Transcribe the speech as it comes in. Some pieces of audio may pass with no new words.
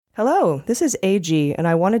Hello, this is AG, and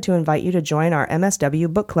I wanted to invite you to join our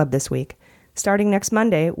MSW Book Club this week. Starting next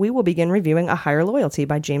Monday, we will begin reviewing A Higher Loyalty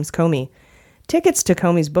by James Comey. Tickets to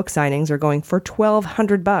Comey's book signings are going for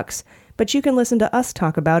 $1,200, but you can listen to us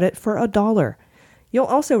talk about it for $1. You'll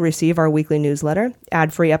also receive our weekly newsletter,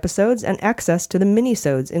 ad-free episodes, and access to the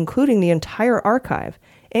minisodes, including the entire archive.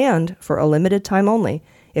 And, for a limited time only,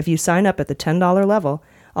 if you sign up at the $10 level,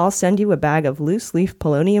 I'll send you a bag of loose-leaf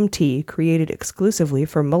polonium tea created exclusively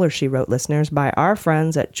for Mueller, She Wrote listeners by our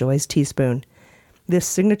friends at Joy's Teaspoon. This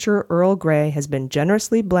signature Earl Grey has been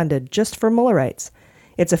generously blended just for Muellerites.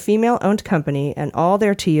 It's a female-owned company, and all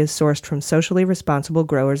their tea is sourced from socially responsible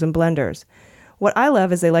growers and blenders. What I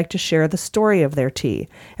love is they like to share the story of their tea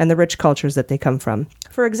and the rich cultures that they come from.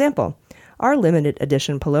 For example, our limited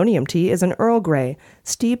edition polonium tea is an Earl Grey,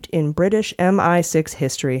 steeped in British MI6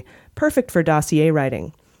 history, perfect for dossier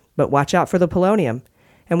writing. But watch out for the polonium.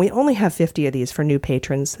 And we only have 50 of these for new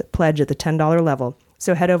patrons that pledge at the $10 level.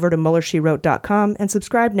 So head over to MuellerSheWrote.com and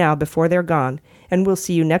subscribe now before they're gone. And we'll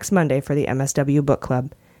see you next Monday for the MSW Book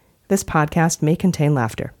Club. This podcast may contain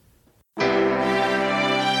laughter.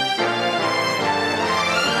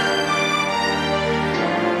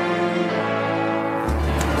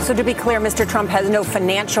 So to be clear, Mr. Trump has no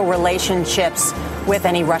financial relationships with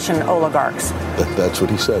any Russian oligarchs. That's what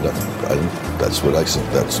he said. That's what I said.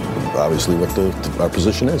 That's obviously what our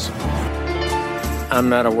position is. I'm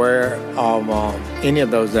not aware of any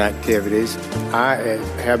of those activities. I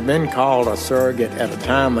have been called a surrogate at a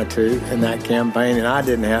time or two in that campaign, and I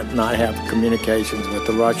did not have communications with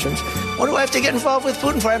the Russians. What do I have to get involved with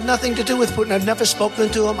Putin for? I have nothing to do with Putin. I've never spoken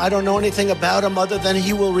to him. I don't know anything about him other than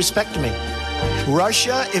he will respect me.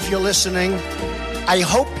 Russia, if you're listening, I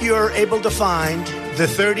hope you're able to find the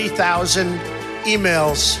 30,000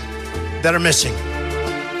 emails that are missing.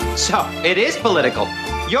 So, it is political.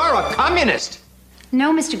 You're a communist.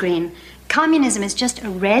 No, Mr. Green. Communism is just a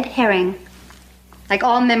red herring. Like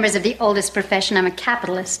all members of the oldest profession, I'm a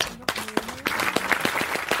capitalist.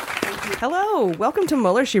 Hello, welcome to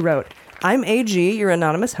Mueller, She Wrote. I'm AG, your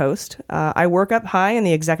anonymous host. I work up high in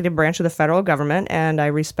the executive branch of the federal government, and I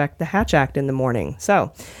respect the Hatch Act in the morning.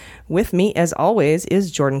 So, with me, as always,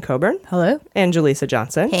 is Jordan Coburn. Hello. And Jaleesa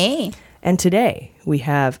Johnson. Hey. And today, we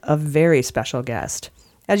have a very special guest.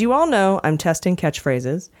 As you all know, I'm testing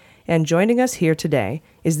catchphrases, and joining us here today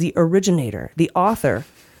is the originator, the author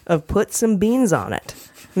of Put Some Beans on It,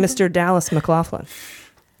 Mr. Dallas McLaughlin.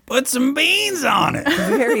 Put some beans on it.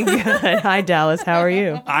 Very good. Hi, Dallas. How are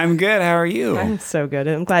you? I'm good. How are you? I'm so good.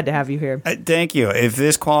 I'm glad to have you here. Thank you. If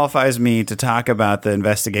this qualifies me to talk about the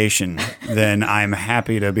investigation, then I'm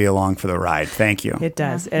happy to be along for the ride. Thank you. It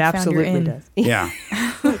does. It absolutely does. Yeah.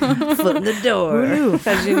 Flip the door. Woo-hoo.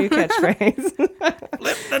 That's your new catchphrase.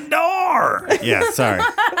 Flip the door. Yeah, sorry.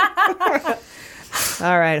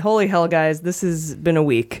 All right. Holy hell, guys. This has been a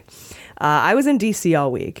week. I was in D.C.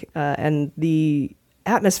 all week, and the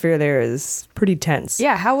atmosphere there is pretty tense.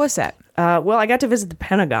 Yeah, how was that? Well, I got to visit the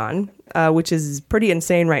Pentagon, which is pretty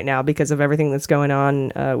insane right now because of everything that's going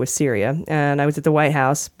on with Syria. And I was at the White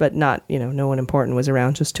House, but not, no one important was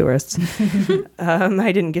around, just tourists.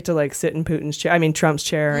 I didn't get to sit in Trump's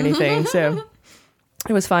chair or anything. So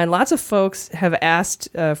it was fine. Lots of folks have asked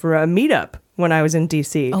for a meetup when I was in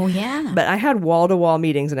D.C. Oh, yeah. But I had wall-to-wall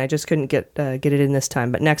meetings, and I just couldn't get it in this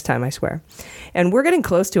time. But next time, I swear. And we're getting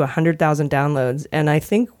close to 100,000 downloads, and I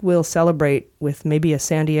think we'll celebrate with maybe a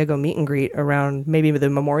San Diego meet and greet around maybe the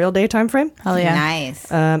Memorial Day timeframe. Hell yeah.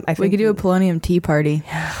 Nice. I think we could do a polonium tea party.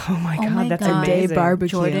 Oh my God, that's a day amazing.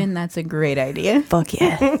 barbecue. Jordan, that's a great idea. Fuck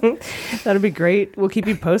yeah. That'd be great. We'll keep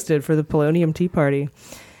you posted for the polonium tea party.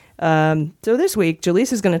 So this week,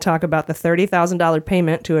 Jaleesa is going to talk about the $30,000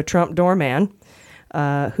 payment to a Trump doorman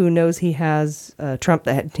who knows he knows Trump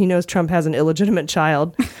has an illegitimate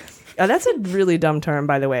child. That's a really dumb term,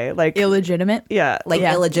 by the way. Illegitimate? Yeah.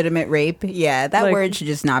 Illegitimate rape? Yeah, that word should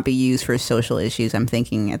just not be used for social issues, I'm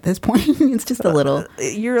thinking, at this point. It's just a little...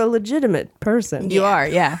 You're a legitimate person. You are,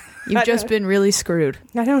 yeah. You've just been really screwed.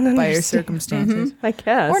 I don't understand. By your circumstances. I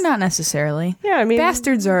guess. Or not necessarily. Yeah, I mean...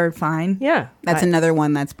 Bastards are fine. Yeah. That's another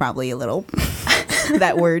one that's probably a little...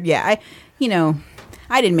 that word, yeah.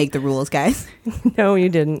 I didn't make the rules, guys. No, you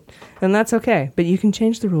didn't. And that's okay. But you can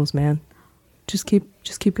change the rules, man. Just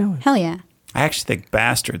keep going. Hell yeah. I actually think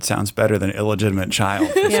bastard sounds better than illegitimate child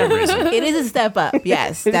for some reason. It is a step up.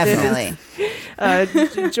 Yes, definitely.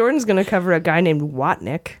 Jordan's going to cover a guy named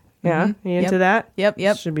Watnick. Yeah, you into that?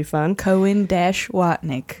 Yep. Should be fun.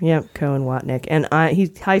 Cohen-Watnick. Yep, Cohen-Watnick. And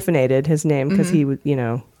he hyphenated his name because he,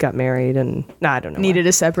 got married and... I don't know. Needed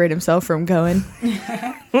to separate himself from Cohen.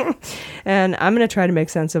 And I'm going to try to make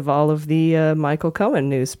sense of all of the Michael Cohen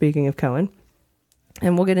news, speaking of Cohen.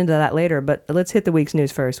 And we'll get into that later, but let's hit the week's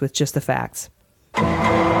news first with just the facts.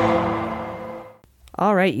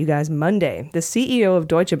 All right, you guys, Monday, the CEO of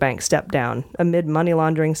Deutsche Bank stepped down amid money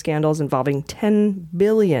laundering scandals involving 10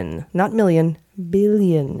 billion, not million,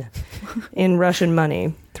 billion, in Russian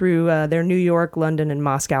money through their New York, London, and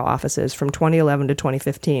Moscow offices from 2011 to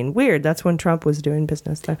 2015. Weird, that's when Trump was doing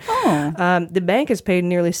business there. The bank has paid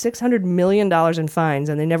nearly $600 million in fines,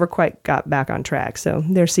 and they never quite got back on track, so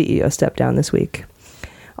their CEO stepped down this week.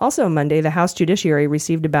 Also Monday, the House Judiciary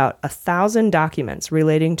received about 1,000 documents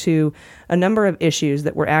relating to a number of issues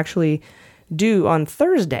that were actually due on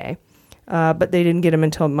Thursday, but they didn't get them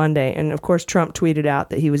until Monday. And of course, Trump tweeted out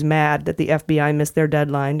that he was mad that the FBI missed their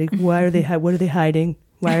deadline. Why are they? What are they hiding?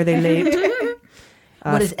 Why are they late?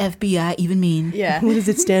 What does FBI even mean? Yeah. What does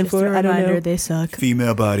it stand for? I don't know. They suck.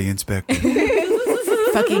 Female body inspector.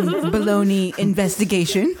 Fucking baloney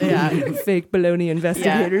investigation. Yeah, fake baloney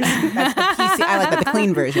investigators. That's the PC. I like that, the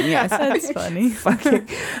clean version. Yes, That's funny.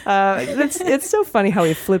 It's so funny how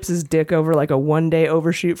he flips his dick over like a one-day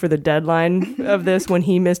overshoot for the deadline of this when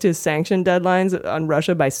he missed his sanction deadlines on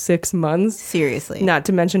Russia by 6 months. Seriously. Not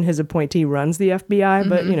to mention his appointee runs the FBI,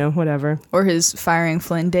 but whatever. Or his firing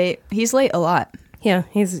Flynn date. He's late a lot. Yeah,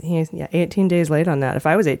 he's 18 days late on that. If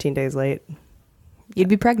I was 18 days late, you'd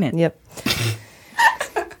be pregnant. Yep.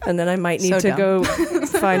 And then I might need to go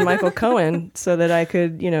find Michael Cohen so that I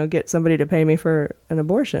could, get somebody to pay me for an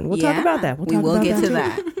abortion. We'll talk about that. We will get to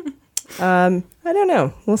that. I don't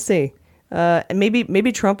know. We'll see.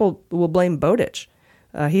 Maybe Trump will blame Bowditch.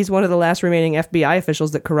 He's one of the last remaining FBI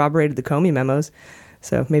officials that corroborated the Comey memos.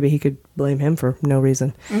 So maybe he could blame him for no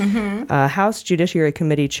reason. House Judiciary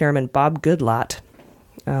Committee Chairman Bob Goodlatte,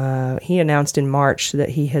 he announced in March that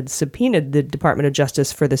he had subpoenaed the Department of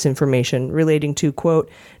Justice for this information relating to, quote,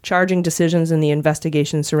 charging decisions in the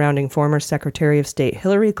investigation surrounding former Secretary of State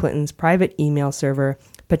Hillary Clinton's private email server,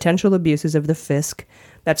 potential abuses of the FISC,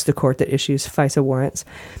 that's the court that issues FISA warrants,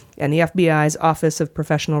 and the FBI's Office of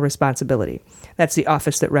Professional Responsibility. That's the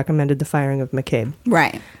office that recommended the firing of McCabe.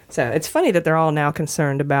 Right. So it's funny that they're all now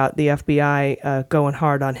concerned about the FBI going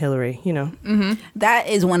hard on Hillary, That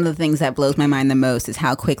is one of the things that blows my mind the most is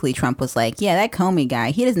how quickly Trump was like, yeah, that Comey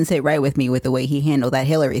guy, he doesn't sit right with me with the way he handled that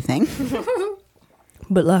Hillary thing.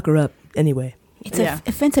 But lock her up anyway. It's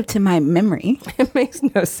offensive to my memory. It makes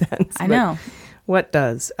no sense. I know. What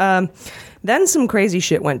does? Then some crazy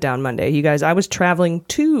shit went down Monday. You guys, I was traveling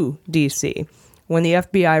to D.C. when the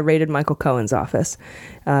FBI raided Michael Cohen's office.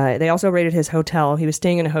 They also raided his hotel. He was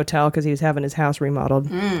staying in a hotel because he was having his house remodeled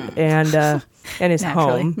and his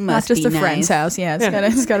home. Not just a friend's house. Yeah,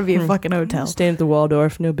 it's got to be a fucking hotel. Staying at the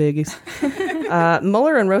Waldorf, no biggies.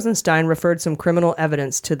 Mueller and Rosenstein referred some criminal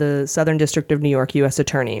evidence to the Southern District of New York U.S.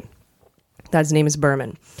 Attorney. His name is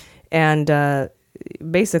Berman. And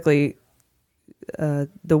basically,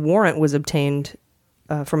 the warrant was obtained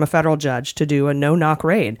from a federal judge to do a no-knock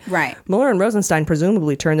raid. Right. Mueller and Rosenstein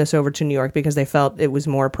presumably turned this over to New York because they felt it was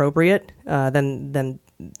more appropriate than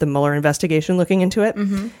the Mueller investigation looking into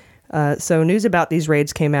it. So news about these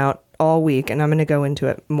raids came out all week, and I'm going to go into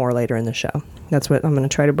it more later in the show. That's what I'm going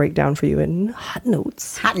to try to break down for you in hot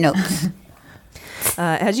notes. Hot notes.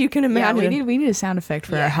 As you can imagine, we need a sound effect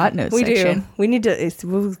for our hot notes section. Do. We need to.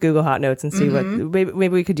 We'll Google hot notes and see what. Maybe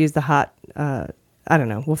we could use the hot. I don't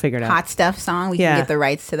know. We'll figure it out. Hot stuff song. We can get the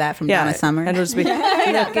rights to that from Donna Summer. And it'll just be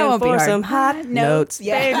looking for some hot notes,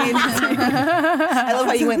 baby. I love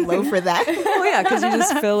how you went low for that. Oh yeah, because you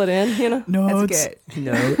just fill it in. Notes. That's good.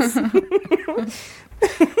 Notes.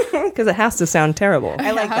 Because it has to sound terrible.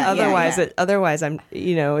 I like that. Otherwise, I'm.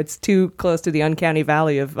 It's too close to the uncanny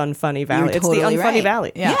valley of unfunny valley. You're totally it's the unfunny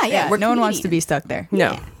valley. Yeah. No one wants to be stuck there.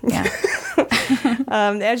 No. Yeah.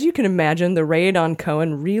 As you can imagine, the raid on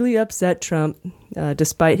Cohen really upset Trump,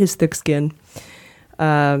 despite his thick skin,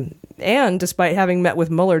 and despite having met with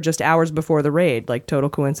Mueller just hours before the raid. Like, total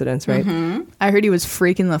coincidence, right? I heard he was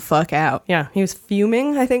freaking the fuck out. Yeah, he was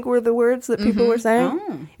fuming, I think were the words that people were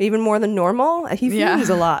saying. Even more than normal. He fumes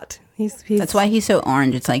a lot. That's why he's so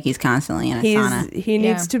orange. It's like he's constantly in a sauna. He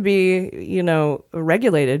needs to be,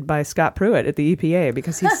 regulated by Scott Pruitt at the EPA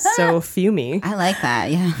because he's so fumy. I like that,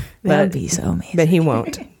 yeah. That would be so amazing. But he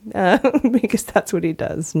won't because that's what he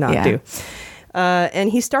does, not do. And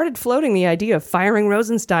he started floating the idea of firing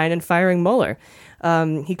Rosenstein and firing Mueller.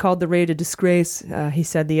 He called the raid a disgrace. He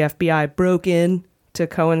said the FBI broke in to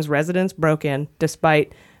Cohen's residence,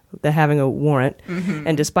 despite having a warrant,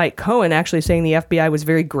 and despite Cohen actually saying the FBI was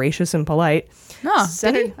very gracious and polite. No,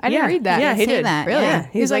 did he? I didn't read that. Yeah, he did. That. Really? Yeah.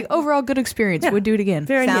 He's like, overall good experience. Would do it again.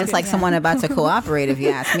 Very Sounds nice. like someone about to cooperate, if you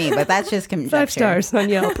ask me, but that's just conjecture. 5 stars on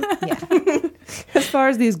Yelp. Yeah. far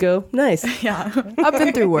as these go, nice. Yeah, I've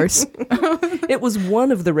been through worse. It was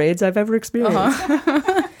one of the raids I've ever experienced.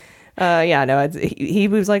 He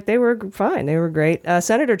was like, they were fine. They were great.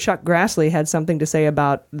 Senator Chuck Grassley had something to say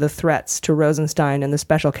about the threats to Rosenstein and the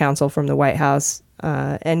special counsel from the White House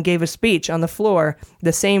and gave a speech on the floor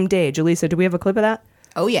the same day. Jaleesa, do we have a clip of that?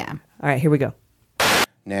 Oh, yeah. All right, here we go.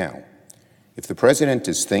 Now, if the president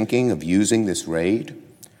is thinking of using this raid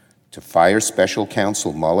to fire special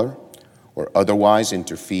counsel Mueller or otherwise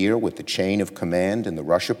interfere with the chain of command in the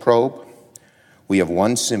Russia probe, we have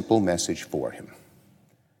one simple message for him.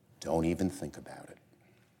 Don't even think about it.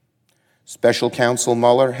 Special counsel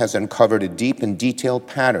Mueller has uncovered a deep and detailed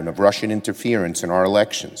pattern of Russian interference in our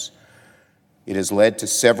elections. It has led to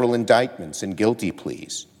several indictments and guilty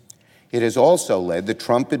pleas. It has also led the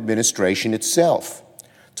Trump administration itself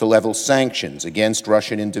to level sanctions against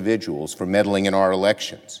Russian individuals for meddling in our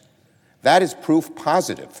elections. That is proof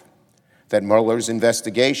positive that Mueller's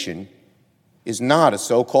investigation is not a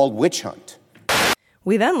so-called witch hunt.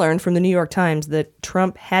 We then learned from the New York Times that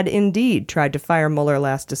Trump had indeed tried to fire Mueller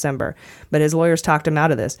last December, but his lawyers talked him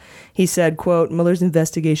out of this. He said, quote, Mueller's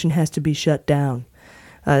investigation has to be shut down.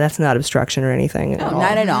 That's not obstruction or anything. No,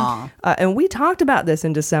 not at all. And we talked about this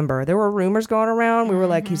in December. There were rumors going around. We were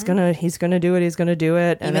like, he's gonna do it. He's gonna do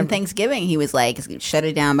it. And even Thanksgiving, he was like, shut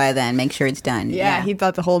it down by then. Make sure it's done. Yeah, he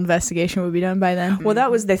thought the whole investigation would be done by then. Well,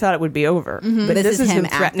 they thought it would be over. Mm-hmm. But this is him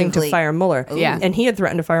threatening to fire Mueller. Ooh. Yeah, and he had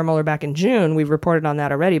threatened to fire Mueller back in June. We've reported on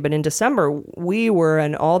that already. But in December, we were,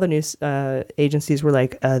 and all the news agencies were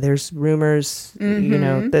like, there's rumors,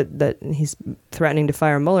 that he's threatening to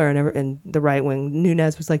fire Mueller, and the right wing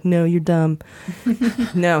Nunes was like, no, you're dumb.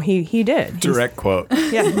 No, he did. Direct quote.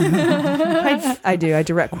 Yeah, I do. I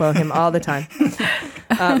direct quote him all the time.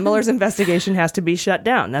 Mueller's investigation has to be shut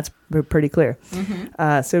down. That's pretty clear.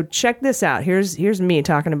 Mm-hmm. So check this out. Here's me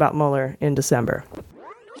talking about Mueller in December.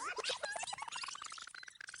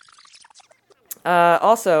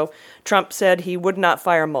 Also, Trump said he would not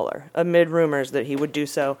fire Mueller amid rumors that he would do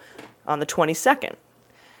so on the 22nd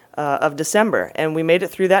of December. And we made it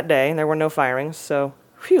through that day, and there were no firings, so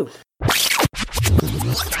phew.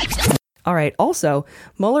 All right. Also,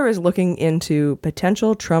 Mueller is looking into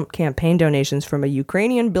potential Trump campaign donations from a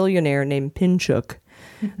Ukrainian billionaire named Pinchuk,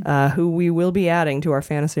 who we will be adding to our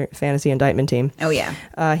fantasy indictment team. Oh,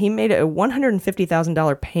 yeah. He made a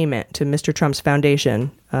 $150,000 payment to Mr. Trump's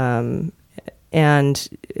foundation, and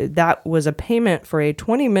that was a payment for a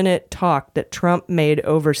 20-minute talk that Trump made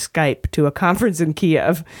over Skype to a conference in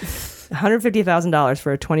Kiev. $150,000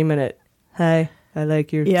 for a 20-minute, hey, I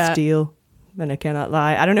like your steel, and I cannot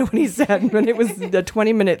lie. I don't know what he said, but it was a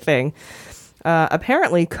 20-minute thing.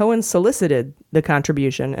 Apparently, Cohen solicited the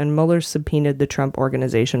contribution, and Mueller subpoenaed the Trump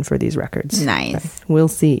organization for these records. Nice. We'll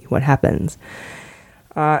see what happens.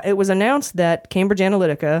 It was announced that Cambridge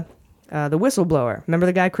Analytica, the whistleblower, remember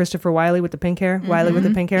the guy Christopher Wiley with the pink hair? Mm-hmm. Wiley with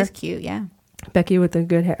the pink hair? He's cute, yeah. Becky with the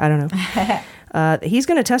good hair. I don't know. He's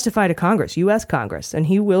going to testify to Congress, U.S. Congress, and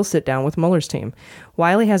he will sit down with Mueller's team.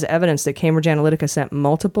 Wiley has evidence that Cambridge Analytica sent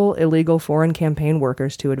multiple illegal foreign campaign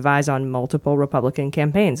workers to advise on multiple Republican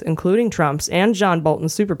campaigns, including Trump's and John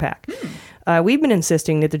Bolton's super PAC. We've been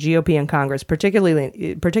insisting that the GOP in Congress,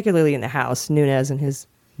 particularly in the House, Nunes and his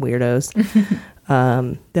weirdos,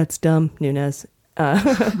 that's dumb, Nunes.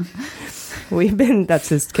 That's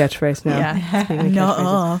his catchphrase now. Yeah.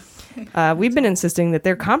 No. We've been insisting that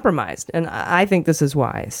they're compromised, and I think this is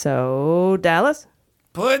why. So, Dallas?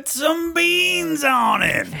 Put some beans on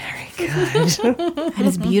it. Very good. That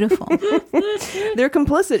is beautiful. They're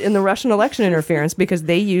complicit in the Russian election interference because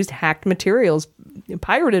they used hacked materials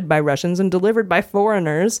pirated by Russians and delivered by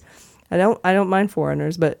foreigners. I don't mind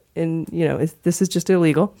foreigners, but this is just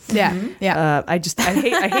illegal. Yeah, yeah. I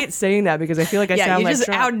hate saying that because I feel like I sound like you just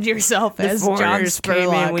Trump. outed yourself The as John foreigners came in,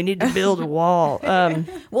 Spurlock. we need to build a wall.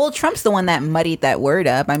 Well, Trump's the one that muddied that word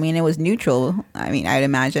up. I mean, it was neutral. I mean, I'd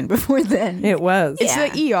imagine before then. It was. It's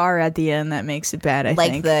the ER at the end that makes it bad, I think.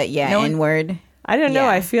 Like the N-word. I don't know.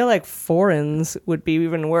 I feel like foreigns would be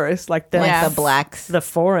even worse. Like the blacks. The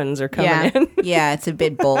foreigns are coming in. Yeah, it's a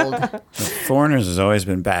bit bold. Foreigners has always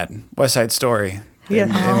been bad. West Side Story. Yeah.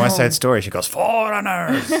 In West Side Story, she goes,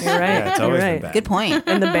 foreigners. You're right. Yeah, it's always been bad. Good point.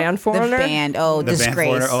 And the band Foreigner? The band, disgrace.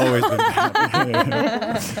 Band Foreigner always been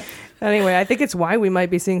bad. Anyway, I think it's why we might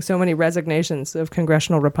be seeing so many resignations of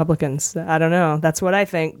congressional Republicans. I don't know. That's what I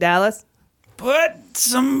think. Dallas? Put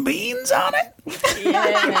some beans on it.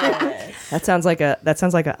 That sounds like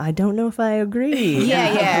a I don't know if I agree.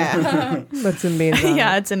 Yeah. Put some beans on.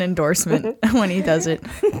 Yeah, it's an endorsement when he does it.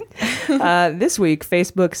 This week,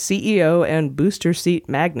 Facebook CEO and booster seat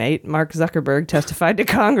magnate Mark Zuckerberg testified to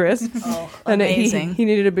Congress. And amazing. He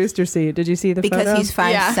needed a booster seat. Did you see the Because photo? he's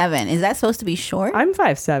 5'7". Is that supposed to be short? I'm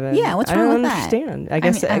 5'7". Yeah, what's wrong with that? I don't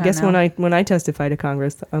understand. I guess when I testify to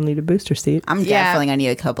Congress, I'll need a booster seat. I'm definitely gonna need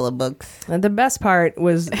a couple of books. And the best part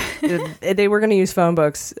was they were going to use phone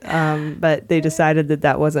books, but they decided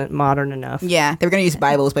that wasn't modern enough. Yeah, they were gonna use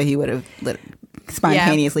Bibles, but he would have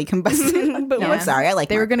spontaneously combusted. But Yeah. I'm sorry, I like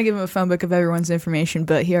They were going to give him a phone book of everyone's information,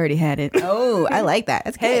 but he already had it. Oh, I like that.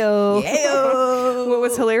 That's good. Heyo. Heyo. What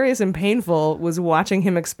was hilarious and painful was watching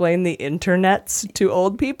him explain the internets to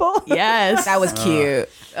old people. Yes. That was cute.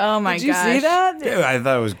 Oh my Did you see that? Dude, I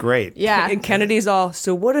thought it was great. Yeah. And Kennedy's all,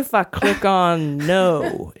 so what if I click on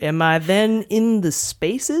no? Am I then in the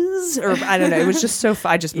spaces? Or I don't know. It was just so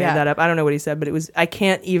I just made that up. I don't know what he said, but I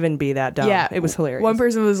can't even be that dumb. Yeah. It was hilarious. One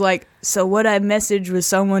person was like, so what I message with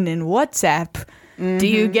someone in WhatsApp, do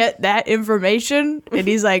you get that information? And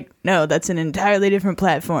he's like, no, that's an entirely different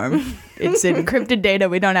platform. It's encrypted data.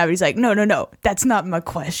 We don't have it. He's like, no. That's not my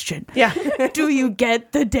question. Yeah. Do you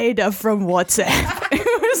get the data from WhatsApp?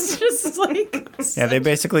 It was just like... Yeah, they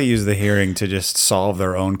basically use the hearing to just solve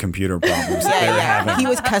their own computer problems that they were having. He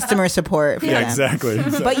was customer support for them. Exactly.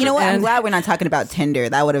 But you know what? I'm glad we're not talking about Tinder.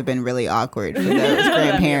 That would have been really awkward for those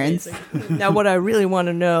grandparents. Now, what I really want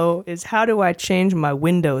to know is how do I change my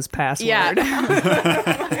Windows password?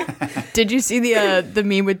 Yeah. Did you see the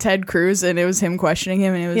meme with Ted Cruz? And it was him questioning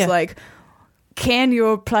him, and it was like, can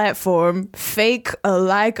your platform fake a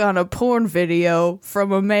like on a porn video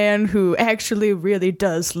from a man who actually really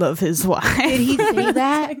does love his wife? Did he say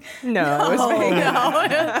that? No, it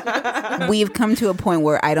was fake. We've come to a point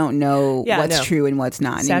where I don't know what's true and what's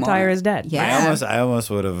not anymore. Satire is dead. Yeah. I almost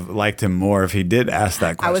would have liked him more if he did ask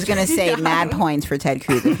that question. I was going to say mad points for Ted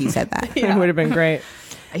Cruz if he said that. It would have been great.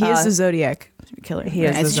 He is the Zodiac killer. He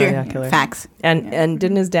is That's the Zodiac true. killer. Facts. And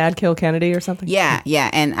didn't his dad kill Kennedy or something? Yeah,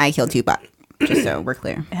 and I killed Tupac. Just so we're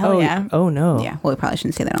clear. Hell yeah. Oh no. Yeah. Well, we probably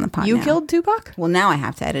shouldn't say that on the pod. You now. killed Tupac? Well, now I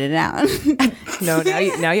have to edit it out. No,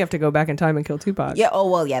 now you have to go back in time and kill Tupac. Yeah. Oh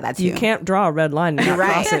well. Yeah. That's You can't draw a red line and You're not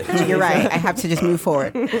right. cross it. You're right. I have to just move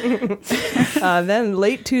forward. Then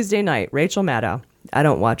late Tuesday night, Rachel Maddow. I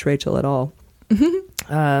don't watch Rachel at all.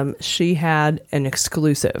 She had an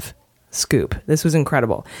exclusive scoop. This was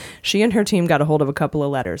incredible. She and her team got a hold of a couple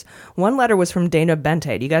of letters. One letter was from Dana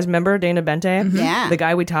Bente. Do you guys remember Dana Bente? Yeah. The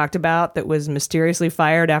guy we talked about that was mysteriously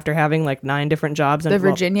fired after having like 9 different jobs. The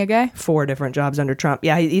Virginia guy? 4 different jobs under Trump.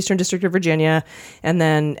 Yeah, Eastern District of Virginia, and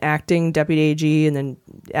then acting deputy AG, and then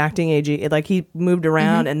acting AG. Like he moved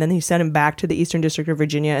around, and then he sent him back to the Eastern District of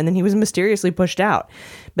Virginia, and then he was mysteriously pushed out.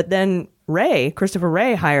 But then Christopher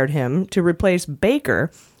Wray hired him to replace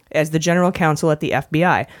Baker as the general counsel at the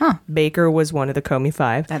FBI. Baker was one of the Comey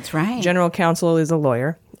 5. That's right. General counsel is a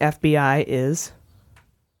lawyer. FBI is...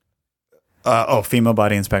 female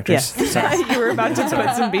body inspectors. Yes. You were about to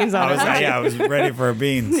put some beans on it. I was ready for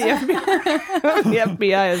beans. The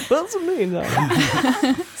FBI has put some beans on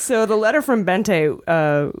it. So the letter from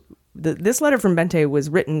Bente... this letter from Bente was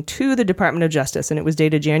written to the Department of Justice, and it was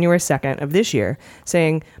dated January 2nd of this year,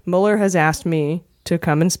 saying, Mueller has asked me to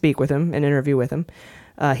come and speak with him, and interview with him.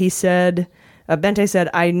 He said, Bente said,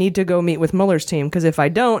 I need to go meet with Mueller's team, because if I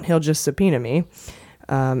don't, he'll just subpoena me.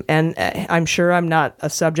 And I'm sure I'm not a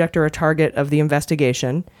subject or a target of the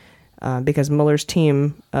investigation, because Mueller's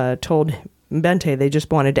team told Bente they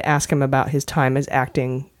just wanted to ask him about his time as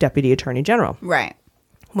acting deputy attorney general. Right.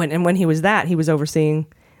 When he was that, he was overseeing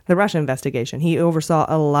the Russia investigation. He oversaw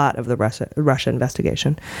a lot of the Russia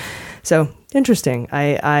investigation. So interesting.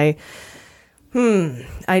 I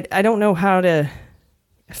don't know how to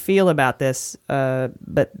feel about this,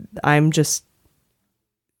 but I'm just,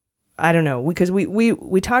 I don't know, because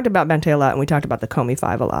we talked about Bente a lot, and we talked about the Comey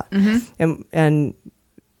 5 a lot, and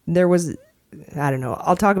there was, I don't know,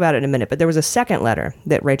 I'll talk about it in a minute, but there was a second letter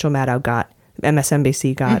that Rachel Maddow got.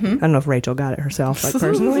 MSNBC got. I don't know if Rachel got it herself, like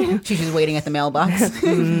personally. She's just waiting at the mailbox.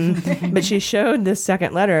 But she showed this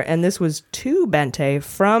second letter, and this was to Bente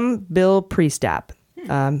from Bill Priestap.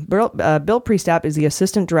 Bill Priestap is the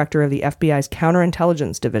assistant director of the FBI's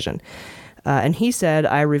counterintelligence division. And he said,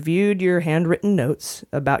 I reviewed your handwritten notes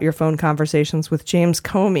about your phone conversations with James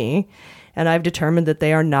Comey, and I've determined that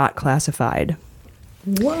they are not classified.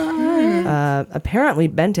 What? Apparently,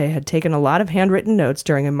 Bente had taken a lot of handwritten notes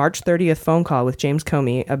during a March 30th phone call with James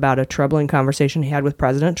Comey about a troubling conversation he had with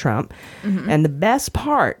President Trump. And the best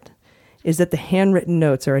part is that the handwritten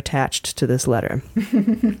notes are attached to this letter.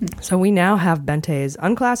 So we now have Bente's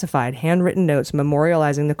unclassified handwritten notes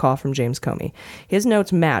memorializing the call from James Comey. His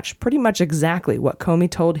notes match pretty much exactly what Comey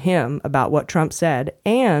told him about what Trump said,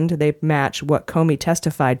 and they match what Comey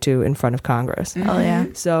testified to in front of Congress. Oh, yeah.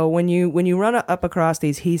 So when you run up across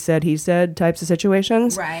these he said types of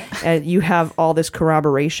situations, right, and you have all this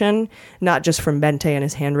corroboration, not just from Bente and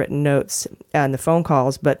his handwritten notes and the phone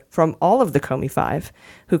calls, but from all of the Comey Five,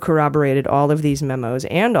 who corroborated all of these memos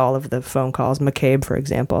and all of the phone calls, McCabe, for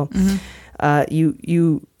example,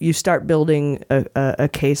 you start building a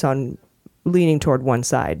case on leaning toward one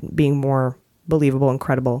side, being more believable and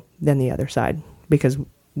credible than the other side. Because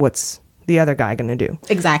what's the other guy going to do?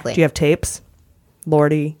 Exactly. Do you have tapes?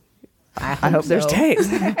 Lordy, I hope there's so. tapes.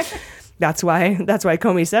 That's why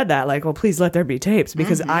Comey said that. Like, well, please let there be tapes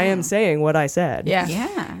because I am saying what I said.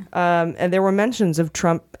 Yeah. And there were mentions of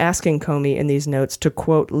Trump asking Comey in these notes to,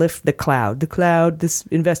 quote, lift the cloud. The cloud, this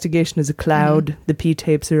investigation is a cloud. The P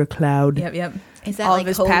tapes are a cloud. Yep. Is that all like of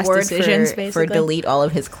his code past word decisions, for delete all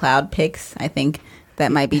of his cloud pics? I think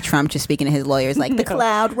that might be Trump just speaking to his lawyers like, the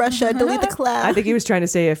cloud, Russia, delete the cloud. I think he was trying to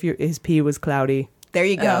say if his P was cloudy. There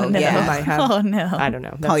you go. Oh, no. Yeah. Might have, Oh, no. I don't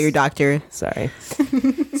know. Call your doctor. Sorry.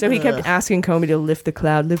 So he kept asking Comey to lift the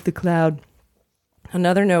cloud.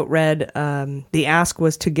 Another note read, the ask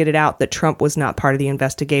was to get it out that Trump was not part of the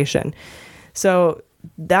investigation. So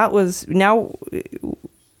that was, now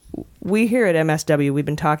we here at MSW, we've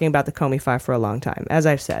been talking about the Comey Five for a long time. As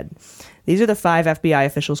I've said, these are the 5 FBI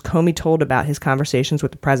officials Comey told about his conversations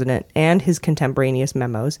with the president and his contemporaneous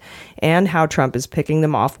memos, and how Trump is picking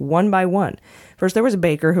them off one by one. First, there was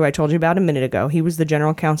Baker, who I told you about a minute ago. He was the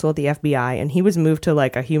general counsel at the FBI, and he was moved to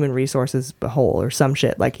like a human resources hole or some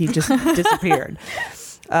shit. Like he just disappeared.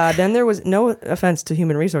 Then there was, no offense to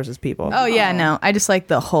human resources people. Oh, yeah, no. I just like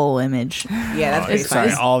the whole image. Yeah, that's pretty Sorry,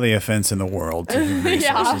 fun. all the offense in the world to human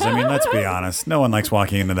resources. I mean, let's be honest. No one likes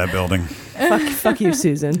walking into that building. Fuck you,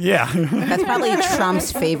 Susan. Yeah. That's probably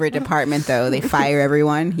Trump's favorite department, though. They fire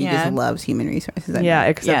everyone. He just loves human resources.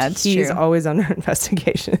 Except it's he's true. always under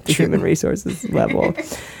investigation at the human resources level.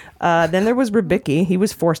 Then there was Rybicki. He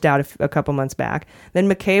was forced out a couple months back. Then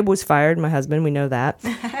McCabe was fired, my husband. We know that.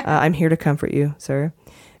 I'm here to comfort you, sir.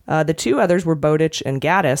 The 2 others were Bowditch and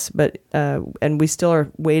Gaddis, but and we still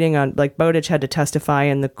are waiting on, like, Bowditch had to testify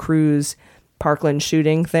in the Cruz Parkland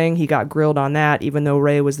shooting thing. He got grilled on that, even though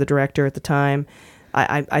Wray was the director at the time.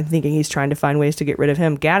 I'm thinking he's trying to find ways to get rid of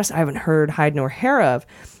him. Gaddis I haven't heard hide nor hair of,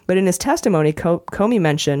 but in his testimony, Comey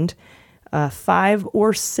mentioned 5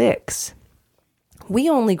 or 6. We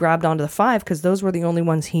only grabbed onto the 5 because those were the only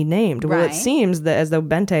ones he named. Well, it seems that as though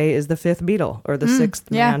Bente is the 5th Beatle or the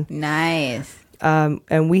 6th man. Nice.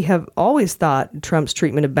 And we have always thought Trump's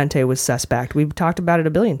treatment of Bente was suspect. We've talked about it a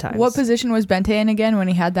billion times. What position was Bente in again when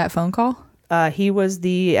he had that phone call? He was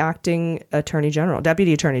the acting attorney general,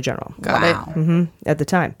 deputy attorney general. Got it. At the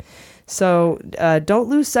time. So don't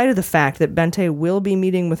lose sight of the fact that Bente will be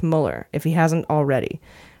meeting with Mueller if he hasn't already.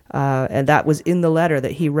 And that was in the letter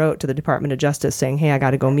that he wrote to the Department of Justice saying, hey, I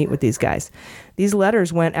got to go meet with these guys. These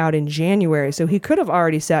letters went out in January, so he could have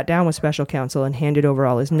already sat down with special counsel and handed over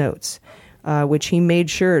all his notes. Which he made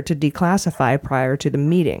sure to declassify prior to the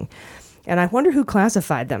meeting. And I wonder who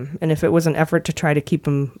classified them and if it was an effort to try to keep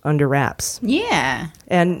them under wraps. Yeah.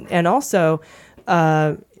 And also,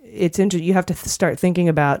 it's you have to start thinking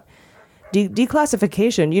about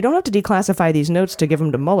declassification. You don't have to declassify these notes to give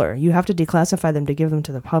them to Mueller. You have to declassify them to give them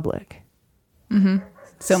to the public. Mm-hmm.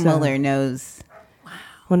 So Mueller knows. Wow.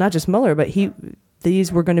 Well, not just Mueller, but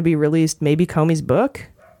these were going to be released, maybe Comey's book,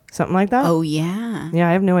 something like that. Oh, yeah. Yeah,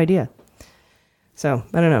 I have no idea. So,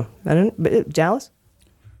 I don't know. But, Dallas?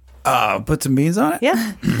 Put some beans on it?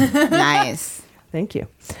 Yeah. Nice. Thank you.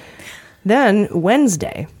 Then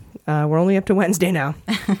Wednesday. We're only up to Wednesday now.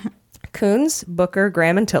 Coons, Booker,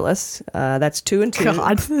 Graham, and Tillis. That's 2 and 2.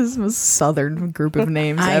 God, this is the most southern group of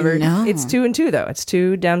names ever. I know. It's 2 and 2, though. It's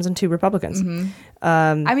 2 Dems and 2 Republicans. Mm-hmm.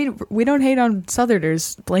 I mean, we don't hate on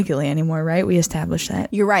Southerners blanketly anymore, right? We established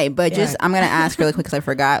that. You're right, but just I'm going to ask really quick because I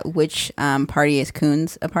forgot which party is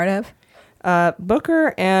Coons a part of?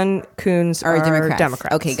 Booker and Coons are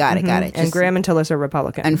Democrats. Okay, got it. And Graham and Tillis are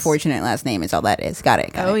Republicans. Unfortunate last name is all that is. Got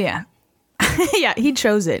it. Yeah. Yeah, he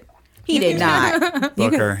chose it. He did not.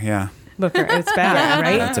 Booker, yeah. Booker. It's bad,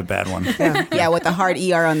 right? That's a bad one. Yeah, with the hard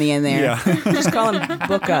ER on the end there. Yeah. Just call him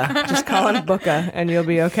Booka. Just call him Booka, and you'll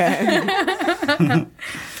be okay.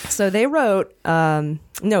 So they wrote,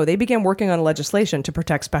 they began working on legislation to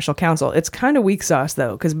protect special counsel. It's kind of weak sauce,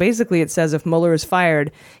 though, because basically it says if Mueller is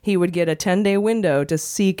fired, he would get a 10-day window to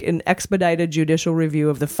seek an expedited judicial review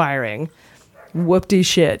of the firing. whoopty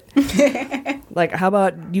shit. Like, how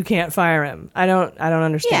about you can't fire him? I don't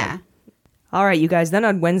understand. Yeah. All right, you guys. Then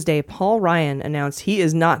on Wednesday, Paul Ryan announced he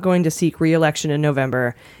is not going to seek re-election in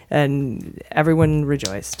November, and everyone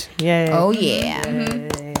rejoiced. Yay. Oh, yeah.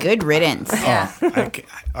 Good riddance. Yeah.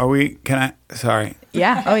 Sorry.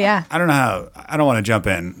 Yeah. Oh, yeah. I don't know how. I don't want to jump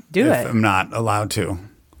in. Do if it. I'm not allowed to.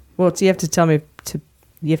 Well, you have to tell me to.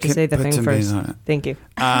 You have to say the put thing some first. days on it. Thank you.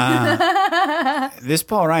 This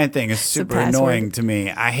Paul Ryan thing is super annoying to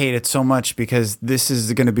me. I hate it so much because this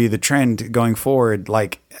is going to be the trend going forward.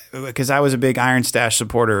 Like, because I was a big Iron Stash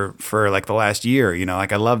supporter for like the last year. You know,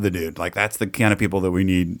 like I love the dude. Like that's the kind of people that we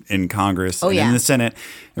need in Congress and in the Senate.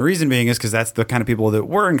 The reason being is because that's the kind of people that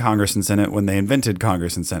were in Congress and Senate when they invented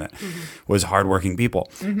Congress and Senate was hardworking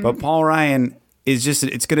people. But Paul Ryan is just,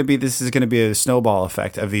 this is going to be a snowball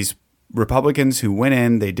effect of these Republicans who went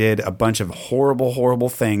in, they did a bunch of horrible, horrible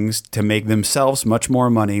things to make themselves much more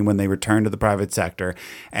money when they returned to the private sector.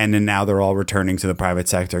 And then now they're all returning to the private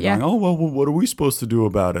sector going, oh, well, what are we supposed to do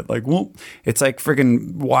about it? Like, well, it's like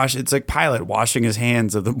freaking it's like Pilate washing his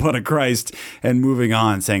hands of the blood of Christ and moving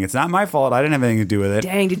on, saying, it's not my fault. I didn't have anything to do with it.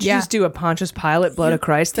 Dang, did you just do a Pontius Pilate blood of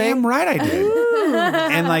Christ thing? Damn right I did.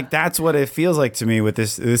 And like that's what it feels like to me with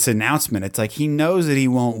this announcement. It's like he knows that he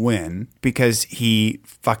won't win because he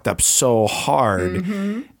fucked up so hard.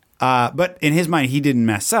 But in his mind, he didn't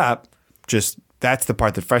mess up. Just that's the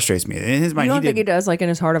part that frustrates me. In his mind, you don't think he does, like in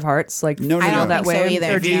his heart of hearts, like no, I don't that think so way.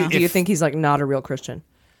 either. Or do you think he's like not a real Christian?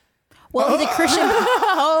 Well, he's a Christian.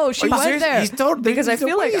 Oh, she went there. Because I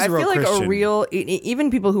feel like a real,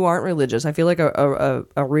 even people who aren't religious, I feel like a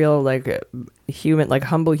real like human, like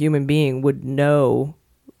humble human being would know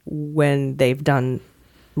when they've done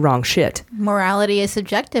wrong shit. Morality is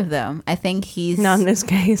subjective, though. I think he's not in this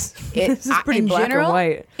case. This is pretty black and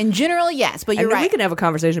white. In general, yes, but you're right. We can have a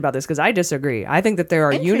conversation about this because I disagree. I think that there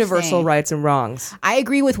are universal rights and wrongs. I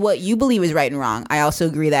agree with what you believe is right and wrong. I also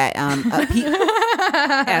agree that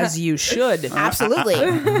as you should. Absolutely.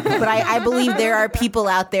 But I believe there are people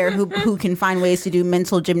out there who can find ways to do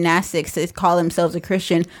mental gymnastics to call themselves a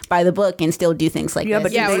Christian by the book and still do things like this.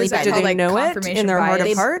 But do they know it in their heart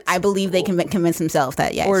of hearts? I believe they can convince themselves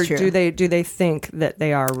that, yeah, or it's true. do they think that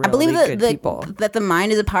they are really I believe good people? That the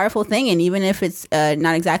mind is a powerful thing, and even if it's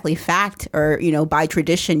not exactly fact or by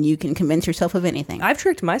tradition, you can convince yourself of anything. I've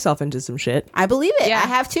tricked myself into some shit. I believe it. I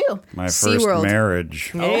have too. My first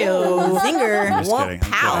marriage. Oh, zinger! I'm just kidding.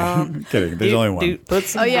 I'm kidding. There's only one.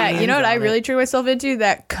 Oh yeah, you know what I really tricked myself into?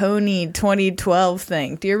 That Coney 2012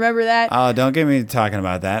 thing. Do you remember that? Oh, don't get me talking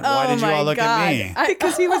about that. Why did you all look at me?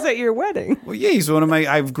 Because he was at your wedding. Well, yeah, he's one of my.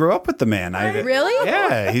 I grew up with the man. Really?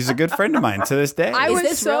 Yeah, he's a good friend of mine to this day. Is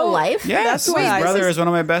this real life? Yes, his brother is one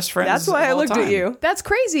of my best friends. That's why I looked at you. That's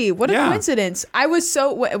crazy. What a coincidence. I was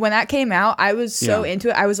so when that came out, I was so into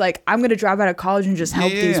it. I was like, I'm gonna drop out of college and just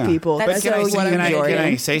help these people. That's can so can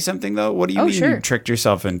I say something though? What do you mean you tricked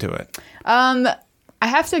yourself into it? I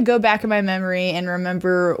have to go back in my memory and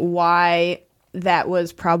remember why that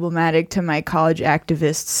was problematic to my college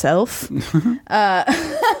activist self.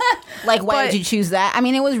 Like, why did you choose that? I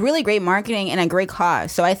mean, it was really great marketing and a great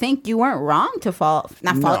cause. So I think you weren't wrong to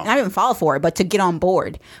not even fall for it, but to get on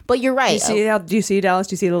board. But you're right. Do you see, Dallas?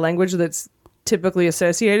 Do you see the language that's typically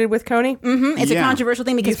associated with Coney? It's a controversial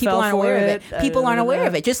thing because people aren't aware of it. People aren't aware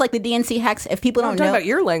of it. Just like the DNC hacks, if people don't know about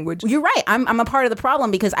your language. You're right. I'm a part of the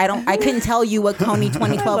problem because I couldn't tell you what Coney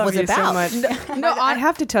 2012 was about. So no, I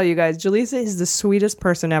have to tell you guys, Jaleesa is the sweetest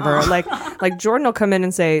person ever. Like Jordan will come in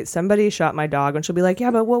and say, somebody shot my dog, and she'll be like,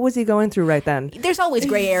 yeah, but what was he going through right then? There's always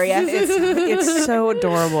gray area. It's so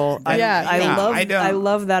adorable. I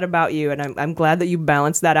love that about you, and I'm glad that you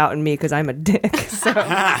balanced that out in me because I'm a dick. So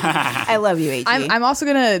I love you. I'm also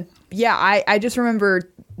gonna I just remember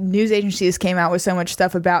news agencies came out with so much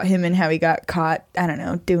stuff about him and how he got caught, I don't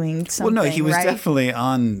know, doing something. Well, no, he was definitely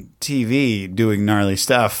on TV doing gnarly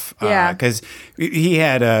stuff. Yeah, because he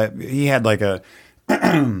had like a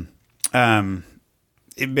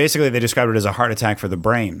basically they described it as a heart attack for the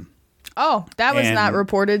brain. Oh, that was not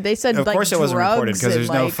reported. They said, of course, it wasn't reported because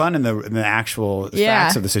there's no fun in the actual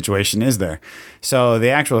facts of the situation, is there? So the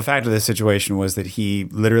actual fact of the situation was that he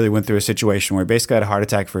literally went through a situation where he basically had a heart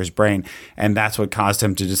attack for his brain, and that's what caused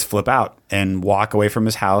him to just flip out and walk away from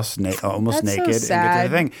his house almost naked and get to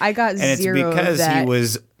the thing. I got and zero it's because of that. he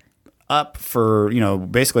was up for,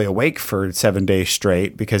 basically awake for 7 days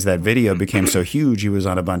straight because that video became so huge. He was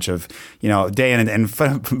on a bunch of, day in and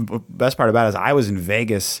best part about it is I was in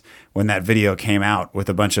Vegas when that video came out with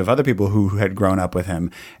a bunch of other people who had grown up with him.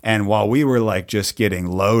 And while we were like just getting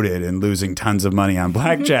loaded and losing tons of money on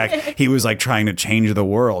blackjack, he was like trying to change the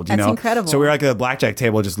world, That's incredible. So we were like at the blackjack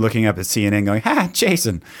table just looking up at CNN going, ha,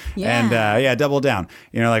 Jason. Yeah. And double down.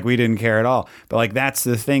 Like we didn't care at all. But like that's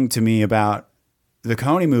the thing to me about the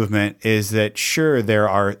Kony movement is that sure there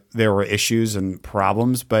were issues and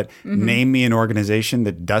problems, but name me an organization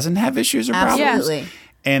that doesn't have issues or problems. Absolutely.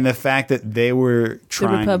 And the fact that they were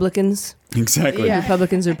trying... The Republicans. Exactly. Yeah.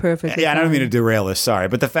 Republicans are perfect. Yeah, I don't mean to derail this, sorry.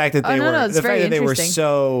 But the fact that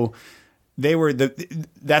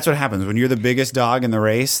that's what happens. When you're the biggest dog in the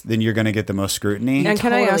race, then you're going to get the most scrutiny. And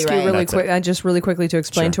can I ask you really quickly to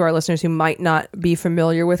explain to our listeners who might not be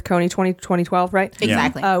familiar with Kony 2012, right?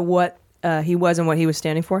 Exactly. What he was and what he was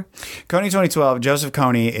standing for? Kony 2012, Joseph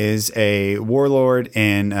Kony is a warlord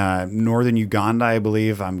in northern Uganda, I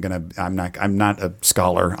believe. I'm not a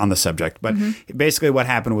scholar on the subject, but basically what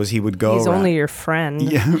happened was he would go He's around. only your friend.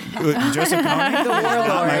 Yeah. Joseph Kony? The warlord.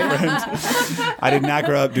 Not my friend. I did not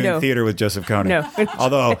grow up doing theater with Joseph Kony. No.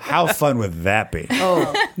 Although, how fun would that be?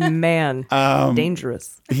 Oh, man.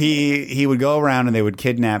 Dangerous. He would go around and they would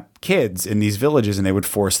kidnap kids in these villages and they would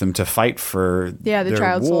force them to fight for the their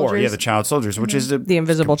child war. soldiers. Yeah, the child soldiers, which is the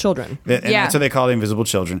invisible children. And that's what they call the invisible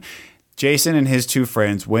children. Jason and his two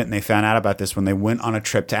friends went and they found out about this when they went on a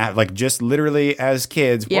trip to like just literally as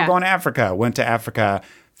kids. We're going to Africa. Went to Africa.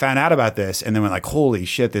 Found out about this and then went like, holy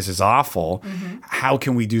shit, this is awful. How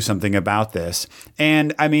can we do something about this?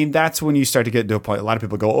 And I mean, that's when you start to get to a point. A lot of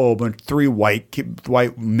people go, oh, but 3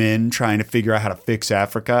 white men trying to figure out how to fix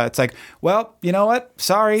Africa. It's like, well, you know what?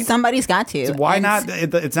 Sorry. Somebody's got to. Why not?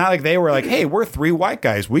 It's not like they were like, hey, we're 3 white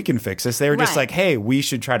guys. We can fix this. They were just like, hey, we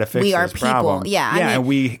should try to fix this problem. Yeah. I mean, and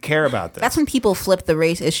we care about this. That's when people flip the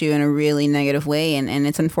race issue in a really negative way. And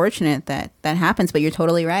it's unfortunate that happens, but you're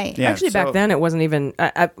totally right. Yeah, Actually, back then it wasn't even...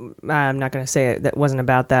 I'm not going to say that wasn't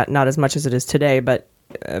about that, not as much as it is today, but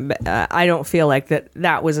I don't feel like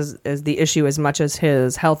that was as the issue as much as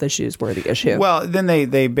his health issues were the issue. Well, then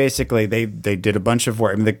they basically they did a bunch of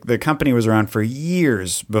work. I mean, the company was around for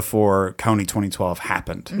years before Kony 2012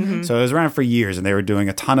 happened. So it was around for years, and they were doing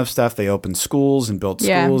a ton of stuff. They opened schools and built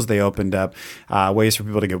schools. They opened up ways for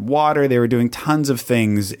people to get water. They were doing tons of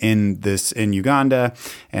things in Uganda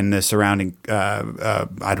and the surrounding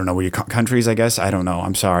I don't know what countries. I guess I don't know.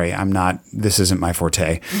 I'm sorry. This isn't my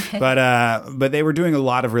forte. But they were doing a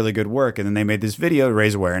lot of really good work, and then they made this video to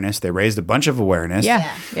raise awareness. They raised a bunch of awareness.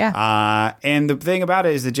 And the thing about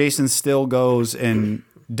it is that Jason still goes and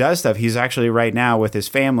does stuff. He's actually right now with his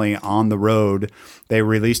family on the road. They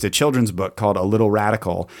released a children's book called A Little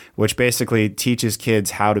Radical, which basically teaches kids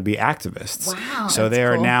how to be activists. Wow, so they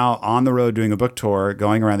are now on the road doing a book tour,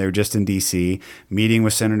 going around. They were just in D.C., meeting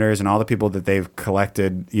with senators and all the people that they've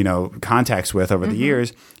collected, contacts with over the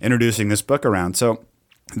years, introducing this book around. So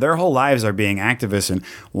their whole lives are being activists and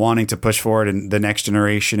wanting to push forward in the next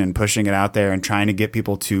generation and pushing it out there and trying to get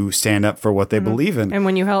people to stand up for what they believe in. And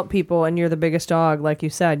when you help people and you're the biggest dog, like you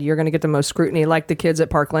said, you're going to get the most scrutiny, like the kids at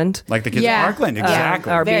Parkland. At Parkland,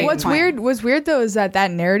 exactly. What's weird though is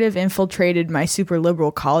that narrative infiltrated my super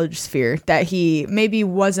liberal college sphere, that he maybe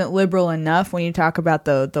wasn't liberal enough when you talk about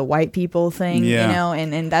the white people thing,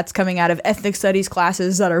 and that's coming out of ethnic studies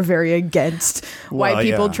classes that are very against white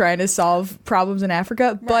people trying to solve problems in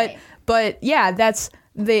Africa. Right. But yeah, that's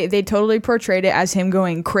they totally portrayed it as him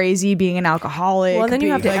going crazy, being an alcoholic. Well, then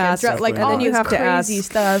you have to ask, crazy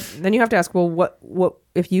stuff. Then you have to ask, well, what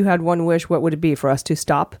if you had one wish? What would it be for us to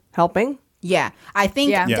stop helping? Yeah, I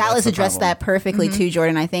think Dallas addressed that perfectly too,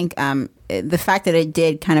 Jordan. I think the fact that it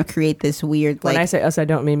did kind of create this weird. When I say us, I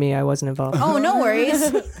don't mean me. I wasn't involved. Oh, no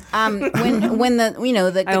worries. When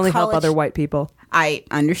the I only help other white people. I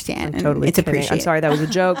understand. I'm totally it's appreciated. I'm sorry, that was a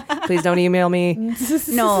joke. Please don't email me.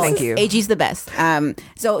 No, thank you. AG's the best.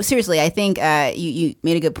 So seriously, I think you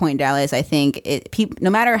made a good point, Dallas. I think no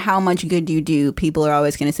matter how much good you do, people are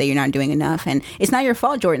always going to say you're not doing enough, and it's not your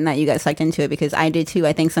fault, Jordan, that you got sucked into it, because I did too.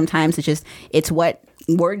 I think sometimes it's what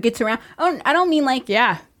word gets around. Oh, I don't mean like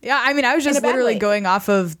Yeah, I mean, I was just literally going off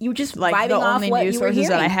of you just like the only news sources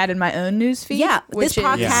that I had in my own news feed. Yeah, this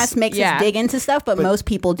podcast makes us dig into stuff, but most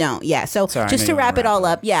people don't. Yeah, so just to wrap it all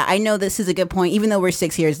up, I know this is a good point. Even though we're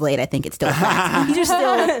 6 years late, I think it's still facts. It's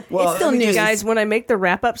still news. Guys, when I make the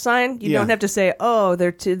wrap up sign, you don't have to say, "Oh,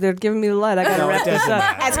 they're giving me the light. I got to wrap this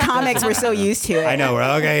up." As comics, we're so used to it. I know.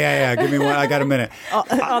 Okay, give me one. I got a minute.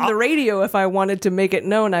 On the radio, if I wanted to make it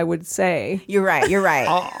known, I would say, "You're right. You're right."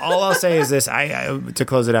 All I'll say is this: I to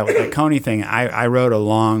close it out with the Coney thing. I wrote a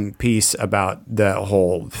long piece about the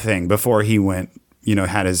whole thing before he went,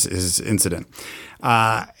 had his incident,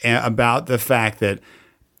 about the fact that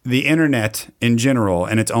the internet in general,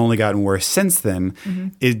 and it's only gotten worse since then,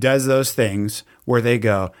 it does those things where they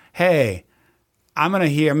go, hey, I'm going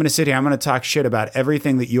to sit here, I'm going to talk shit about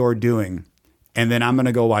everything that you're doing, and then I'm going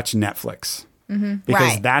to go watch Netflix.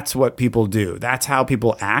 Because that's what people do. That's how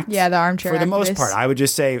people act. Yeah, the armchair for the most activists. part. I would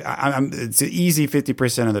just say it's an easy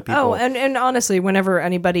 50% of the people. Oh, and honestly, whenever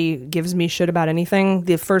anybody gives me shit about anything,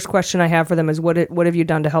 the first question I have for them is, what have you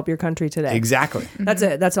done to help your country today? Exactly. That's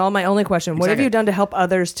it. That's all my only question. What have you done to help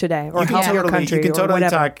others today, or help your country? You can or totally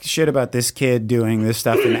whatever. talk shit about this kid doing this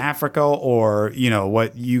stuff in Africa, or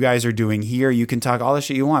what you guys are doing here. You can talk all the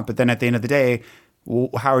shit you want, but then at the end of the day,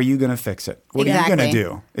 how are you going to fix it? What are you going to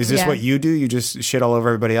do? Is this what you do? You just shit all over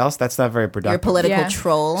everybody else? That's not very productive. You're a political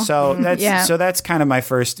troll. So that's kind of my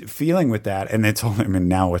first feeling with that. And it's only,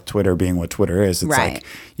 now with Twitter being what Twitter is, it's like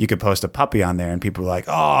you could post a puppy on there and people are like,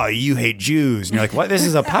 oh, you hate Jews. And you're like, what? This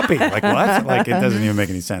is a puppy. Like, what? Like, it doesn't even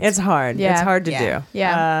make any sense. It's hard. Yeah. It's hard to do.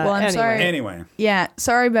 Yeah. Well, I'm anyway. sorry. Anyway. Yeah.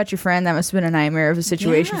 Sorry about your friend. That must have been a nightmare of a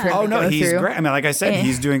situation for him to go he's through. great. I mean, like I said,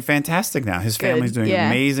 he's doing fantastic now. His family's doing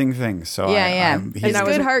amazing things. So His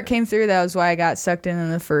good heart came through. That was why I got sucked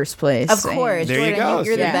in the first place. Of course. There you go.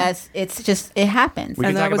 You're the best. It's just, it happens. We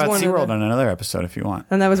can talk about SeaWorld on another episode if you want.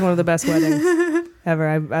 And that was one of the best weddings ever.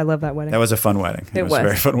 I love that wedding. That was a fun wedding. It was a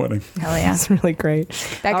very fun wedding. Hell yeah. It's really great.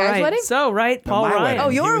 That guy's wedding? So, Paul Ryan. Wedding. Oh,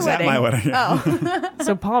 your was wedding. At my wedding. Oh.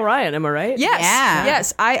 So, Paul Ryan, am I right? Yes. Yeah.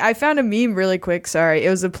 Yes. I found a meme really quick. Sorry. It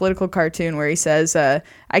was a political cartoon where he says, I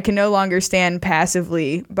can no longer stand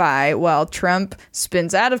passively by while Trump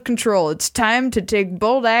spins out of control. It's time to take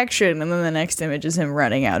bold action. And then the next image is him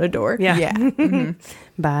running out a door. Yeah. Yeah.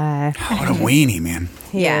 Bye. Oh, what a weenie, man.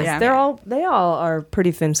 Yes, Yeah. they all are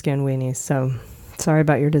pretty thin-skinned weenies. So, sorry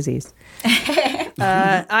about your disease.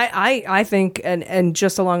 I think, and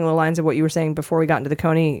just along the lines of what you were saying before we got into the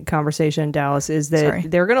Coney conversation, Dallas, is that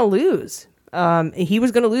they're going to lose. He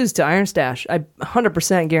was going to lose to Iron Stash. I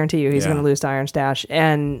 100% guarantee you he's going to lose to Iron Stash.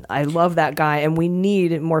 And I love that guy. And we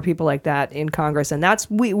need more people like that in Congress. And that's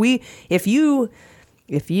if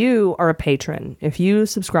you are a patron, if you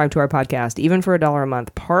subscribe to our podcast, even for $1 a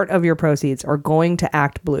month, part of your proceeds are going to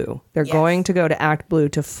Act Blue. They're going to go to Act Blue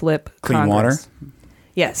to flip Clean Congress. water?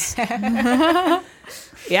 Yes.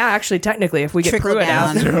 Yeah, actually, technically, if we get Trickle Pruitt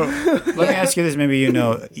out. Let me ask you this. Maybe Isa,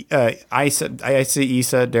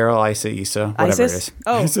 Daryl Issa, whatever ISIS? it is.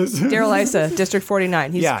 Oh, ISIS. Daryl Issa, District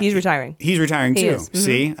 49. He's retiring. He's retiring He too. is.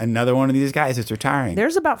 See, another one of these guys that's retiring.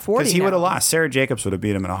 There's about 40 because he now. would have lost. Sarah Jacobs would have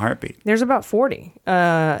beat him in a heartbeat. There's about 40.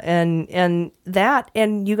 And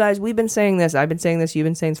you guys, we've been saying this. I've been saying this. You've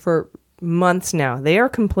been saying this for months now. They are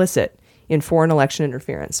complicit in foreign election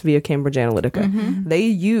interference via Cambridge Analytica. Mm-hmm. They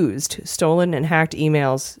used stolen and hacked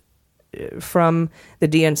emails from the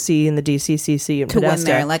DNC and the DCCC and to Podesta win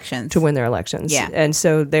their elections. To win their elections. Yeah. And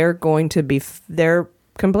so they're going to be, they're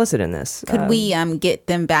complicit in this. Could we get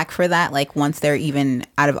them back for that? Like once they're even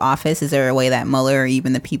out of office, is there a way that Mueller or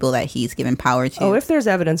even the people that he's given power to? Oh, if there's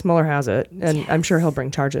evidence, Mueller has it. And I'm sure he'll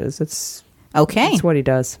bring charges. It's what he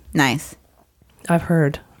does. Nice. I've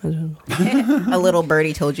heard. A little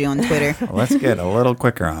birdie told you on Twitter. Well, let's get a little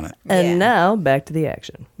quicker on it. And now back to the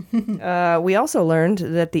action. We also learned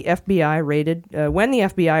that the FBI raided, when the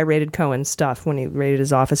FBI raided Cohen's stuff, when he raided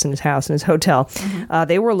his office and his house and his hotel,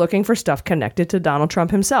 they were looking for stuff connected to Donald Trump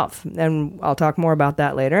himself. And I'll talk more about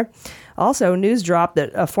that later. Also, news dropped that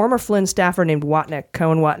a former Flynn staffer named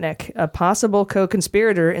Cohen Watnick, a possible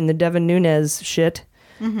co-conspirator in the Devin Nunes shit,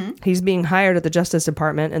 he's being hired at the Justice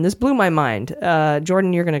Department, and this blew my mind.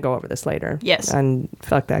 Jordan, you're going to go over this later. Yes. And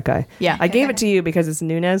fuck that guy. Yeah. I gave it to you because it's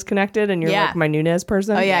Nunes connected, and you're like my Nunes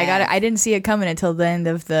person. Oh, yeah, I got it. I didn't see it coming until the end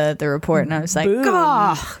of the report, and I was like, Boom.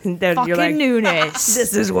 God, fucking you're like, Nunes.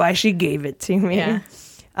 This is why she gave it to me.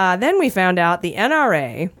 Yeah. Then we found out the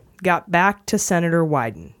NRA got back to Senator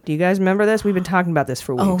Wyden. Do you guys remember this? We've been talking about this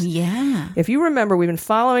for weeks. Oh, yeah. If you remember, we've been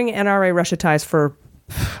following NRA Russia ties for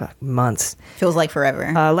months. Feels like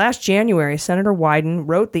forever. Last January, Senator Wyden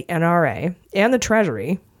wrote the NRA and the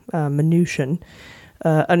Treasury, Mnuchin,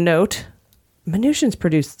 a note. Mnuchin's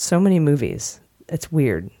produced so many movies. It's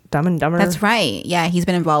weird. Dumb and Dumber. That's right. Yeah, he's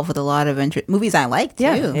been involved with a lot of movies I like,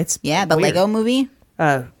 too. Yeah, the weird. Lego movie.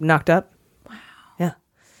 Knocked Up. Wow. Yeah.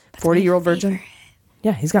 40-Year-Old Virgin.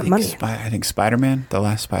 Yeah, he's got money. I think Spider-Man, the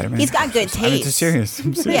last Spider-Man. He's got good taste. I mean, it's serious.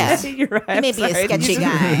 I'm serious. Yeah. You're right. He may be a sketchy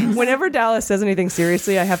guy. Whenever Dallas says anything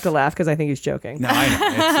seriously, I have to laugh because I think he's joking. No,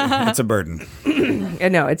 I know. It's a burden.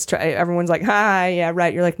 And no, everyone's like, hi, yeah,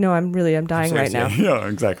 right. You're like, no, I'm dying right now. Yeah,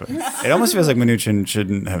 exactly. It almost feels like Mnuchin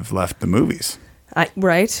shouldn't have left the movies.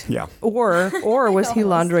 Right? Yeah. Or was he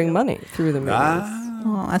laundering money through the movies?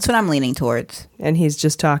 Oh, that's what I'm leaning towards. And he's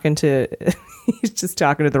just talking to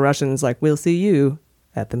the Russians like, we'll see you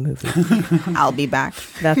at the movie. I'll be back.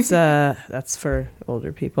 That's for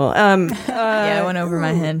older people. I went over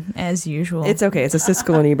my head as usual. It's okay. It's a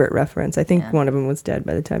Siskel and Ebert reference. I think one of them was dead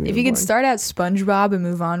by the time. If you could start out SpongeBob and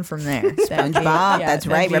move on from there, SpongeBob. That's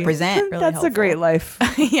right. Represent. Really that's helpful. a great life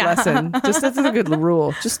lesson. That's a good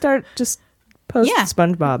rule. Just post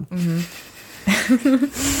SpongeBob. Mm-hmm.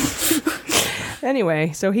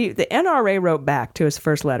 Anyway, so the NRA wrote back to his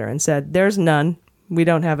first letter and said, "There's none. We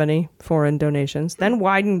don't have any foreign donations." Then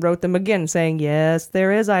Wyden wrote them again saying, "Yes,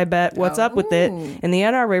 there is, I bet. What's up with it?" And the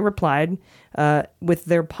NRA replied with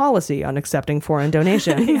their policy on accepting foreign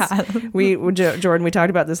donations. Jordan, we talked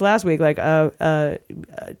about this last week. Like,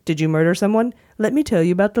 did you murder someone? Let me tell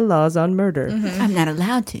you about the laws on murder. Mm-hmm. I'm not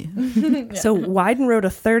allowed to. So Wyden wrote a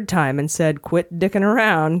third time and said, "Quit dicking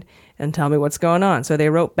around and tell me what's going on." So they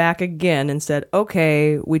wrote back again and said,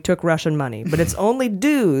 "Okay, we took Russian money, but it's only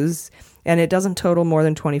dues. And it doesn't total more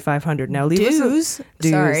than $2,500. Now leave dues.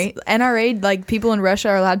 Sorry, NRA, like people in Russia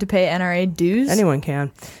are allowed to pay NRA dues. Anyone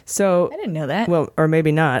can. So I didn't know that. Well, or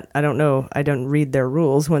maybe not. I don't know. I don't read their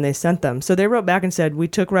rules when they sent them. So they wrote back and said, "We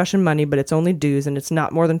took Russian money, but it's only dues, and it's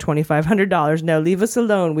not more than $2,500. Now leave us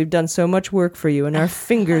alone. We've done so much work for you, and our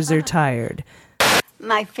fingers are tired."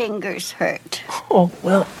 My fingers hurt. Oh,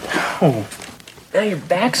 well, now your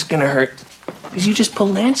back's gonna hurt because you just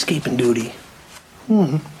pulled landscaping duty.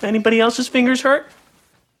 Anybody else's fingers hurt?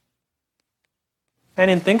 I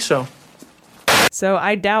didn't think so. So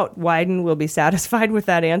I doubt Wyden will be satisfied with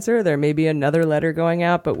that answer. There may be another letter going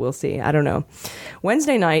out, but we'll see. I don't know.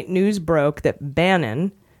 Wednesday night, news broke that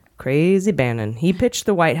Bannon, crazy Bannon, he pitched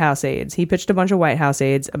the White House aides. He pitched a bunch of White House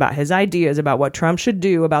aides about his ideas about what Trump should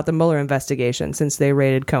do about the Mueller investigation since they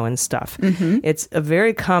raided Cohen's stuff. Mm-hmm. It's a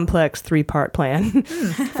very complex 3-part plan.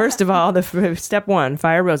 First of all, step 1,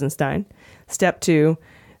 fire Rosenstein. Step 2,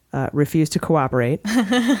 refuse to cooperate.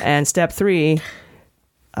 And step 3,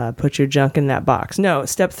 put your junk in that box. No,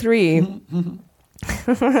 step 3,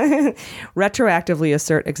 retroactively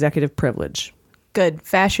assert executive privilege. Good.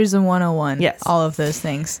 Fascism 101. Yes. All of those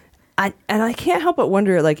things. I can't help but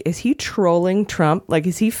wonder, like, is he trolling Trump? Like,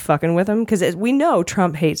 is he fucking with him? Because we know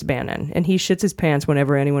Trump hates Bannon, and he shits his pants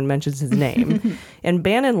whenever anyone mentions his name. And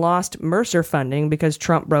Bannon lost Mercer funding because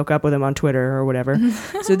Trump broke up with him on Twitter or whatever.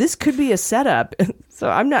 So this could be a setup.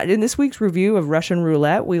 So in this week's review of Russian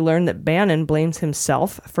Roulette, we learned that Bannon blames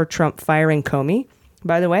himself for Trump firing Comey,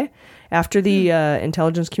 by the way. After the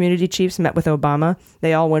intelligence community chiefs met with Obama,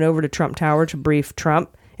 they all went over to Trump Tower to brief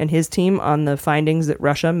Trump and his team on the findings that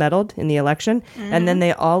Russia meddled in the election. Mm-hmm. And then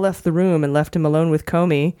they all left the room and left him alone with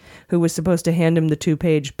Comey, who was supposed to hand him the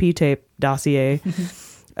 2-page P-tape dossier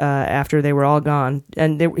after they were all gone.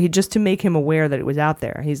 And just to make him aware that it was out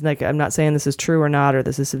there. He's like, "I'm not saying this is true or not, or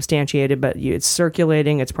this is substantiated, but it's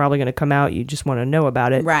circulating. It's probably going to come out. You just want to know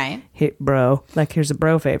about it." Right. Hey, bro. Like, here's a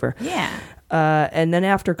bro favor. Yeah. And then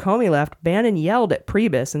after Comey left, Bannon yelled at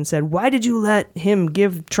Priebus and said, "Why did you let him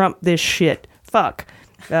give Trump this shit? Fuck."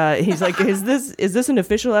 He's like, is this an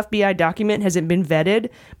official FBI document? Has it been vetted?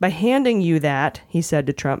 By handing you that, he said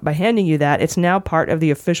to Trump, by handing you that, it's now part of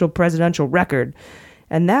the official presidential record.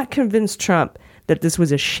 And that convinced Trump that this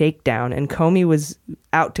was a shakedown and Comey was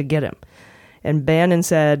out to get him. And Bannon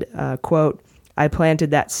said, quote, "I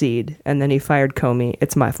planted that seed," and then he fired Comey.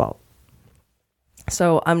 "It's my fault."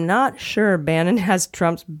 So I'm not sure Bannon has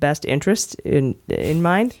Trump's best interest in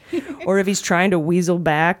mind, or if he's trying to weasel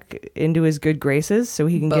back into his good graces so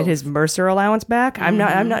he can get his Mercer allowance back. Mm-hmm.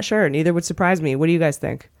 I'm not sure. Neither would surprise me. What do you guys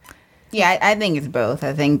think? Yeah, I think it's both.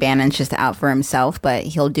 I think Bannon's just out for himself, but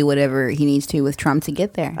he'll do whatever he needs to with Trump to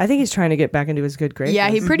get there. I think he's trying to get back into his good graces.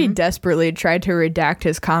 Yeah, he pretty desperately tried to redact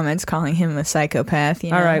his comments, calling him a psychopath.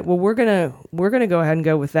 You know? All right. Well, we're gonna go ahead and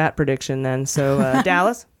go with that prediction then. So,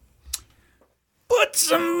 Dallas. Put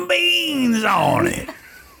some beans on it.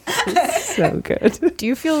 So good. Do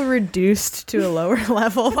you feel reduced to a lower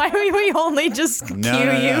level? Why would we only just cue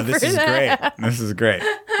you this for is that? Great. This is great.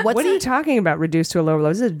 What are you talking about? Reduced to a lower level?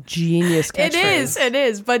 This is a genius catchphrase. It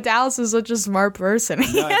is. But Dallas is such a smart person. No,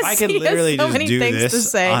 if I could literally just do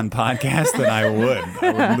this on podcast, then I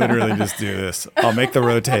would literally just do this. I'll make the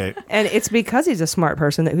rotate. And it's because he's a smart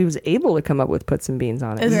person that he was able to come up with put some beans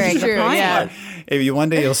on it. It's true. Yeah. If one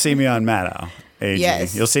day you'll see me on Maddow. AG.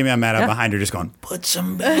 Yes. You'll see me on Maddow behind her just going, "Put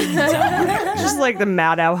some beans on it." Just like the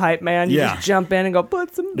Maddow hype man. You just jump in and go,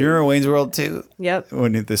 "Put some beans." Do you remember Wayne's World 2? Yep.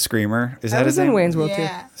 When the Screamer? Is that his in name? Wayne's World 2.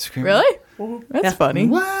 Screamer. Really? That's funny.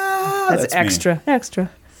 Wow. That's extra. Me. Extra.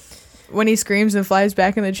 when he screams and flies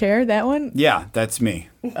back in the chair, that one? Yeah, that's me.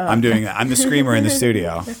 I'm doing that. I'm the screamer in the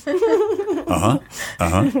studio. All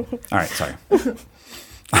right, sorry.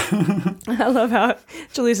 I love how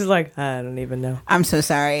Jaleesa is like, I don't even know. I'm so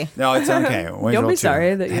sorry. No, it's okay. Don't be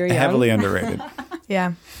sorry that you're young. Heavily underrated.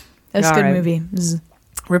 Yeah. That's a good movie.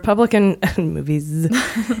 Republican movies.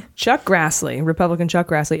 Republican Chuck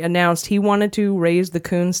Grassley announced he wanted to raise the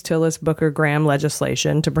Coons, Tillis, Booker, Graham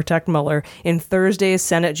legislation to protect Mueller in Thursday's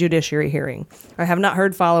Senate Judiciary hearing. I have not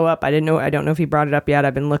heard follow up. I don't know if he brought it up yet.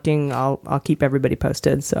 I've been looking. I'll keep everybody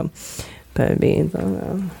posted. So, put beans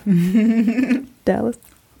on Dallas.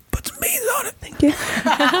 Put some beans on it. Thank you.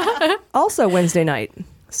 Also, Wednesday night,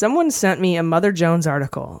 someone sent me a Mother Jones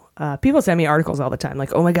article. People send me articles all the time,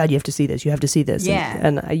 like, oh my God, you have to see this. You have to see this. Yeah.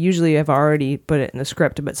 And I usually have already put it in the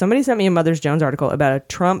script, but somebody sent me a Mother Jones article about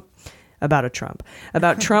Trump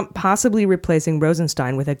possibly replacing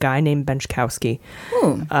Rosenstein with a guy named Benchkowski.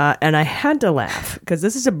 And I had to laugh because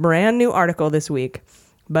this is a brand new article this week.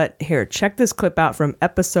 But here, check this clip out from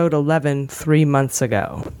episode 11 3 months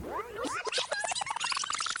ago.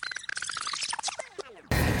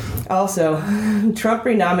 Also, Trump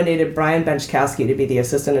renominated Brian Benchkowski to be the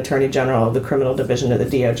Assistant Attorney General of the Criminal Division of the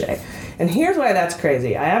DOJ. And here's why that's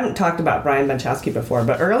crazy. I haven't talked about Brian Benchkowski before,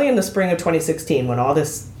 but early in the spring of 2016, when all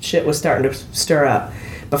this shit was starting to stir up,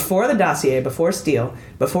 before the dossier, before Steele,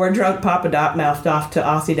 before drunk Papa Doc mouthed off to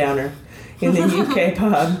Aussie Downer in the UK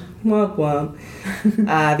pub, womp womp,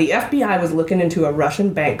 the FBI was looking into a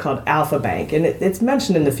Russian bank called Alpha Bank, and it's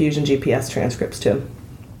mentioned in the Fusion GPS transcripts too.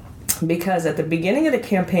 Because at the beginning of the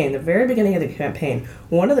campaign, the very beginning of the campaign,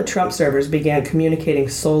 one of the Trump servers began communicating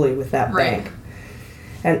solely with that bank.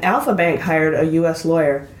 And Alpha Bank hired a U.S.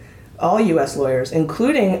 lawyer, all U.S. lawyers,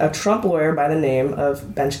 including a Trump lawyer by the name of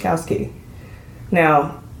Benchkowski.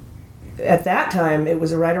 Now, at that time, it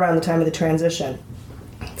was right around the time of the transition.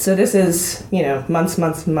 So this is,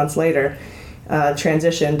 months later,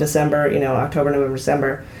 transition, December, October, November,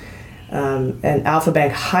 December. And Alpha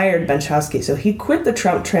Bank hired Benchkowski. So he quit the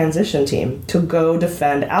Trump transition team to go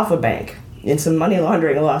defend Alpha Bank in some money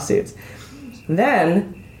laundering lawsuits.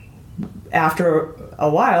 Then, after a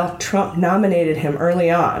while, Trump nominated him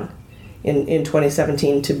early on in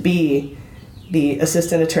 2017 to be the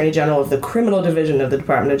Assistant Attorney General of the Criminal Division of the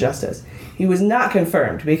Department of Justice. He was not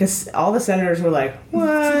confirmed because all the senators were like, what?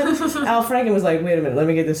 Al Franken was like, wait a minute, let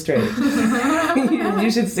me get this straight. You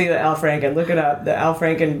should see the Al Franken. Look it up. The Al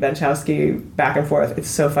Franken Benchkowski back and forth. It's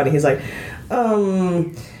so funny. He's like,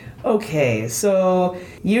 okay, so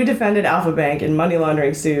you defended Alpha Bank in money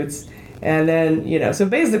laundering suits. And then, so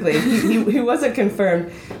basically he wasn't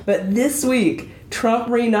confirmed. But this week, Trump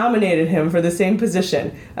renominated him for the same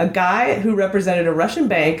position. A guy who represented a Russian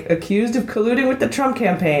bank accused of colluding with the Trump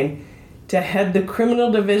campaign to head the criminal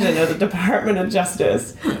division of the Department of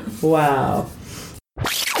Justice. Wow.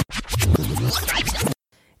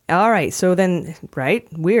 All right, so then,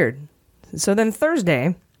 weird. So then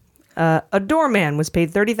Thursday, a doorman was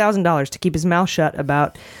paid $30,000 to keep his mouth shut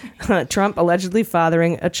about Trump allegedly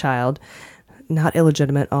fathering a child. Not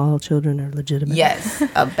illegitimate. All children are legitimate. Yes,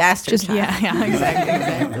 a bastard child. Yeah,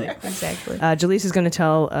 exactly. Jaleesa is going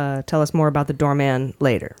to tell us more about the doorman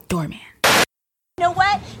later. Doorman. You know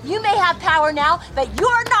what? You may have power now, but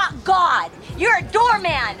you're not God. You're a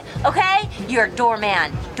doorman, okay? You're a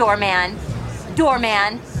doorman. Doorman.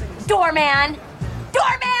 Doorman. Doorman.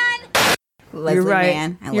 Doorman! Leslie You're right.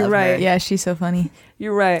 Mann. I You're love right. her. Yeah, she's so funny.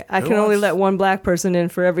 You're right. I can only let one black person in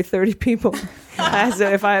for every 30 people.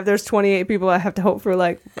 If there's 28 people, I have to hope for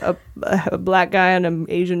like a black guy and an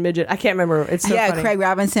Asian midget. I can't remember. It's so funny. Craig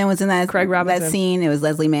Robinson was in that. Craig Robinson. That scene. It was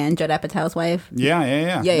Leslie Mann, Judd Apatow's wife.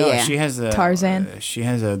 Yeah. Yeah. She has Tarzan. She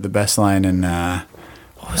has the best line in.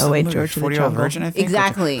 George of the 40-Year-Old Jungle. Virgin, I think.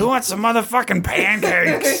 Exactly. Who wants some motherfucking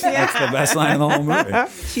pancakes? That's the best line in the whole movie.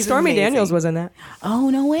 Stormy Daniels was in that.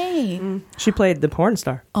 Oh, no way. She played the porn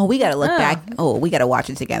star. Oh, we got to look back. Oh, we got to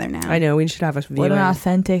watch it together now. I know. We should have a viewing. What an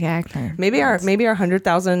authentic actor. Maybe our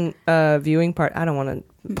 100,000 viewing part. I don't want to.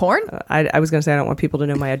 Porn? I was going to say I don't want people to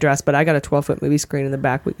know my address, but I got a 12-foot movie screen in the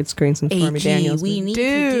back. We could screen some Stormy Daniels. We need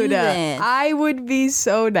to do this. I would be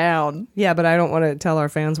so down. Yeah, but I don't want to tell our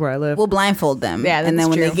fans where I live. We'll blindfold them. Yeah, and then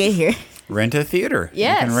when true. they get here. Rent a theater.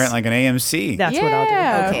 Yes. You can rent like an AMC. That's what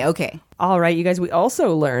I'll do. Okay. All right, you guys, we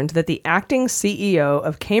also learned that the acting CEO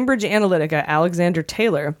of Cambridge Analytica, Alexander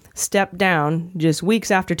Taylor, stepped down just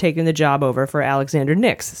weeks after taking the job over for Alexander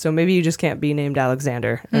Nix. So maybe you just can't be named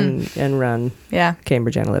Alexander and run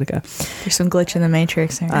Cambridge Analytica. There's some glitch in the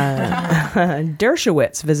matrix there.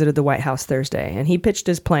 Dershowitz visited the White House Thursday, and he pitched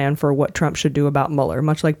his plan for what Trump should do about Mueller,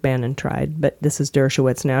 much like Bannon tried. But this is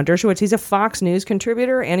Dershowitz now. Dershowitz, he's a Fox News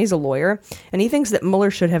contributor, and he's a lawyer, and he thinks that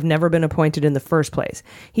Mueller should have never been appointed in the first place.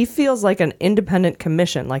 He feels like an independent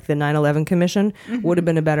commission, like the 9/11 Commission, would have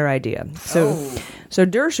been a better idea. So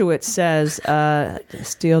Dershowitz says,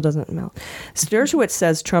 steel doesn't melt. So Dershowitz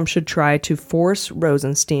says Trump should try to force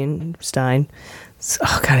Rosenstein.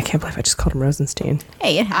 Oh God, I can't believe I just called him Rosenstein.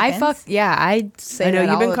 Hey, it happens. I say I know that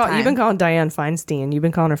all the time. you've been calling Dianne Feinstein. You've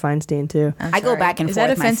been calling her Feinstein too. I go back and Is forth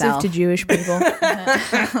that offensive myself. to Jewish people?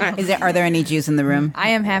 Are there any Jews in the room? I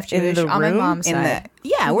am half Jewish on my mom's side.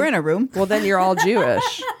 Yeah, we're in a room. Well, then you're all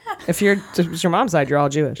Jewish. If it's your mom's side, you're all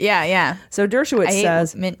Jewish. Yeah. So Dershowitz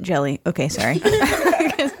says mint jelly. Okay, sorry.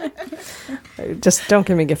 Just don't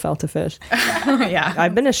give me gefilte fish. Yeah,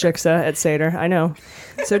 I've been a shiksa at Seder. I know.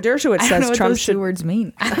 So Dershowitz says what Trump those should. two words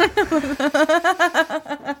mean.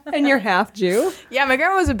 And you're half Jew? Yeah, my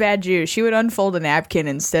grandma was a bad Jew. She would unfold a napkin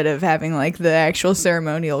instead of having like the actual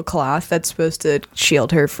ceremonial cloth that's supposed to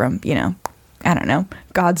shield her from, I don't know,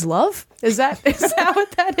 God's love. Is that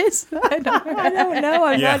what that is? I don't know.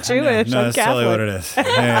 I'm not Jewish. No, I'm that's Catholic. totally what it is.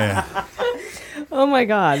 Yeah. Oh my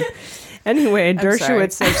God. Anyway,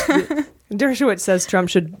 Dershowitz says Trump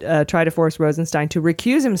should try to force Rosenstein to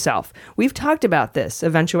recuse himself. We've talked about this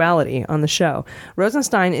eventuality on the show.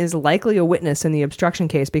 Rosenstein is likely a witness in the obstruction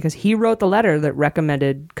case because he wrote the letter that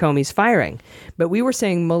recommended Comey's firing. But we were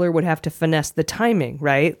saying Mueller would have to finesse the timing,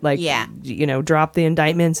 right? Drop the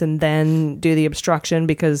indictments and then do the obstruction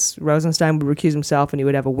because Rosenstein would recuse himself and he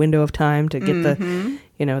would have a window of time to get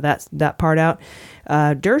that part out.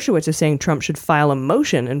 Dershowitz is saying Trump should file a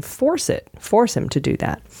motion and force him to do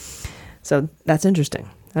that. So that's interesting.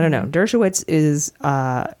 I don't know. Dershowitz is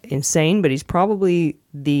insane, but he's probably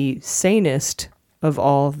the sanest of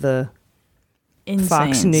all the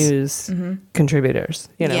Fox News contributors,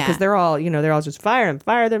 because they're all just fire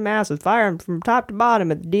their masses, fire them from top to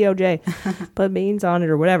bottom at the DOJ, put beans on it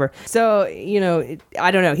or whatever. So,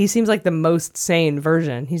 I don't know. He seems like the most sane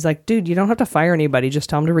version. He's like, dude, you don't have to fire anybody. Just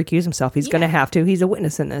tell him to recuse himself. He's going to have to. He's a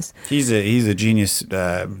witness in this. He's a genius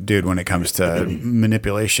dude when it comes to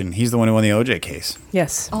manipulation. He's the one who won the OJ case.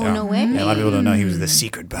 Yes. Oh, no way. Yeah, a lot of people don't know he was the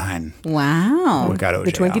secret behind what got OJ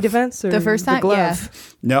the Twinkie off. defense? Or the first time? the glove? Yeah.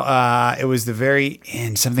 No, it was the very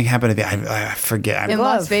end. Something happened at the I forget. In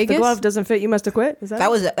Las Vegas? The glove doesn't fit. You must have quit. Is that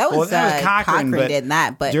was Cochran did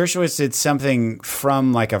that, but Dershowitz did something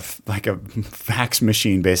from like a fax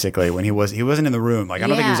machine basically when he wasn't in the room. Like I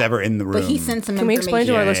don't think he was ever in the room. But he sent some Can we explain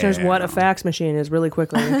to our listeners Yeah. what a fax machine is really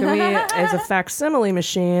quickly? It's a facsimile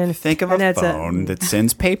machine. Think of a phone that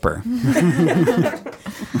sends paper.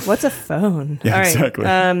 What's a phone? Yeah, All right.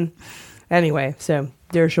 exactly. Anyway, so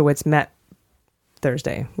Dershowitz met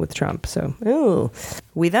Thursday with Trump. So,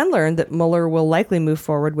 we then learned that Mueller will likely move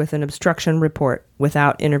forward with an obstruction report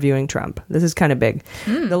without interviewing Trump. This is kind of big.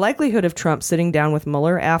 The likelihood of Trump sitting down with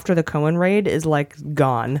Mueller after the Cohen raid is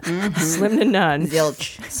gone. Slim to none.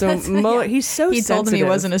 Zilch. So Mueller, he's so He told him he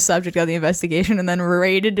wasn't a subject of the investigation and then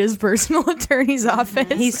raided his personal attorney's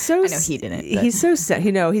office. He's so I know he didn't. But. He's so set.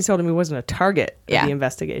 He told him he wasn't a target of the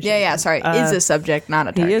investigation. Yeah. Sorry, is a subject, not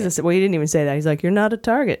a target. He is. He didn't even say that. He's like, you're not a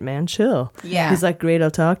target, man. Chill. Yeah. He's like, great.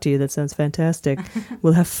 I'll talk to you. That sounds fantastic.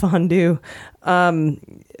 We'll have fondue.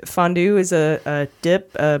 Fondue is a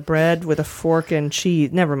dip, bread with a fork and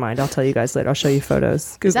cheese. Never mind. I'll tell you guys later. I'll show you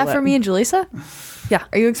photos. Is that for me and Jaleesa? Yeah.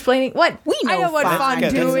 Are you explaining what? I know what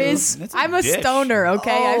fondue is. That's I'm a dish. stoner,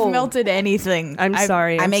 okay? Oh. I've melted anything. I'm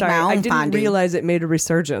sorry. I make my own I didn't fondue. realize it made a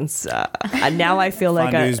resurgence. Now I feel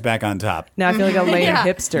like Fondue's back on top. a lame Yeah.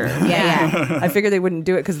 hipster. Yeah. I figured they wouldn't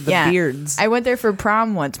do it because of the beards. I went there for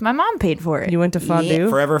prom once. My mom paid for it. You went to fondue?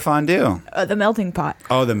 Forever Fondue. The melting pot.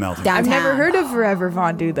 Oh, the melting. Downtown. I've never heard of Forever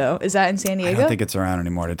Fondue though. Is that in San I Diego? don't think it's around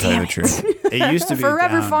anymore, to tell you the truth. It used to be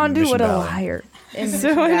Forever down in Fondue. Mission What a Valley. liar.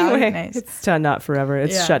 So anyway, it's not forever.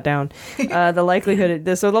 It's shut down. The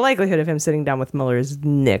likelihood of him sitting down with Mueller is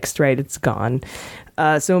nixed, right? It's gone.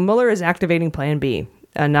 So Mueller is activating Plan B,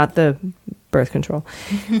 not the birth control.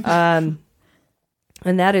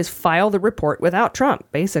 And that is file the report without Trump,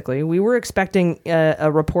 basically. We were expecting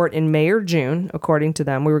a report in May or June, according to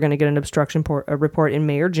them. We were going to get an obstruction report in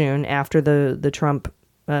May or June after the Trump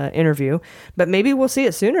interview. But maybe we'll see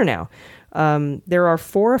it sooner now. There are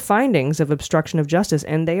 4 findings of obstruction of justice,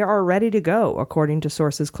 and they are ready to go, according to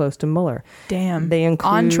sources close to Mueller. Damn. They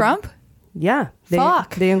include on Trump? Yeah.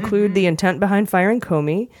 Fuck. They include the intent behind firing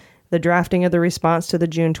Comey, the drafting of the response to the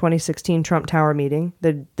June 2016 Trump Tower meeting,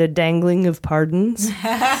 the dangling of pardons.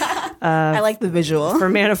 I like the visual. For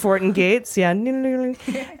Manafort and Gates, yeah. And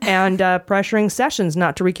pressuring Sessions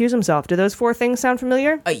not to recuse himself. Do those 4 things sound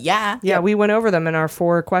familiar? Yeah. Yeah, we went over them in our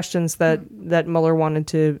 4 questions that Mueller wanted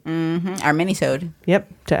to... Our mini-sode.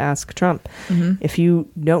 Yep, to ask Trump. If you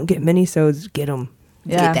don't get mini-sodes, get them.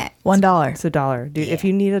 Yeah, Get that. $1. It's $1. Dude, if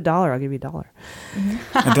you need $1, I'll give you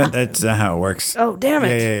 $1. That's how it works. Oh, damn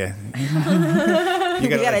it. Yeah. You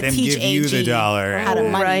gotta let them teach give you the AG dollar. how to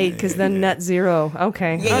money. Right, because then net zero.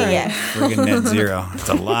 Okay. Yeah. Friggin' net zero. It's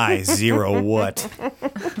a lie. Zero what?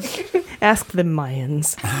 Ask the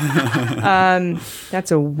Mayans. That's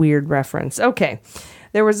a weird reference. Okay.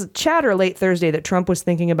 There was chatter late Thursday that Trump was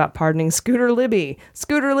thinking about pardoning Scooter Libby,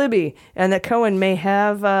 and that Cohen may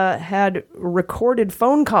have had recorded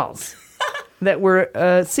phone calls that were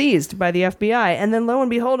seized by the FBI. And then lo and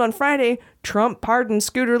behold, on Friday, Trump pardoned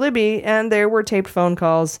Scooter Libby, and there were taped phone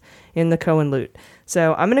calls in the Cohen loot.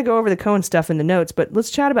 So I'm going to go over the Cohen stuff in the notes, but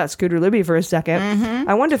let's chat about Scooter Libby for a second.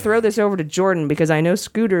 I wanted to throw this over to Jordan because I know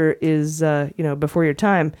Scooter is, before your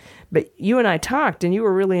time, but you and I talked, and you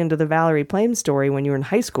were really into the Valerie Plame story when you were in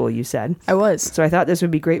high school, you said. I was. So I thought this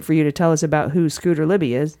would be great for you to tell us about who Scooter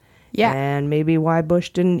Libby is. Yeah. And maybe why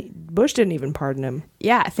Bush didn't even pardon him.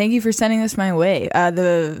 Yeah, thank you for sending this my way.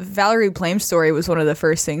 The Valerie Plame story was one of the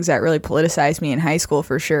first things that really politicized me in high school,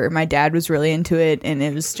 for sure. My dad was really into it, and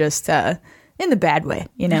it was just in the bad way,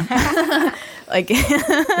 you know. Like,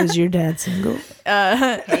 is your dad single?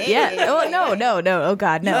 Yeah. Oh no. Oh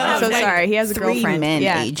God, no. I'm so sorry. He has a 3 girlfriend. men,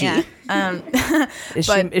 yeah. AG. Yeah.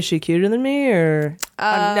 Is she cuter than me, or?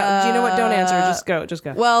 No, do you know what? Don't answer. Just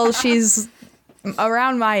go. Well, she's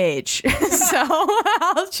around my age, so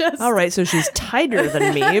I'll just. All right, so she's tighter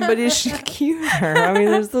than me, but is she cuter? I mean,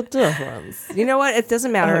 there's the difference. You know what? It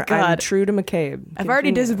doesn't matter. Oh, I'm true to McCabe. I've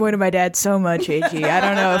already disappointed my dad so much, AG. I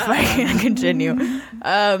don't know if I can continue.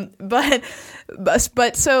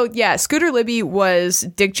 But so, yeah, Scooter Libby was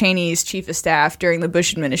Dick Cheney's chief of staff during the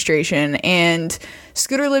Bush administration, and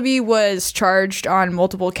Scooter Libby was charged on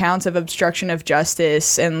multiple counts of obstruction of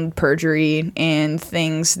justice and perjury and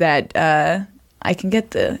things that I can get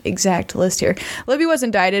the exact list here. Libby was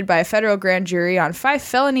indicted by a federal grand jury on 5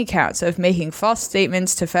 felony counts of making false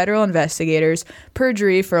statements to federal investigators,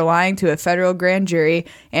 perjury for lying to a federal grand jury,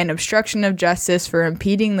 and obstruction of justice for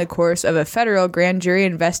impeding the course of a federal grand jury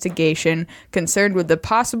investigation concerned with the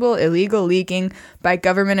possible illegal leaking by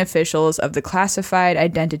government officials of the classified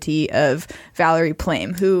identity of Valerie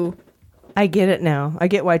Plame, who... I get it now. I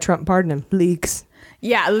get why Trump pardoned him. Leaks.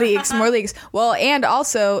 Yeah, leaks. More leaks. Well, and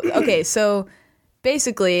also... Okay, so...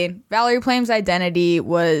 Basically, Valerie Plame's identity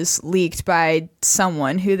was leaked by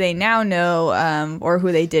someone who they now know, or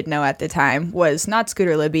who they did know at the time, was not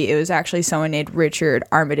Scooter Libby. It was actually someone named Richard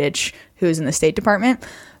Armitage, who was in the State Department.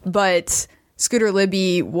 But Scooter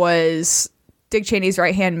Libby was Dick Cheney's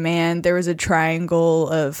right-hand man. There was a triangle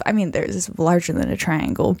of, there's larger than a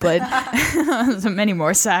triangle, but there's many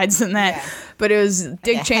more sides than that. Yeah. But it was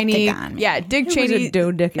Dick like Cheney. Hectagon. Yeah, Dick it Cheney. Was a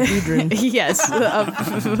dodecahedron. Yes.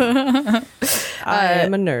 I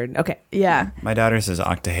am a nerd. Okay. Yeah. My daughter says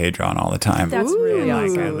octahedron all the time. That's really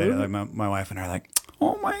awesome. My wife and I are like,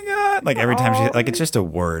 oh my God. Like every time it's just a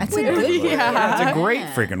word. That's a good word. Yeah. It's a great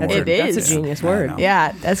freaking word. It is. That's a genius word.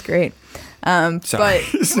 Yeah, that's great. Sorry.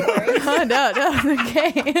 But no,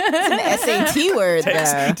 okay. It's an SAT word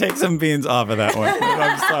there. Take some beans off of that one.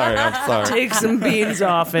 I'm sorry. Take some beans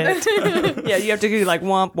off it. Yeah, you have to do like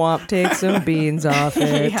womp womp. Take some beans off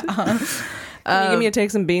it. Yeah. Can you give me a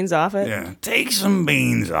take some beans off it? Yeah. Take some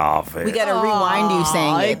beans off it. We got to rewind you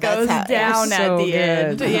saying it. It goes down at the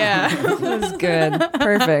end. Yeah. That was good.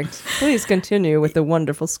 Perfect. Please continue with the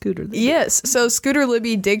wonderful Scooter Libby. Yes. So Scooter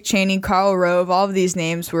Libby, Dick Cheney, Karl Rove, all of these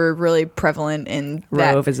names were really prevalent in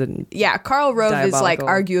that. Rove is a Karl Rove is like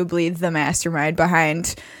diabolical. arguably the mastermind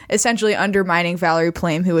behind essentially undermining Valerie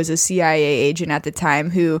Plame, who was a CIA agent at the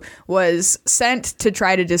time, who was sent to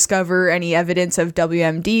try to discover any evidence of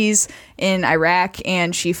WMDs in Iraq,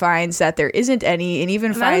 and she finds that there isn't any, and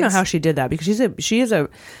even finds... I don't know how she did that, because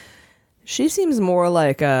she seems more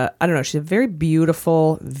like I don't know, she's a very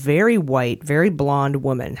beautiful, very white, very blonde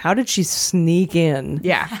woman. How did she sneak in?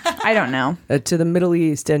 Yeah, I don't know. To the Middle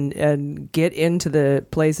East and get into the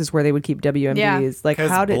places where they would keep WMDs? Yeah. Like,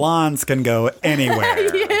 how did blondes can go anywhere?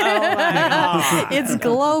 Oh my God. It's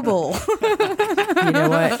global. You know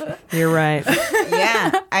what? You're right.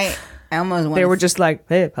 Yeah, I almost They were just like,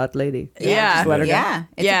 hey, hot lady. Yeah. Just let her go. Yeah,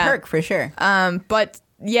 it's a perk for sure. But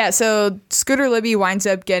So Scooter Libby winds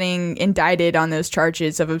up getting indicted on those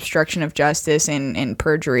charges of obstruction of justice and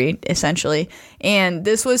perjury, essentially. And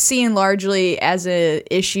this was seen largely as an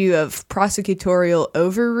issue of prosecutorial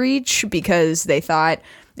overreach because they thought,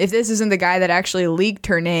 if this isn't the guy that actually leaked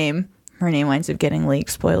her name winds up getting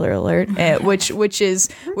leaked. Spoiler alert. Which is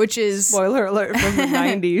spoiler alert from the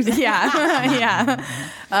 90s. Yeah.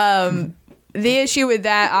 The issue with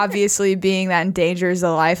that obviously being that endangers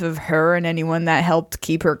the life of her and anyone that helped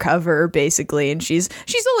keep her cover, basically. And she's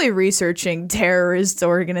only researching terrorist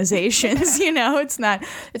organizations, it's not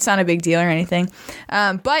a big deal or anything.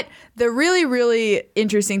 But the really, really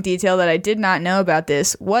interesting detail that I did not know about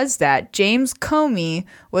this was that James Comey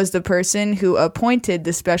was the person who appointed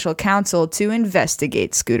the special counsel to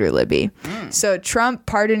investigate Scooter Libby. So Trump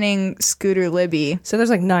pardoning Scooter Libby. So there's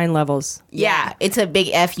like 9 levels. Yeah, it's a big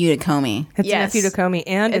FU to Comey. It's an FU to Comey,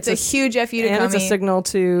 and it's a huge FU to Comey. And it's a signal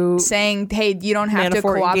to saying, hey, you don't have to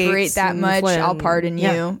cooperate that much. Flynn. I'll pardon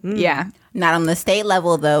you. Yeah. Not on the state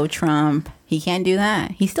level, though, Trump. He can't do that.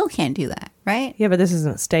 He still can't do that, right? Yeah, but this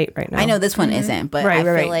isn't a state right now. I know this one isn't, but I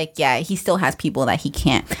feel like, he still has people that he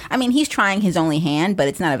can't. I mean, he's trying his only hand, but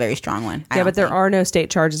it's not a very strong one. Yeah, but there are no state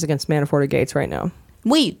charges against Manafort or Gates right now.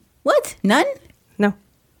 Wait, what? None? No.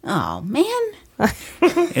 Oh, man.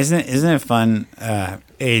 Isn't it fun?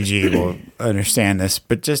 AG will understand this,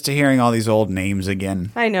 but just to hearing all these old names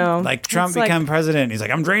again. I know. Like Trump become president. He's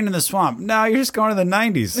like, I'm draining the swamp. No, you're just going to the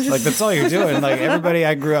 90s. Like, that's all you're doing. Like, everybody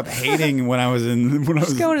I grew up hating when I was going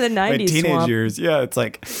to the 90s my teenage swamp. years. Yeah, it's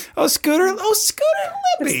like, Scooter Libby.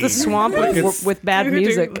 It's the swamp with bad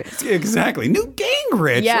music. Exactly. Newt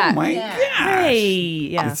Gingrich. Yeah. Oh my gosh. Hey.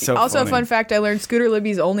 Yeah. So also, funny. a fun fact I learned, Scooter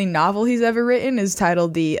Libby's only novel he's ever written is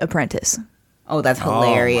titled The Apprentice. Oh, that's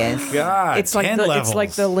hilarious. Oh my God. It's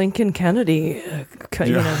like the Lincoln Kennedy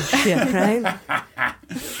shit, right?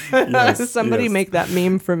 Somebody make that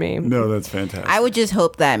meme for me. No, that's fantastic. I would just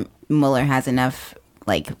hope that Mueller has enough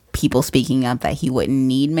people speaking up that he wouldn't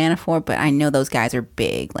need Manafort, but I know those guys are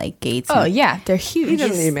big, like Gates. Oh, yeah, they're huge. He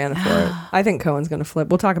doesn't need Manafort. I think Cohen's going to flip.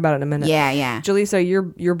 We'll talk about it in a minute. Yeah. Jaleesa,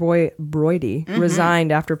 your boy Broidy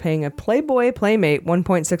resigned after paying a Playboy Playmate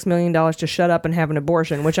 $1.6 million to shut up and have an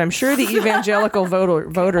abortion, which I'm sure the evangelical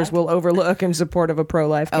voters will overlook in support of a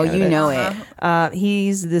pro-life candidate. Oh, you know it.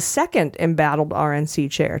 He's the second embattled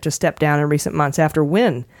RNC chair to step down in recent months after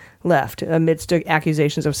Wynn left amidst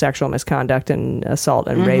accusations of sexual misconduct and assault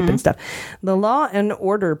and rape and stuff. The Law and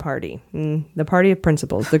Order Party, the party of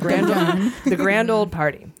principles, the grand old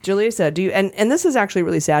party. Jaleesa, do you? And this is actually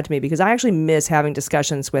really sad to me because I actually miss having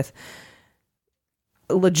discussions with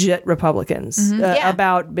legit Republicans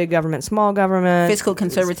about big government, small government, fiscal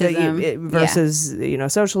conservatism versus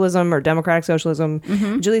socialism or democratic socialism.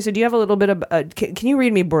 Jaleesa, do you have a little bit of? Can you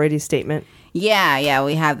read me Broidy's statement? Yeah,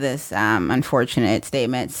 we have this unfortunate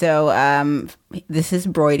statement. So this is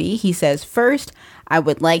Broidy. He says, "First, I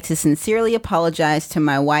would like to sincerely apologize to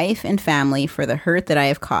my wife and family for the hurt that I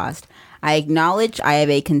have caused. I acknowledge I had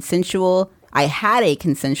a consensual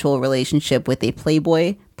relationship with a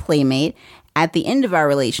Playboy Playmate. At the end of our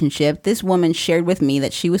relationship, this woman shared with me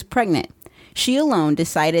that she was pregnant. She alone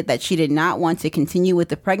decided that she did not want to continue with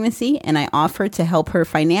the pregnancy, and I offered to help her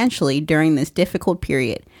financially during this difficult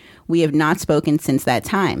period. We have not spoken since that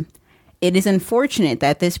time. It is unfortunate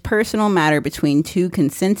that this personal matter between two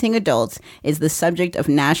consenting adults is the subject of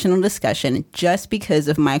national discussion just because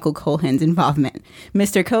of Michael Cohen's involvement.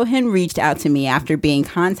 Mr. Cohen reached out to me after being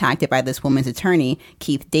contacted by this woman's attorney,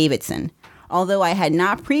 Keith Davidson. Although I had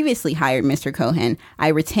not previously hired Mr. Cohen, I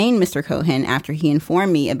retained Mr. Cohen after he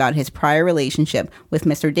informed me about his prior relationship with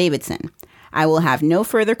Mr. Davidson. I will have no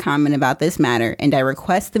further comment about this matter, and I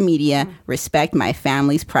request the media respect my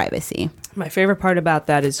family's privacy." My favorite part about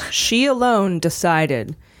that is she alone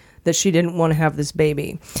decided that she didn't want to have this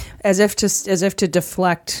baby, as if to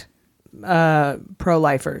deflect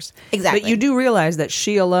pro-lifers. Exactly. But you do realize that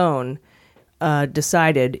she alone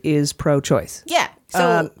decided is pro-choice. Yeah.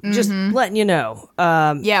 So just letting you know.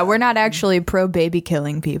 We're not actually pro baby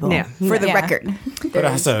killing people. Yeah. For the record. But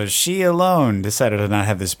also, she alone decided to not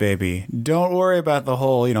have this baby. Don't worry about the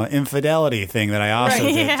whole, infidelity thing that I also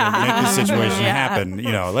did to make this situation happen.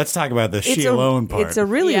 Let's talk about the she alone part. It's a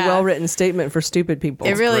really well-written statement for stupid people.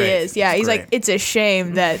 It really is. Yeah, he's like, it's a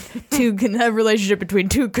shame that a relationship between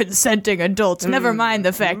two consenting adults. Never mind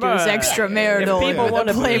the fact it was extramarital. If people want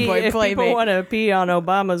to Playboy pee, if Playmate. people want to pee on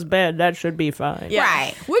Obama's bed, that should be fine. Yeah.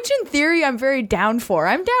 Right. Which in theory I'm very down for.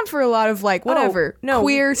 I'm down for a lot of like whatever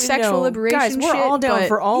queer sexual liberation guys, we're shit, all down but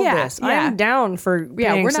for all yeah, this. yeah. I'm down for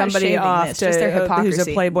paying we're not somebody shaming off this, just their who's a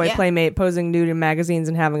hypocrisy. Playboy Yeah. playmate posing nude in magazines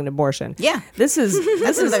and having an abortion. Yeah. This is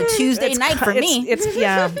a Tuesday night for me.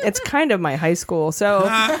 It's kind of my high school. So,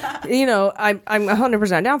 I'm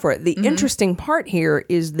 100% down for it. The interesting part here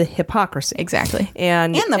is the hypocrisy. Exactly.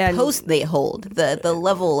 And the post they hold, the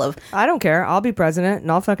level of I don't care. I'll be president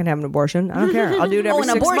and I'll fucking have an abortion. I don't care. I'll do it every an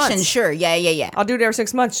 6 abortion, months. sure. Yeah. I'll do it every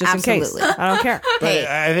 6 months just Absolutely. in case. I don't care. Hey.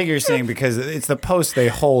 I think you're saying because it's the post they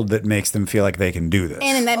hold that makes them feel like they can do this.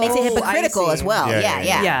 And that makes it hypocritical as well.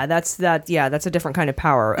 Yeah. That's a different kind of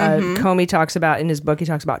power. Comey talks about in his book. He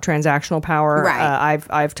talks about transactional power. Right.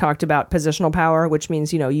 I've talked about positional power, which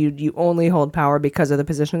means you only hold power because of the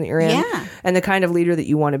position that you're in. Yeah. And the kind of leader that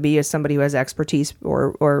you want to be is somebody who has expertise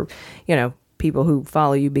or people who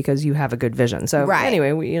follow you because you have a good vision. So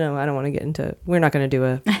anyway, I don't want to get into. We're not going to do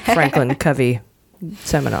a Franklin Covey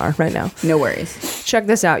seminar right now. No worries. Check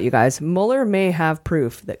this out, you guys. Mueller may have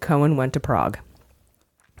proof that Cohen went to Prague.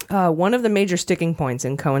 One of the major sticking points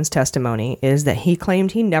in Cohen's testimony is that he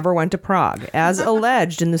claimed he never went to Prague, as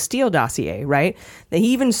alleged in the Steele dossier, right? That he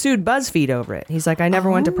even sued BuzzFeed over it. He's like, I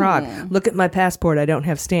never went to Prague. Look at my passport. I don't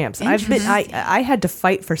have stamps. I had to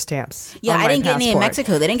fight for stamps. Yeah, on I my didn't get any in passport.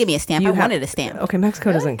 Mexico. They didn't give me a stamp. I wanted a stamp. Okay,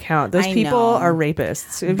 Mexico doesn't count. Those I people know. are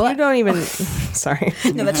rapists. If you don't even... Sorry.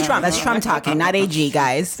 No, that's Trump. That's Trump talking, not AG,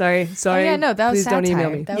 guys. Sorry. Oh, yeah, no, that was Please satire. don't email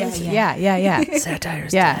me. That was, yeah.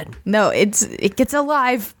 Satire's Yeah. dead. No, it gets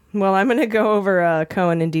alive. Well, I'm going to go over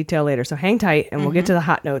Cohen in detail later, so hang tight, and we'll get to the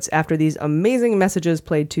hot notes after these amazing messages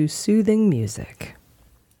played to soothing music.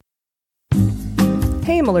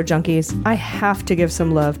 Hey, Mueller Junkies. I have to give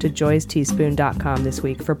some love to joysteaspoon.com this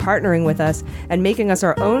week for partnering with us and making us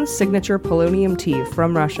our own signature polonium tea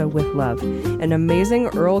from Russia with love. An amazing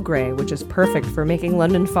Earl Grey, which is perfect for making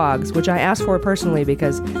London fogs, which I asked for personally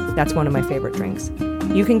because that's one of my favorite drinks.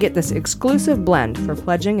 You can get this exclusive blend for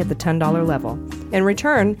pledging at the $10 level. In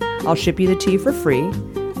return, I'll ship you the tea for free,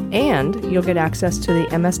 and you'll get access to the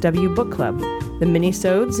MSW Book Club, the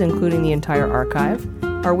mini-sodes, including the entire archive,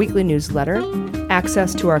 our weekly newsletter,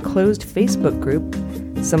 access to our closed Facebook group,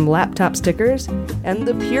 some laptop stickers, and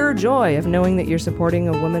the pure joy of knowing that you're supporting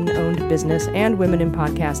a woman-owned business and women in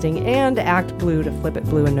podcasting, and Act Blue to flip it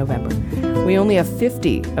blue in November. We only have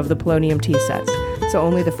 50 of the polonium tea sets, so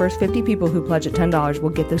only the first 50 people who pledge at $10 will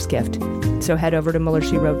get this gift. So head over to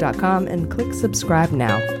MullerSheWrote.com and click subscribe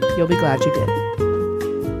now. You'll be glad you did.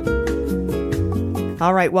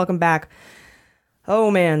 All right, welcome back. Oh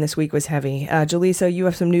man, this week was heavy. Jaleesa, you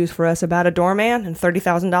have some news for us about a doorman and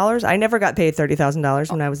 $30,000. I never got paid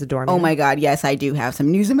 $30,000 when I was a doorman. Oh my God, yes, I do have some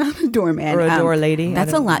news about a doorman. Or a door lady.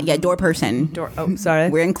 That's a lot. Yeah, door person. Sorry.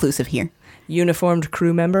 We're inclusive here. Uniformed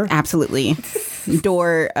crew member? Absolutely.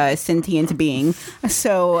 Door sentient being.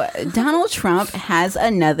 So Donald Trump has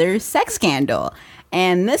another sex scandal,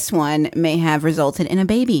 and this one may have resulted in a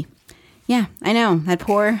baby. Yeah, I know. That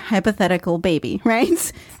poor hypothetical baby,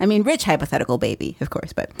 right? I mean, rich hypothetical baby, of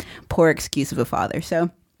course, but poor excuse of a father. So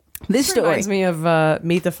this story reminds me of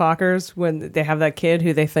Meet the Fockers when they have that kid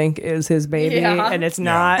who they think is his baby and it's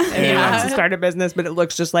not, and he wants to start a business, but it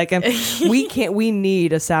looks just like him. We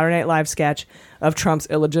need a Saturday Night Live sketch of Trump's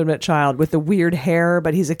illegitimate child with the weird hair,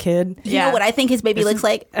 but he's a kid. You know what I think his baby looks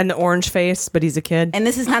like? And the orange face, but he's a kid. And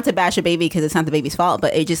this is not to bash a baby because it's not the baby's fault,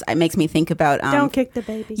 but it makes me think about... don't kick the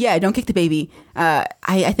baby. Yeah, don't kick the baby.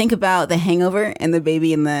 I think about The Hangover and the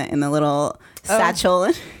baby in the little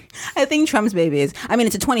satchel. I think Trump's baby is... I mean,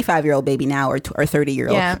 it's a 25-year-old baby now or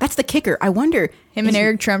 30-year-old. Yeah. That's the kicker. I wonder... Him and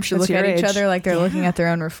Eric Trump should What's look at your each age? other like they're looking at their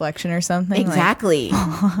own reflection or something. Exactly.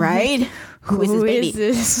 Right? Who is this baby? Is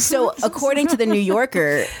this? So, according to the New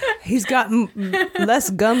Yorker... He's got less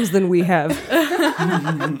gums than we have.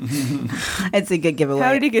 It's a good giveaway.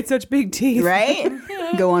 How did he get such big teeth? Right?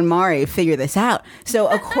 Go on, Mari, figure this out. So,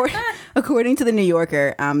 according to the New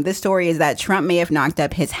Yorker, this story is that Trump may have knocked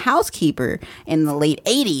up his housekeeper in the late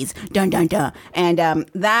 80s. Dun, dun, dun. And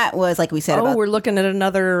that was, like we said, about... we're looking at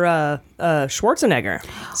another Schwarzenegger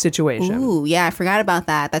situation. Ooh, yeah, I forgot about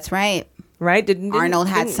that. That's right. Right? Didn't Arnold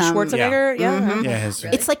had some... Schwarzenegger? Yeah. Mm-hmm. Yeah,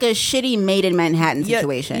 It's like a shitty Made in Manhattan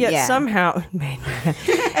situation. Yet somehow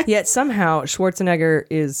Schwarzenegger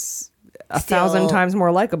is 1,000 times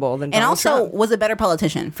more likable than Donald and also Trump. was a better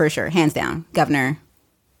politician, for sure. Hands down. Governor.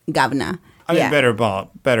 I mean,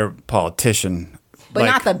 better politician. But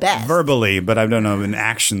not the best. Verbally, but I don't know in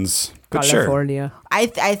actions. But California. I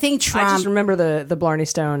think Trump... I just remember the Blarney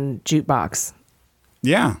Stone jukebox.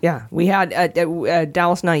 Yeah. Yeah. We had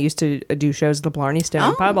Dallas and I used to do shows at the Blarney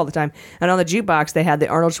Stone Pub all the time. And on the jukebox, they had the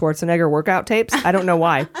Arnold Schwarzenegger workout tapes. I don't know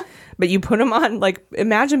why. But you put them on, like,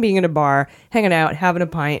 imagine being in a bar, hanging out, having a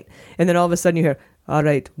pint, and then all of a sudden you hear, all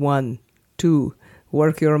right, 1, 2,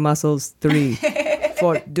 work your muscles, 3,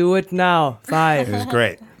 4, do it now, 5. It was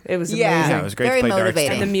great. It was amazing. Yeah, it was great Very to play motivating.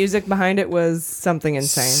 Dark And the music behind it was something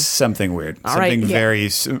insane. Something weird. All right, Something yeah. very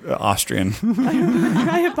Austrian.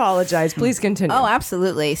 I apologize. Please continue. Oh,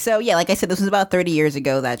 absolutely. So, yeah, like I said, this was about 30 years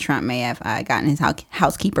ago that Trump may have gotten his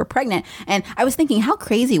housekeeper pregnant. And I was thinking, how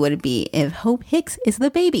crazy would it be if Hope Hicks is the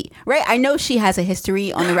baby, right? I know she has a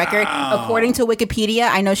history on the record. According to Wikipedia,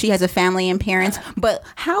 I know she has a family and parents. But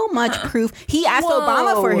how much proof? He asked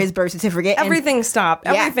Obama for his birth certificate. and- Everything stopped.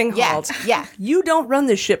 Everything halt. Yeah. You don't run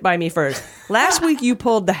this shit by me first. Last week you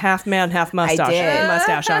pulled the half man, half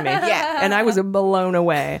mustache on me. Yeah. And I was blown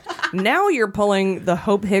away. Now you're pulling the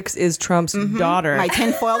Hope Hicks is Trump's daughter. My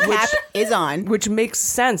tinfoil cap is on. Which makes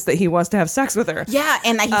sense that he wants to have sex with her. Yeah,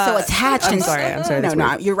 and that he's so attached. I'm and sorry. No,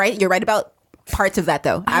 that's you're right. You're right about parts of that,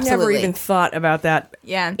 though. I Absolutely. never even thought about that.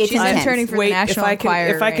 Yeah, It's she's intense. interning for the National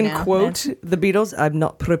Enquirer. If I can right now. quote the Beatles, I'm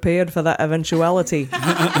not prepared for that eventuality.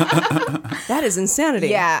 That is insanity.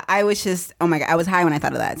 Yeah, I was just, oh my God, I was high when I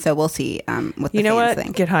thought of that. So we'll see what the You know fans what?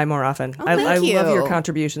 think. Get high more often. Oh, I thank you. love your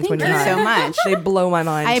contributions when Thank you're you high. so much. They blow my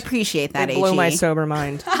mind. I appreciate that, They blow AG. my sober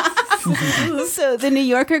mind. So the New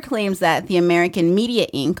Yorker claims that the American Media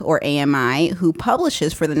Inc., or AMI, who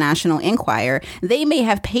publishes for the National Enquirer, they may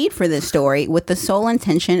have paid for this story with the sole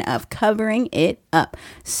intention of covering it up.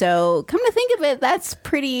 So come to think of it, that's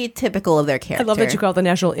pretty typical of their I character. love that you call it the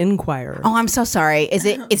National Enquirer. Oh, I'm so sorry. Is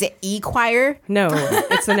it E-Choir? No,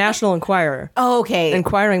 it's the National Enquirer. Oh, okay.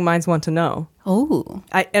 Inquiring minds want to know. Oh.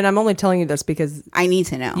 And I'm only telling you this because I need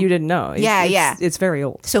to know. You didn't know. Yeah. It's very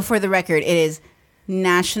old. So for the record, it is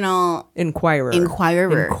National Enquirer.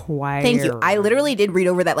 Inquirer. Thank you. I literally did read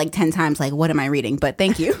over that like 10 times. Like, what am I reading? But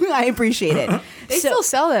thank you. I appreciate it. They still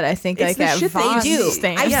sell that, I think, It's like the at shit they Vons do.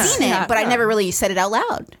 stands. I've Yeah. seen it, but I never really said it out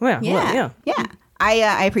loud. Yeah.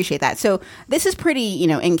 I appreciate that. So this is pretty,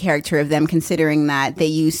 in character of them, considering that they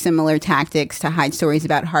use similar tactics to hide stories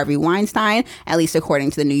about Harvey Weinstein, at least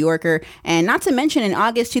according to the New Yorker. And not to mention, in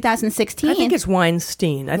August 2016, I think it's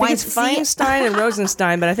Weinstein. I think it's Weinstein. Feinstein and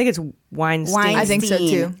Rosenstein, but I think it's Weinstein. I think so,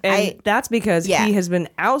 too. And that's because he has been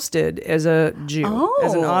ousted as a Jew,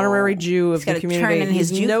 as an honorary Jew of He's the gotta community. turn in his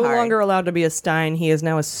He's Jew no card. longer allowed to be a Stein. He is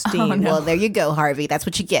now a Steen. Well, there you go, Harvey. That's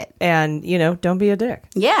what you get. And, don't be a dick.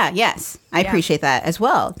 Yeah, yes. I appreciate that as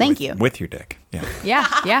well. Thank you. With your dick. Yeah.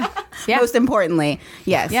 Yeah. Most importantly,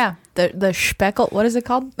 yes. Yeah. The speckle, what is it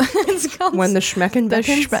called? It's called When the Schmecken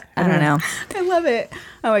beckons? I don't know. I love it.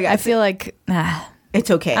 Oh my God. I feel like it's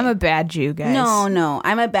okay. I'm a bad Jew, guys. No.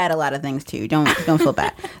 I'm a bad at a lot of things too. Don't feel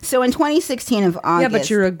bad. So in 2016 of August. Yeah, but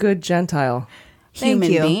you're a good Gentile. human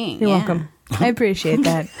Thank you. being. You're yeah. welcome. I appreciate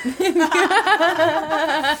that.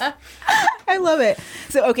 I love it.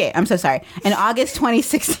 So, okay, I'm so sorry. In August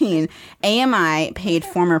 2016, AMI paid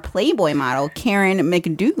former Playboy model Karen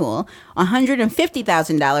McDougal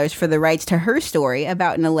 $150,000 for the rights to her story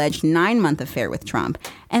about an alleged 9-month affair with Trump,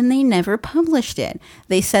 and they never published it.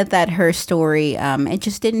 They said that her story, it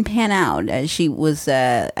just didn't pan out. She was,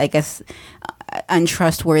 I guess,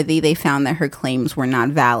 untrustworthy. They found that her claims were not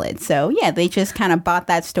valid. So yeah, they just kind of bought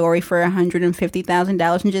that story for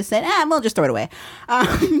 $150,000 and just said, we'll just throw it away.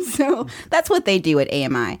 So that's what they do at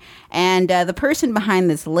AMI. And the person behind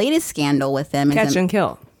this latest scandal with them Catch is and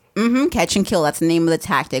kill. Catch and kill. That's the name of the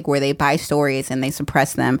tactic where they buy stories and they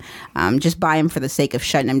suppress them, just buy them for the sake of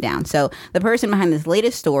shutting them down. So the person behind this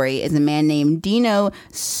latest story is a man named Dino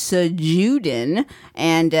Sajudin,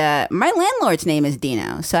 and my landlord's name is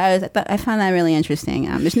Dino. So I found that really interesting.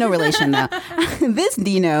 There's no relation though. This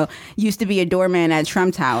Dino used to be a doorman at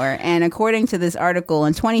Trump Tower, and according to this article,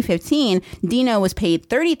 in 2015, Dino was paid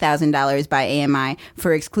 $30,000 by AMI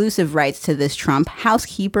for exclusive rights to this Trump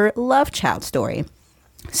housekeeper love child story.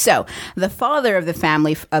 So, the father of the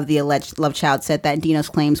family of the alleged love child said that Dino's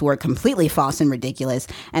claims were completely false and ridiculous,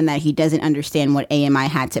 and that he doesn't understand what AMI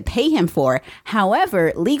had to pay him for.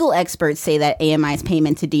 However, legal experts say that AMI's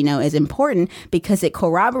payment to Dino is important because it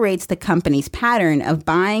corroborates the company's pattern of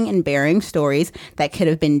buying and burying stories that could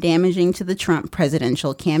have been damaging to the Trump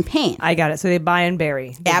presidential campaign. I got it. So they buy and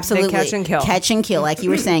bury. Absolutely. They catch and kill. Catch and kill, like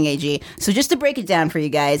you were saying, AG. So just to break it down for you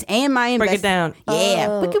guys, AMI Break it down. Yeah.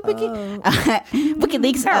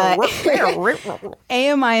 WikiLeaks Anyways,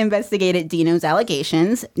 AMI investigated Dino's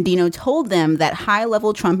allegations. Dino told them that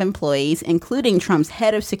high-level Trump employees, including Trump's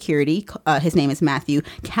head of security, his name is Matthew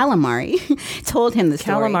Calamari, told him the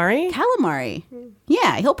story. Calamari.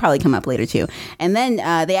 Yeah, he'll probably come up later too. And then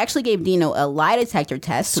they actually gave Dino a lie detector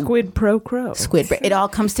test. Squid pro crow. It all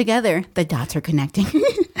comes together. The dots are connecting.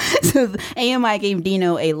 So AMI gave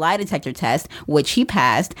Dino a lie detector test, which he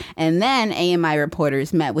passed. And then AMI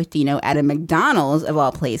reporters met with Dino at a McDonald's, of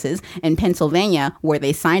all places, in Pennsylvania, where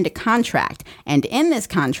they signed a contract. And in this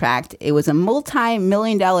contract, it was a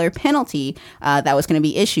multi-million-dollar penalty that was going to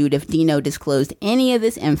be issued if Dino disclosed any of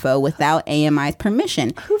this info without AMI's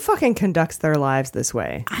permission. Who fucking conducts their lives this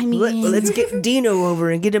way? I mean, let's get Dino over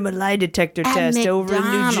and get him a lie detector test over in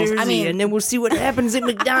New Jersey, and then we'll see what happens at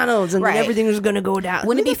McDonald's, and then everything is going to go down.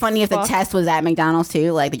 Wouldn't it be funny if the test was at McDonald's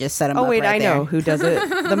too? Like they just set him up. Oh wait, right I there. know who does it.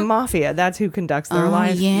 The mafia. That's who conducts their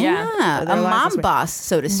lives. Yeah, a mob boss,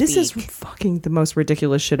 so to speak. This is fucking the most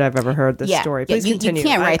ridiculous shit I've ever heard. This story. Please continue. You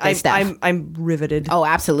can't write this stuff. I'm riveted. Oh,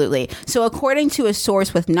 absolutely. So according to a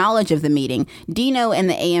source with knowledge of the meeting, Dino and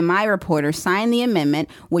the AMI reporter signed the amendment,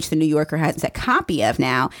 which the New Yorker has a copy of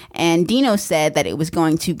now. And Dino said that it was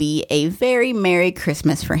going to be a very Merry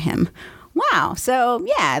Christmas for him. Wow. So,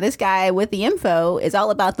 yeah, this guy with the info is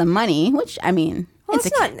all about the money, which, I mean, it's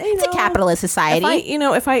a capitalist society.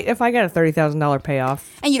 If I got a $30,000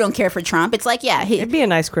 payoff. And you don't care for Trump, it's like, yeah. It'd be a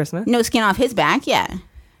nice Christmas. No skin off his back, yeah.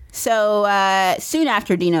 So soon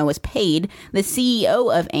after Dino was paid, the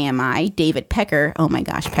CEO of AMI, David Pecker, oh my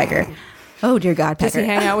gosh, Pecker. Oh, dear God, Pecker. Does he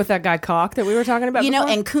hang out with that guy Cock that we were talking about before?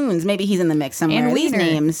 And Coons. Maybe he's in the mix somewhere. And These Wiener.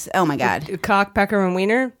 names. Oh, my God. Cock, Pecker, and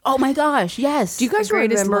Wiener? Oh, my gosh. Yes. Do you guys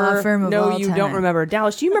greatest remember? law firm of No, all you time. don't remember.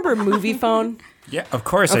 Dallas, do you remember Movie Phone? Yeah, of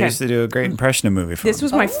course. Okay. I used to do a great impression of Movie Phone. This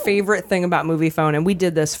was my favorite thing about Movie Phone, and we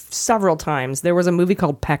did this several times. There was a movie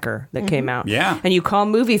called Pecker that came out. Yeah. And you call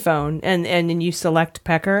Movie Phone, and then you select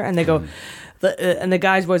Pecker, and they go... and the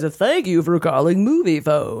guy's voice is, "Thank you for calling Movie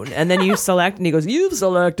Phone." And then you select, and he goes, "You've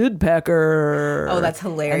selected Pecker." Oh, that's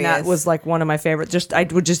hilarious. And that was like one of my favorites. I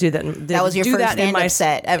would just do that. That was your first stand-up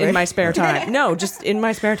set ever? In my spare time. No, just in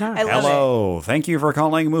my spare time. I love Hello. Thank you for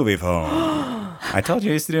calling Movie Phone. I told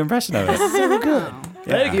you I used to do an impression of it. So good.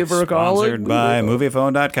 Thank you for calling. Sponsored by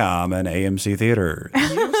MoviePhone.com and AMC Theaters.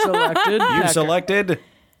 You've selected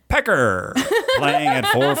Pecker, playing at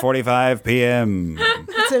 4:45 p.m.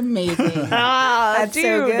 It's amazing. That's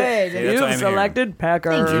so good. that's why You've I'm selected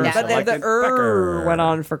Pecker. Thank you, But then the Pecker. went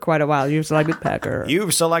on for quite a while. You've selected Pecker.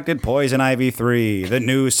 You've selected Poison Ivy 3, The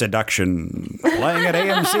New Seduction, playing at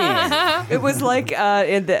AMC. It was like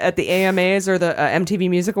at the AMAs or the MTV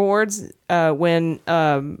Music Awards when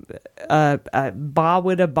Ba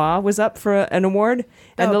with a Ba was up for an award,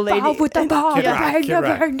 and the lady Ba with a Ba, Kid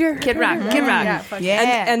Rock. Kid Rock.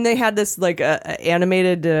 Yeah. And they had this like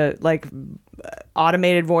animated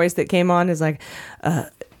automated voice that came on is like,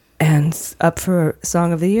 and up for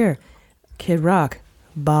Song of the Year, Kid Rock.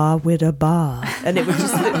 Ba with a ba, and it was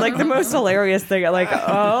just like the most hilarious thing. Like,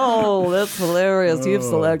 oh, that's hilarious. You've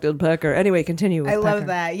selected Pecker. Anyway, continue. With I love Pecker.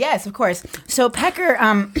 that. Yes, of course. So Pecker,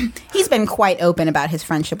 he's been quite open about his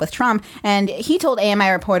friendship with Trump, and he told AMI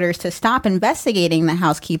reporters to stop investigating the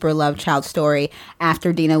housekeeper love child story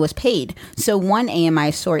after Dino was paid. So one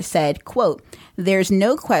AMI source said, quote, "There's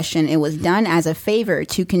no question it was done as a favor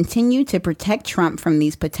to continue to protect Trump from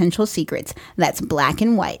these potential secrets. That's black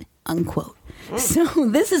and white," unquote. So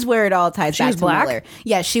this is where it all ties back was to black? Mueller.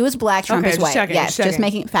 Yeah, she was black. Trump Okay, is just white. checking, Yes, just just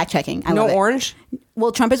making fact checking. I No love it. orange.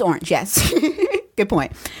 Well, Trump is orange. Yes. Good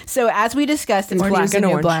point. So as we discussed in Orange is the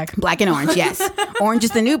new black and orange. Yes, orange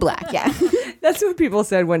is the new black. Yeah. That's what people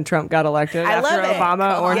said when Trump got elected. I After love it.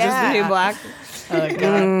 Obama, orange is the new black.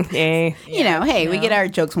 You know, hey, we get our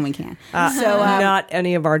jokes when we can. Not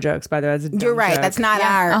any of our jokes, by the way. That's a dumb You're right. joke. That's not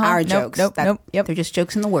our Nope, jokes. nope, That- nope, yep. They're just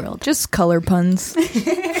jokes in the world. Just color puns.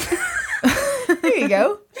 There you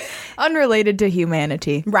go. Unrelated to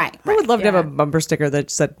humanity. Right. I would love to have a bumper sticker that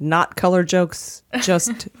said "not color jokes,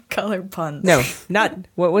 just Color puns. no, not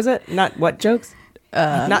what was it? Not what jokes?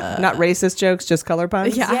 Not racist jokes, just color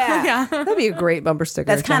puns. Yeah. That'd be a great bumper sticker.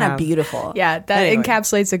 That's to kind of have. beautiful. Yeah, that Anyway.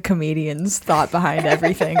 encapsulates a comedian's thought behind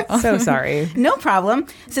everything. So sorry. No problem.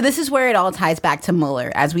 So this is where it all ties back to Mueller.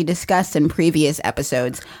 As we discussed in previous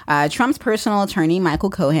episodes, Trump's personal attorney, Michael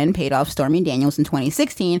Cohen, paid off Stormy Daniels in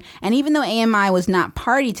 2016. And even though AMI was not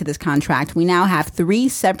party to this contract, we now have 3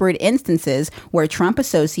 separate instances where Trump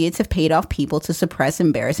associates have paid off people to suppress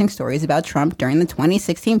embarrassing stories about Trump during the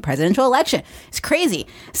 2016 presidential election. It's crazy.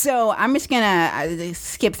 So I'm just going to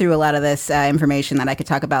skip through a lot of this information that I could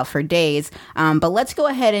talk about for days. But let's go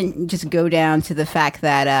ahead and just go down to the fact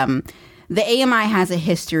that the AMI has a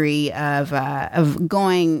history of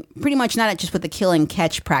going pretty much not just with the kill and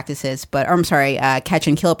catch practices, but catch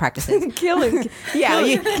and kill practices. Killing. Yeah,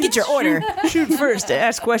 you get your order. Shoot first,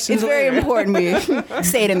 ask questions. It's very important we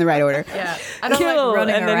say it in the right order. Yeah, I don't Kill like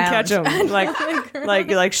running and around. then catch them.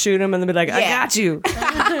 Like shoot them and then be like, I got you.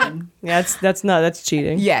 Yeah, that's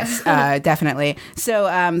cheating. Yes, definitely.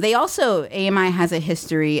 So they also, AMI has a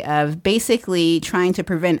history of basically trying to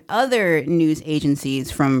prevent other news agencies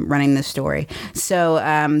from running the story. So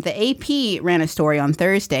the AP ran a story on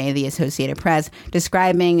Thursday, the Associated Press,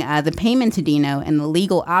 describing the payment to Dino and the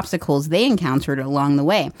legal obstacles they encountered along the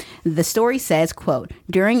way. The story says, quote,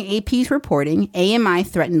 during AP's reporting, AMI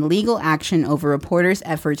threatened legal action over reporters'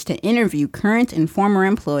 efforts to interview current and former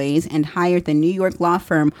employees and hired the New York law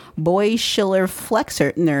firm Boy Schiller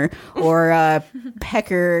Flexner or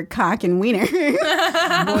Pecker Cock and Wiener.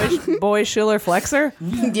 Boy Schiller Flexer?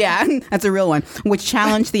 Yeah, that's a real one, which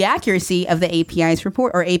challenged the accuracy of the AP's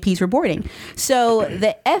reporting. So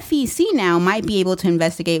the FEC now might be able to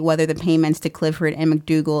investigate whether the payments to Clifford and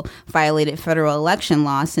McDougal violated federal election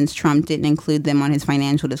law since Trump didn't include them on his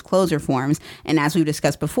financial disclosure forms. And as we've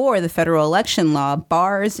discussed before, the federal election law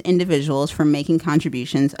bars individuals from making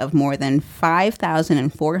contributions of more than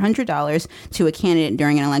 $5,400 to a candidate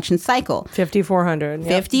during an election cycle. $5,400.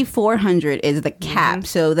 Yep. $5,400 is the cap. Mm-hmm.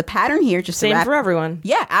 So the pattern here, just same for everyone.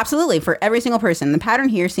 Yeah, absolutely. For every single person. The pattern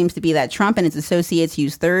here seems to be that Trump and his associates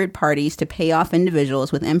use third parties to pay off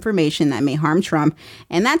individuals with information that may harm Trump.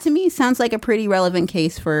 And that to me sounds like a pretty relevant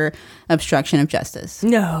case for obstruction of justice.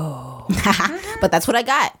 No. But that's what I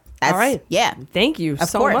got. All right. Yeah. Thank you of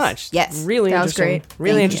so course. much. Yes. Really that interesting. Was great.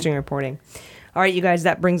 Really interesting reporting. All right, you guys,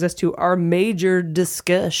 that brings us to our major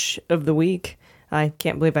discussion of the week. I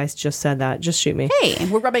can't believe I just said that. Just shoot me. Hey,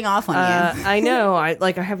 we're rubbing off on you. I know.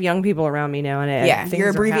 I have young people around me now, and you're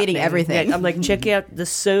abbreviating everything. Yeah, I'm like, check out the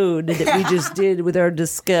sode that we just did with our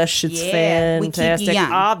discussion. It's fantastic.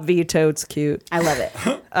 Obviously, cute. I love it.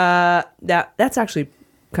 That's actually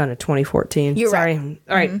kind of 2014. You're Sorry. right.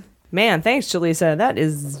 All right, man. Thanks, Jaleesa. That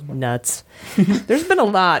is nuts. There's been a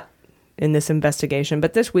lot in this investigation,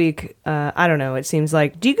 but this week, I don't know. It seems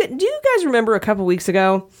like. Do you guys remember a couple weeks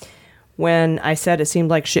ago when I said it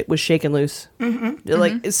seemed like shit was shaking loose?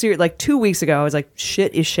 Mm-hmm. Like 2 weeks ago, I was like,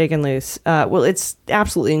 shit is shaking loose. Well, it's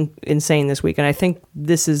absolutely insane this week, and I think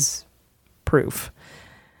this is proof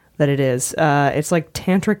that it is. It's like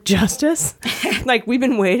tantric justice. Like, we've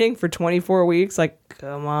been waiting for 24 weeks. Like,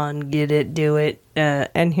 come on, get it, do it.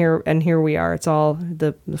 And here we are. It's all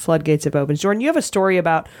the floodgates have opened. Jordan, you have a story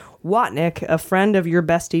about Watnick, a friend of your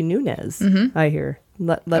bestie Nunes. Mm-hmm. I hear.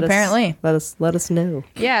 Apparently. Let us know.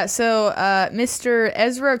 Yeah, so Mr.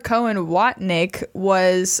 Ezra Cohen Watnick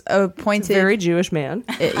was appointed. It's a very Jewish man.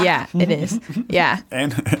 It is. Yeah.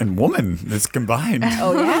 And woman is combined.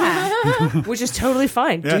 Oh, yeah. Which is totally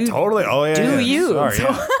fine. Yeah, totally. Oh, yeah. Do yeah. you. Sorry,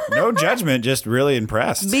 yeah. No judgment, just really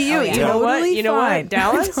impressed. Be you. Oh, yeah. You know what? Totally You know fine. what?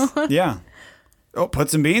 Dallas? Yeah. Oh, put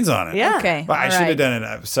some beans on it. Yeah. Okay. Well, I should have done it.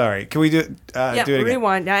 I'm sorry. Can we do it again?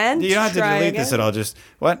 Rewind. And you don't have to try delete again. this at all. Just,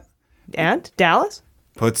 what? And Dallas?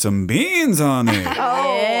 Put some beans on it.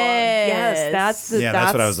 Oh, yes. That's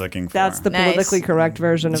what I was looking for. That's the politically correct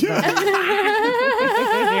version of that.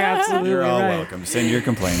 You're absolutely You're all right. welcome. Send your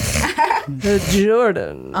complaints.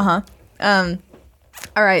 Jordan. All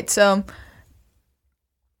right, so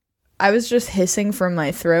I was just hissing from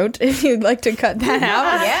my throat. If you'd like to cut that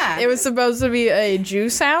out, yeah. It was supposed to be a Jew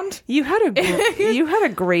sound. You had a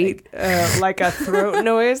great like a throat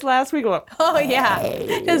noise last week. Oh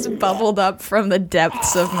yeah, just bubbled up from the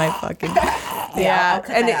depths of my fucking. Yeah,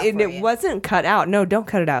 and it wasn't cut out. No, don't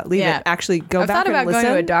cut it out. Leave it. Actually, go I've back thought and about listen.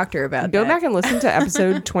 going to a doctor about Go that. back and listen to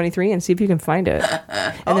episode 23 and see if you can find it,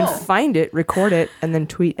 and then find it, record it, and then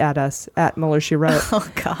tweet at us at Mueller She Wrote.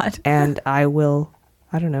 Oh God! And I will,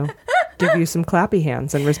 I don't know, give you some clappy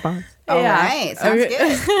hands in response. All right, sounds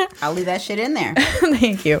good. I'll leave that shit in there.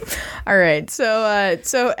 Thank you. All right,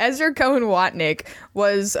 so Ezra Cohen Watnick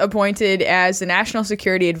was appointed as the National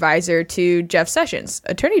Security Advisor to Jeff Sessions,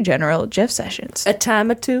 Attorney General Jeff Sessions. A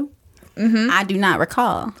time or two. Mm-hmm. I do not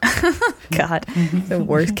recall. God, the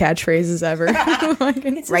worst catchphrases ever.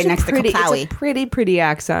 Right next to Kaplawi. It's a pretty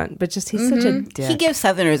accent, but just he's such a dick. He gives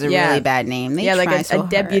Southerners a really bad name. They like try a so hard.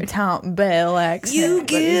 debutante belle accent. You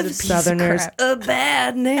give Southerners a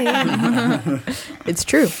bad name. It's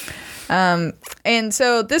true. And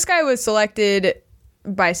so this guy was selected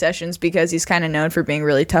by Sessions because he's kind of known for being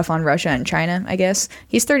really tough on Russia and China, I guess.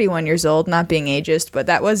 He's 31 years old, not being ageist, but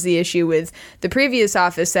that was the issue with the previous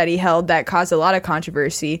office that he held that caused a lot of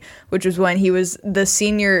controversy, which was when he was the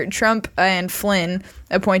senior. Trump and Flynn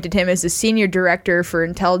appointed him as the senior director for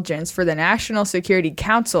intelligence for the National Security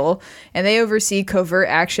Council, and they oversee covert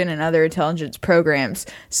action and other intelligence programs.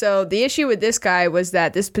 So the issue with this guy was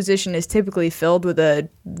that this position is typically filled with a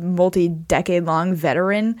multi-decade-long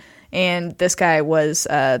veteran, and this guy was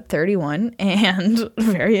 31 and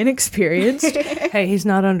very inexperienced. Hey, he's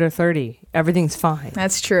not under 30. Everything's fine.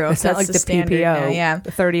 That's true. It's not like the PPO. Now, yeah.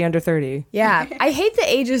 30 under 30. Yeah. I hate the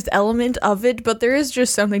ageist element of it, but there is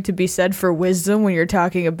just something to be said for wisdom when you're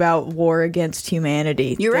talking about war against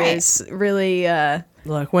humanity. You're right. It's really...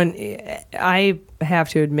 Look, when I have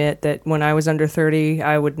to admit that when I was under 30,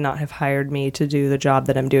 I would not have hired me to do the job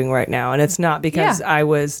that I'm doing right now. And it's not because I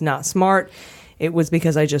was not smart. It was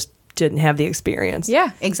because I just didn't have the experience.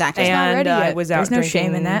 Yeah, exactly. And I was out There's no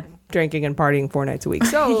shame in that. Drinking and partying 4 nights a week.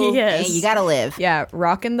 So yes. Hey, you gotta live. Yeah,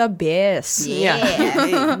 rocking the bass.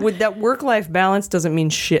 Yeah. With that work-life balance doesn't mean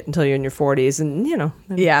shit until you're in your 40s, and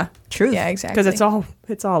Yeah, true. Yeah, exactly. Because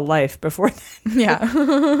it's all life before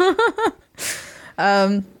that.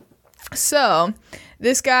 Yeah. So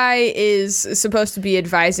this guy is supposed to be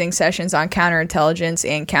advising Sessions on counterintelligence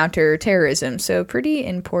and counterterrorism. So pretty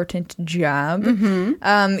important job.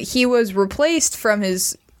 Mm-hmm. He was replaced from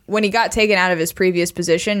when he got taken out of his previous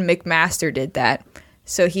position. McMaster did that.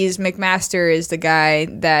 So McMaster is the guy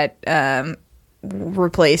that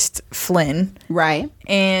replaced Flynn, right?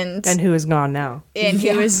 And who is gone now? And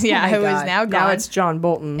who is now gone? Now it's John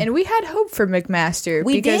Bolton. And we had hope for McMaster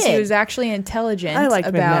because he was actually intelligent. I liked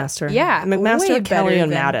McMaster. Yeah, McMaster, Kelly,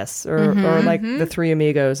 and Mattis, or like the three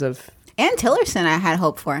amigos of. And Tillerson, I had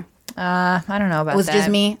hope for. I don't know about that. It was just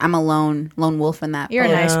me. I'm a lone wolf in that. You're a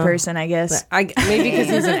nice person, I guess. Maybe because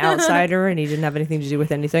he's an outsider and he didn't have anything to do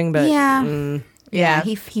with anything. But yeah,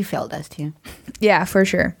 he failed us too. Yeah, for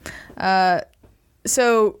sure.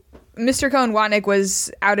 So Mr. Cohen-Watnick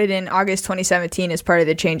was outed in August 2017 as part of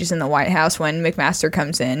the changes in the White House when McMaster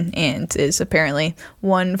comes in and is apparently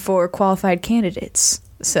one for qualified candidates.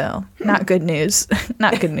 So not good news.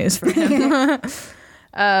 Not good news for him.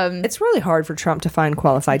 It's really hard for Trump to find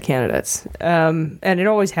qualified candidates, and it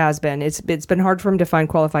always has been. It's been hard for him to find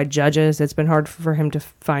qualified judges. It's been hard for him to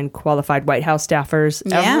find qualified White House staffers.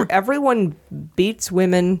 Yeah. Everyone beats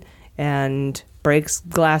women and breaks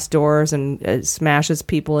glass doors and smashes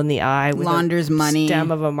people in the eye with launders money, stem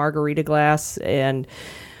of a margarita glass,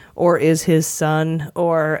 or is his son,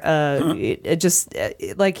 or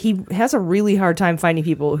like he has a really hard time finding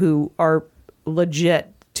people who are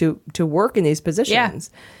legit to work in these positions.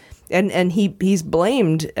 Yeah. And he's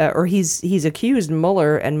blamed or he's accused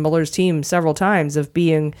Mueller and Mueller's team several times of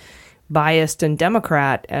being biased and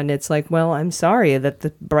Democrat, and it's like, well, I'm sorry that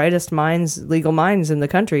the brightest minds, legal minds in the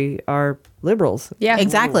country are liberals. Yeah,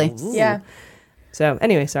 exactly. Ooh. Yeah. So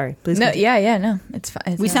anyway, sorry. Please. No. Continue. Yeah. No. It's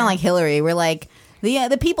fine. We sound like Hillary. We're like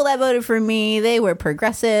the people that voted for me. They were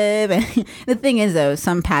progressive. And the thing is, though,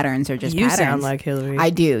 some patterns are just patterns. You sound like Hillary. I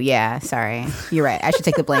do. Yeah. Sorry. You're right. I should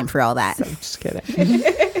take the blame for all that. I'm just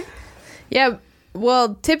kidding. Yeah.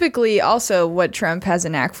 Well, typically also what Trump has a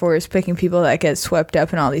knack for is picking people that get swept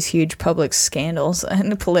up in all these huge public scandals,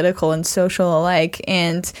 and political and social alike.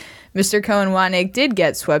 And Mr. Cohen-Watnick did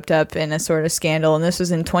get swept up in a sort of scandal, and this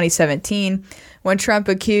was in 2017 when Trump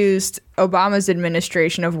accused Obama's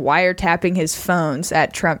administration of wiretapping his phones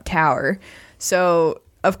at Trump Tower. So,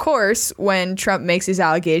 of course, when Trump makes these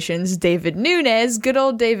allegations, David Nunes, good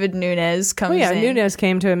old David Nunes, comes in. Nunes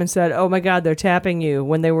came to him and said, "Oh my God, they're tapping you,"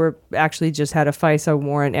 when they were actually just had a FISA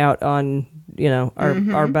warrant out on,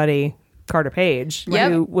 our buddy Carter Page,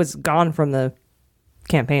 who was gone from the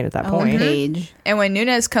campaign at that point. Page. And when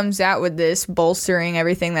Nunes comes out with this, bolstering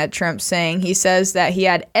everything that Trump's saying, he says that he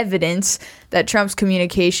had evidence that Trump's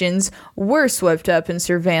communications were swept up in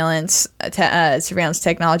surveillance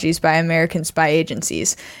technologies by American spy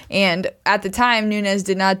agencies. And at the time, Nunes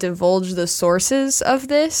did not divulge the sources of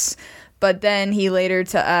this. But then he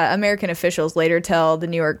American officials later tell the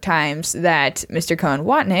New York Times that Mr.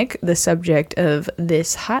 Cohen-Watnick, the subject of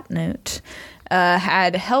this hot note,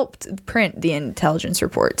 had helped print the intelligence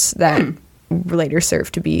reports that later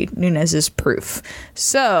served to be Nunes's proof.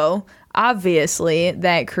 So, obviously,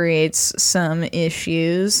 that creates some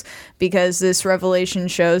issues because this revelation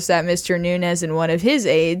shows that Mr. Nunes and one of his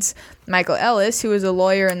aides, Michael Ellis, who was a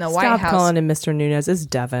lawyer in the White House... Stop calling him Mr. Nunes. It's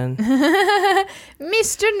Devin.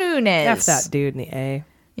 Mr. Nunes. F that dude in the A.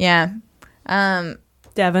 Yeah.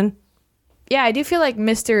 Devin. Yeah, I do feel like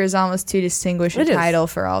Mr. is almost too distinguished a title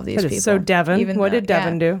for all of these people. So Devin, what did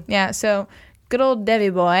Devin do? Yeah, so Good old Debbie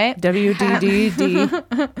boy.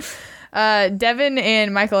 WDDD. Devin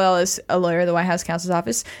and Michael Ellis, a lawyer at the White House counsel's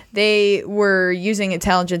office, they were using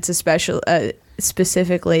intelligence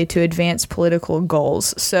specifically to advance political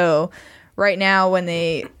goals. So right now, when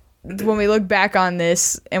we look back on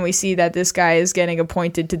this and we see that this guy is getting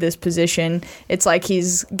appointed to this position, it's like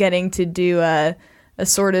he's getting to do a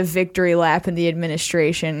sort of victory lap in the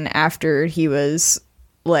administration after he was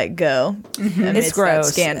let go. It's gross.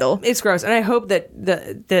 That scandal. It's gross. And I hope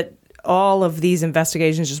that all of these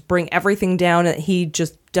investigations just bring everything down and he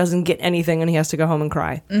just doesn't get anything and he has to go home and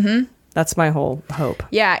cry. Mm-hmm. That's my whole hope.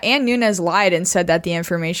 Yeah, and Nunes lied and said that the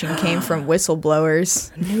information came from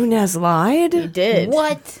whistleblowers. Nunes lied? He did.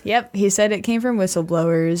 What? Yep, he said it came from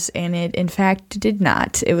whistleblowers, and it, in fact, did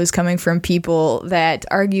not. It was coming from people that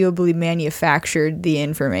arguably manufactured the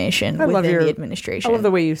information within the administration. I love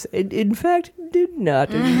the way you say it. In fact, did not.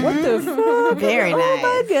 What the fuck? Very nice. Oh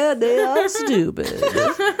my God, they are stupid.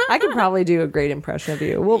 I could probably do a great impression of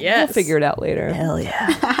you. We'll figure it out later. Hell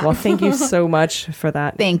yeah. Well, thank you so much for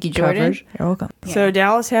that. Thank you, Jordan. You're welcome. So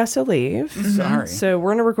Dallas has to leave. Sorry. So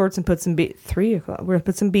we're gonna record some, 3 o'clock. We're gonna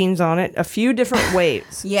put some beans on it, a few different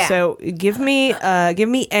ways. Yeah. So give me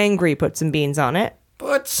angry. Put some beans on it.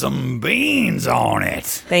 Put some beans on it.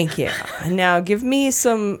 Thank you. Now give me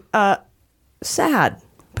some sad.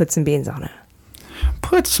 Put some beans on it.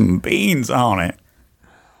 Put some beans on it.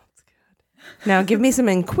 Now give me some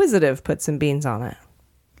inquisitive. Put some beans on it.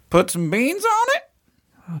 Put some beans on it.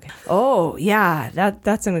 Okay. Oh yeah,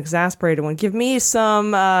 that's an exasperated one. Give me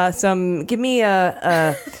some. Give me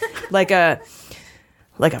a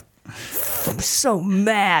I'm so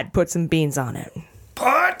mad. Put some beans on it.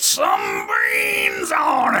 Put some beans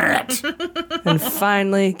on it. And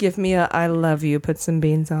finally, give me a I love you. Put some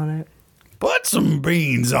beans on it. Put some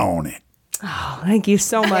beans on it. Oh, thank you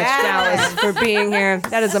so much, Dallas, for being here.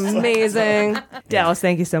 That is amazing. Dallas,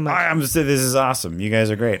 thank you so much. This is awesome. You guys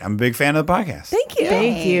are great. I'm a big fan of the podcast. Thank you.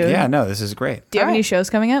 Thank you. Yeah, no, this is great. Do you have any shows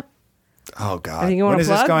coming up? Oh, God. Anything you When wanna is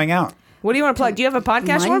this plug? going out? What do you want to plug? Do you have a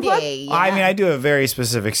podcast you want to plug? Yeah. I mean, I do a very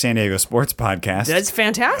specific San Diego sports podcast. That's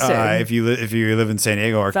fantastic. If you live in San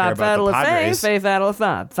Diego or care Five about Fatal the of Fame, Padres, Faye Fatal of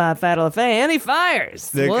Five, Five Fatal of Fame, and he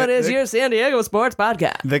fires. What is your San Diego sports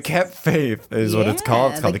podcast? The Kept Faith is what it's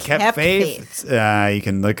called. It's called The Kept Faith. You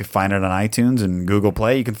can find it on iTunes and Google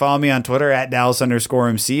Play. You can follow me on Twitter at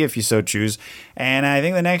Dallas_MC if you so choose. And I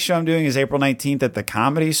think the next show I'm doing is April 19th at the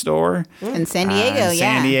Comedy Store In San Diego, in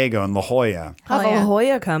San Diego in La Jolla. La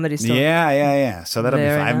Jolla Comedy Store. Yeah. So that'll be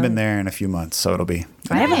fun. I haven't been nice. there in a few months, so it'll be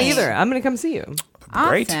I haven't either. I'm going to come see you.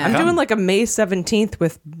 great. I'm doing like a May 17th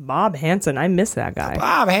with Bob Hansen. I miss that guy.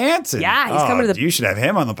 Bob Hansen. Yeah, he's coming to the. You should have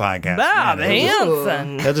him on the podcast. Bob Man,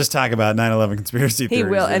 Hansen. He'll just talk about 9/11 conspiracy theories. He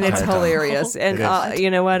will, the and it's entire time. hilarious. And you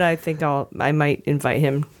know what? I think I might invite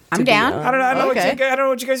him. I'm down. I don't know. I don't know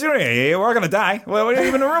what you guys are doing. We're gonna die. What are you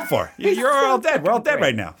even in the room for? You're all dead. We're all dead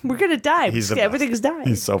right now. We're gonna die. best. Everything's dying.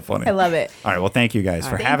 He's so funny. I love it. All right. Well, thank you guys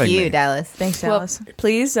for Thank having you, me. Dallas. Thanks, Dallas. Well,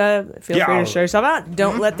 please feel free to show yourself out.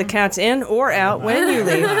 Don't let the cats in or out when you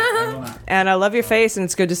leave. And I love your face, and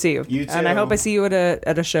it's good to see you. You too. And I hope I see you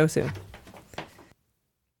at a show soon.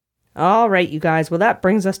 All right, you guys. Well, that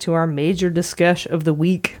brings us to our major discussion of the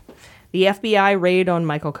week. The FBI raid on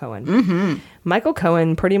Michael Cohen. Mm-hmm. Michael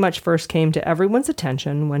Cohen pretty much first came to everyone's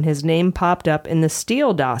attention when his name popped up in the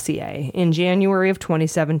Steele dossier in January of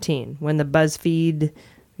 2017, when the BuzzFeed,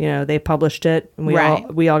 they published it, and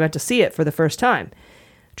we all got to see it for the first time.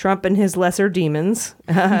 Trump and his lesser demons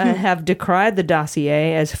have decried the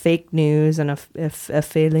dossier as fake news and a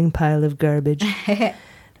failing pile of garbage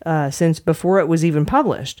since before it was even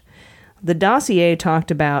published. The dossier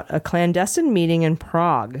talked about a clandestine meeting in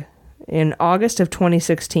Prague in August of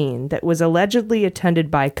 2016 that was allegedly attended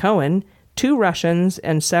by Cohen, 2 Russians,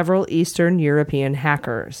 and several Eastern European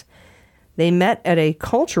hackers. They met at a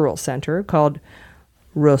cultural center called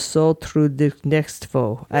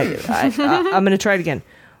Rosotrudnictvo. I'm going to try it again.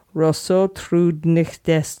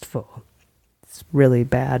 Rosotrudnictvo. It's really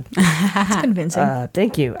bad. It's convincing.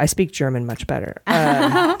 Thank you. I speak German much better.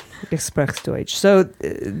 Sprechdeutsch. So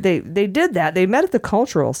they did that. They met at the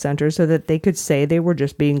cultural center so that they could say they were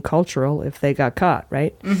just being cultural if they got caught,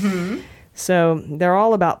 right? Mm-hmm. So they're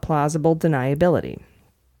all about plausible deniability.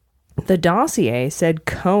 The dossier said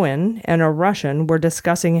Cohen and a Russian were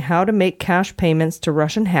discussing how to make cash payments to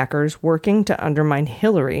Russian hackers working to undermine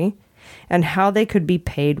Hillary, and how they could be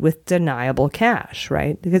paid with deniable cash,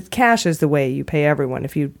 right? Because cash is the way you pay everyone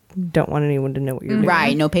if you don't want anyone to know what you're doing.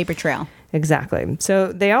 Right, no paper trail. Exactly.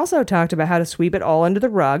 So they also talked about how to sweep it all under the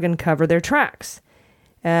rug and cover their tracks,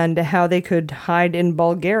 and how they could hide in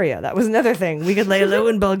Bulgaria. That was another thing. We could lay low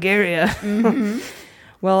in Bulgaria. Mm-hmm.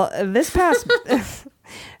 Well, this past...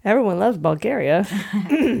 Everyone loves Bulgaria.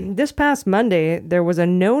 This past Monday, there was a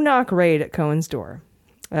no-knock raid at Cohen's door.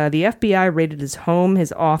 The FBI raided his home,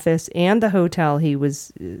 his office, and the hotel he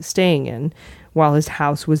was staying in while his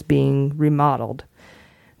house was being remodeled.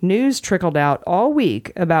 News trickled out all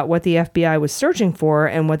week about what the FBI was searching for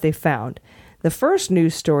and what they found. The first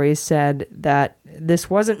news story said that this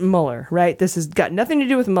wasn't Mueller, right? This has got nothing to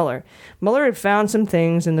do with Mueller. Mueller had found some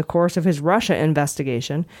things in the course of his Russia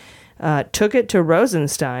investigation, took it to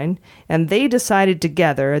Rosenstein, and they decided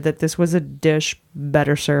together that this was a dish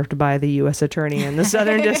better served by the U.S. Attorney in the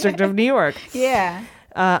Southern District of New York. Yeah.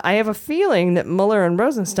 I have a feeling that Mueller and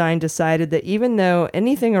Rosenstein decided that even though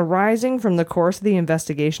anything arising from the course of the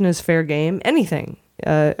investigation is fair game, anything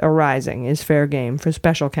arising is fair game for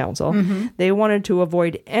special counsel, they wanted to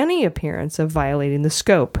avoid any appearance of violating the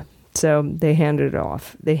scope. So they handed it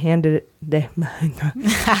off. They handed it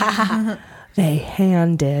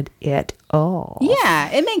off.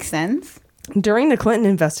 Yeah, it makes sense. During the Clinton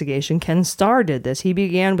investigation, Ken Starr did this. He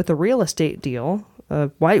began with a real estate deal,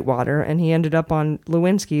 Whitewater, and he ended up on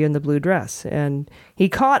Lewinsky in the blue dress. And he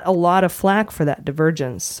caught a lot of flack for that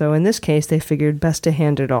divergence. So in this case, they figured best to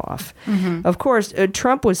hand it off. Of course,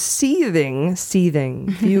 Trump was fuming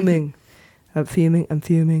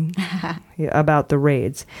about the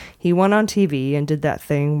raids. He went on TV and did that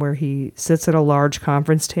thing where he sits at a large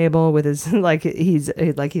conference table with his like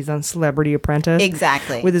he's on Celebrity Apprentice,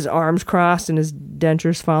 exactly, with his arms crossed and his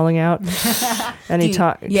dentures falling out. And he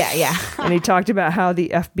talked, and he talked about how the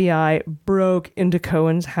FBI broke into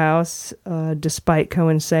Cohen's house, despite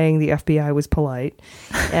Cohen saying the FBI was polite.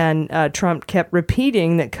 And Trump kept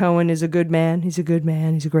repeating that Cohen is a good man. He's a good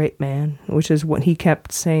man. He's a great man, which is what he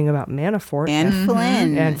kept saying about Manafort and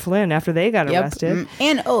Flynn. And Flynn after they got arrested.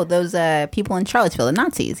 And those people in Charlottesville, the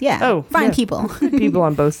Nazis. Yeah. Fine people. People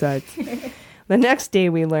on both sides. The next day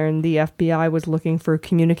we learned the FBI was looking for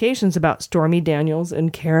communications about Stormy Daniels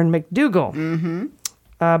and Karen McDougal.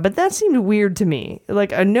 But that seemed weird to me.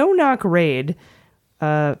 Like a no-knock raid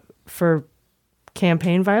for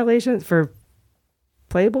campaign violations, for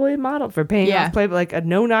Playboy model, for paying off Playboy, like a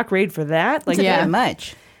no-knock raid for that? Like, very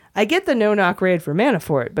much. I get the no-knock raid for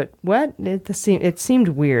Manafort, but what? It seemed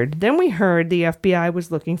weird. Then we heard the FBI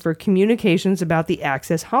was looking for communications about the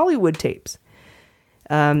Access Hollywood tapes.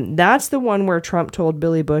 That's the one where Trump told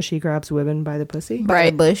Billy Bush he grabs women by the pussy.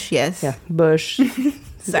 By Bush, yes. Yeah, Bush.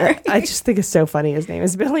 Sorry. I just think it's so funny. His name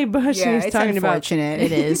is Billy Bush. Yeah, and he's it's talking unfortunate.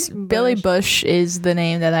 It is. Billy Bush is the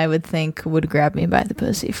name that I would think would grab me by the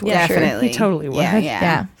pussy for sure. Definitely. He totally would.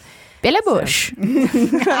 Yeah. Billy Bush.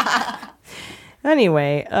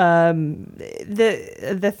 Anyway,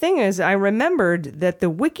 the thing is, I remembered that the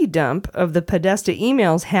wiki dump of the Podesta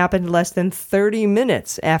emails happened less than 30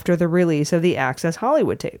 minutes after the release of the Access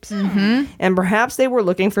Hollywood tapes. And perhaps they were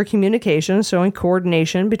looking for communications showing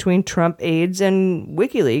coordination between Trump aides and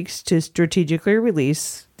WikiLeaks to strategically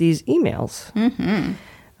release these emails.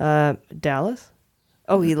 Dallas?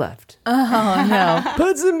 Oh, he left. Oh, no.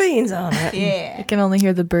 Put some beans on it. Yeah. I can only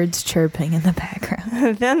hear the birds chirping in the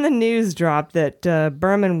background. Then the news dropped that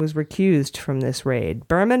Berman was recused from this raid.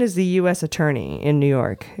 Berman is the U.S. attorney in New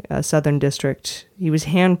York, Southern District. He was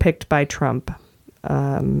handpicked by Trump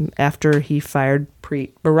after he fired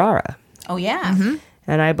Preet Bharara. Oh, yeah.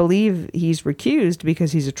 And I believe he's recused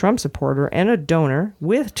because he's a Trump supporter and a donor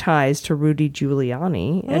with ties to Rudy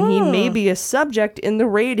Giuliani. And he may be a subject in the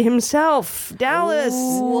raid himself. Dallas.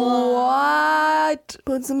 What?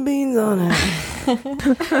 Put some beans on it.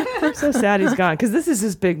 I'm so sad he's gone because this is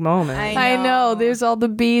his big moment. I know. There's all the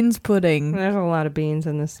beans pudding. There's a lot of beans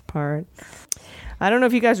in this part. I don't know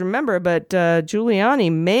if you guys remember, but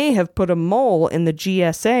Giuliani may have put a mole in the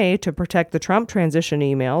GSA to protect the Trump transition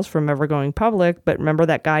emails from ever going public. But remember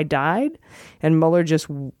that guy died? And Mueller just,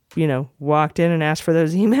 walked in and asked for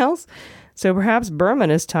those emails? So perhaps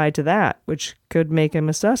Berman is tied to that, which could make him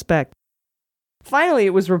a suspect. Finally,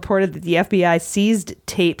 it was reported that the FBI seized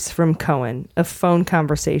tapes from Cohen of phone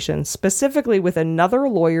conversations, specifically with another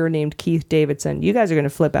lawyer named Keith Davidson. You guys are going to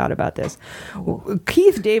flip out about this.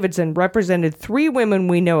 Keith Davidson represented 3 women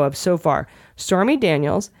we know of so far. Stormy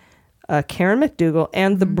Daniels, Karen McDougal,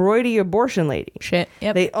 and the Brody abortion lady. Shit.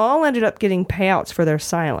 Yep. They all ended up getting payouts for their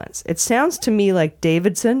silence. It sounds to me like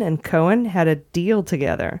Davidson and Cohen had a deal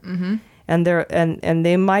together. And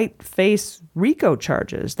they might face RICO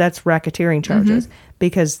charges. That's racketeering charges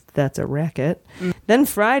because that's a racket. Then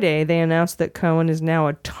Friday, they announced that Cohen is now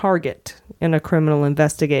a target in a criminal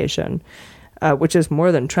investigation, which is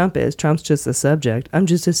more than Trump is. Trump's just a subject. I'm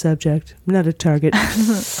just a subject, not a target.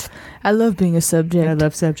 I love being a subject. I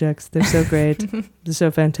love subjects. They're so great. They're so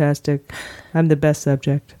fantastic. I'm the best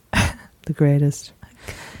subject. The greatest.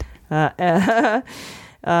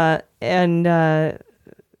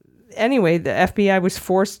 Anyway, the FBI was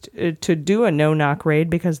forced to do a no-knock raid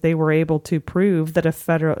because they were able to prove that a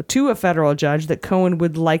federal judge that Cohen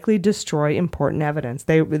would likely destroy important evidence.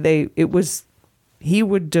 He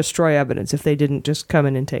would destroy evidence if they didn't just come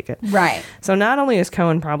in and take it. Right. So not only is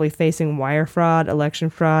Cohen probably facing wire fraud,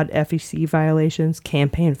 election fraud, FEC violations,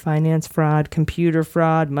 campaign finance fraud, computer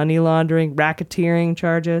fraud, money laundering, racketeering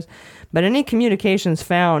charges, but any communications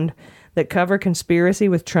found that cover conspiracy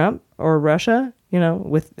with Trump or Russia,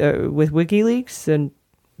 with WikiLeaks, and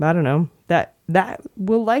I don't know, that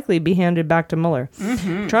will likely be handed back to Mueller.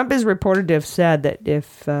 Mm-hmm. Trump is reported to have said that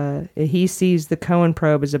if he sees the Cohen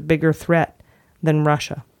probe as a bigger threat than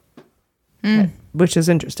Russia, which is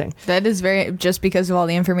interesting. That is just because of all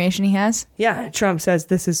the information he has. Yeah, Trump says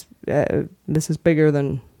this is bigger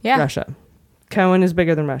than Russia. Cohen is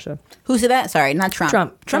bigger than Russia. Who said that? Sorry, not Trump.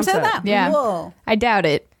 Trump said that. Yeah, Whoa. I doubt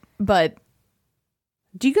it, but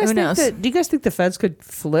do you guys think the feds could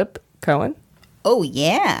flip Cohen? Oh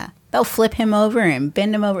yeah. They'll flip him over and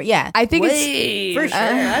bend him over. Yeah. I think it's for sure.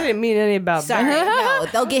 I didn't mean any about sorry, no,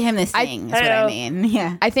 they'll get him this thing. That's what I mean.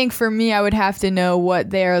 Yeah. I think for me, I would have to know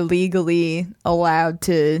what they're legally allowed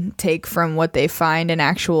to take from what they find and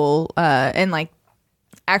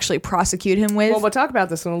actually prosecute him with. Well, we'll talk about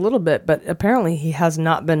this in a little bit, but apparently he has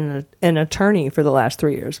not been an attorney for the last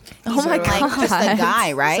 3 years. Oh my God. Just a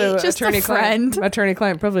guy, right? So just a friend.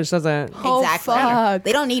 Attorney-client privilege doesn't... Exactly. Fuck.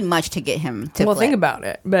 They don't need much to get him to Well, flip. think about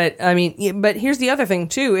it. But, but here's the other thing,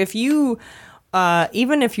 too. If you...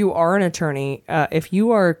 even if you are an attorney, if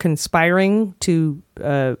you are conspiring to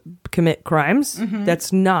commit crimes,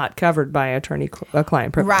 that's not covered by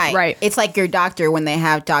attorney-client privilege. Right. It's like your doctor when they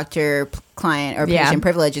have doctor-client or patient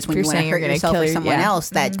privileges when you want to hurt yourself or someone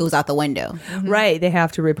else, that goes out the window. Right. They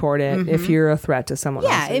have to report it if you're a threat to someone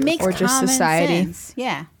else. Yeah, it makes or just society. Sense.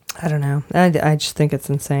 Yeah. I don't know. I just think it's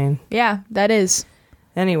insane. Yeah, that is.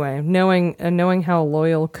 Anyway, knowing how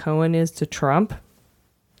loyal Cohen is to Trump,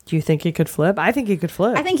 do you think he could flip? I think he could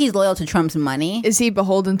flip. I think he's loyal to Trump's money. Is he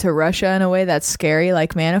beholden to Russia in a way that's scary,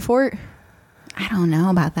 like Manafort? I don't know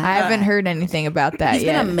about that. I haven't heard anything about that He's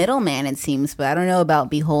yet. been a middleman, it seems, but I don't know about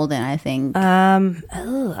beholden. I think. I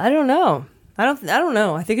don't know. I don't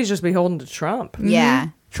know. I think he's just beholden to Trump. Yeah,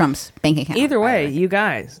 Trump's bank account. Either way, you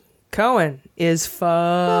guys, Cohen is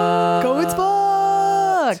fucked. Cohen's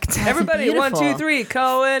fucked. Everybody, beautiful. 1, 2, 3.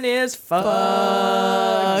 Cohen is fucked.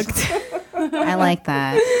 I like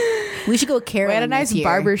that. We should go Carolyn. We had a nice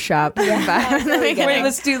barber shop. Wait,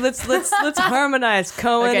 let's harmonize.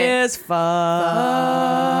 Cohen is fucked.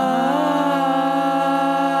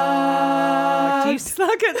 You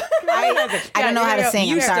suck at I don't know how to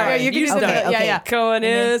sing. I'm sorry. You start. Okay. Yeah. Cohen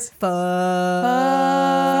is Fucked.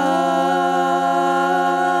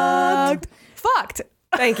 Fucked.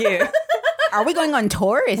 Thank you. Are we going on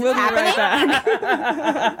tour? Is this happening? Right back.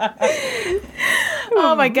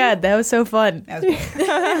 Oh my God, that was so fun.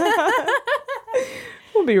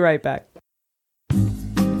 We'll be right back.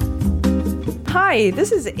 Hi,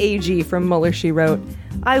 this is AG from Mueller, She Wrote.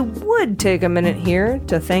 I would take a minute here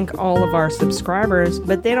to thank all of our subscribers,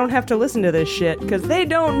 but they don't have to listen to this shit because they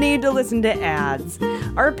don't need to listen to ads.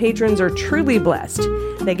 Our patrons are truly blessed.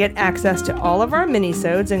 They get access to all of our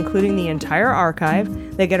minisodes, including the entire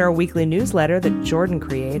archive. They get our weekly newsletter that Jordan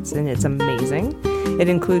creates, and it's amazing. It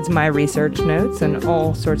includes my research notes and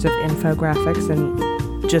all sorts of infographics and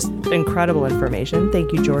just incredible information.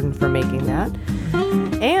 Thank you, Jordan, for making that.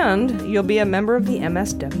 And you'll be a member of the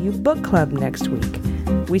MSW Book Club next week.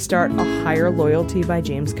 We start A Higher Loyalty by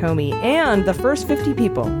James Comey, and the first 50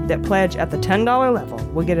 people that pledge at the $10 level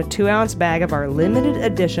will get a 2-ounce bag of our limited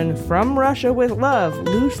edition From Russia with Love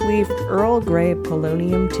loose leaf Earl Grey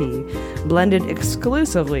polonium tea, blended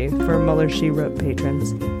exclusively for Mueller, She Wrote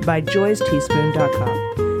patrons by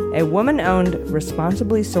joysteaspoon.com, a woman-owned,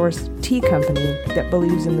 responsibly sourced tea company that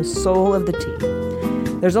believes in the soul of the tea.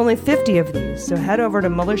 There's only 50 of these, so head over to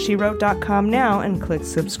MuellerSheWrote.com now and click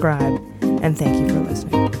subscribe. And thank you for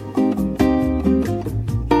listening.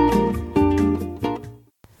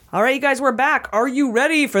 All right, you guys, we're back. Are you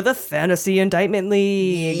ready for the Fantasy Indictment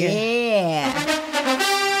League? Yeah.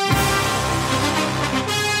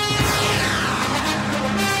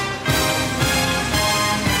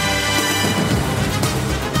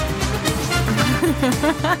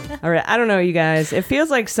 All right, I don't know, you guys. It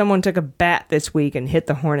feels like someone took a bat this week and hit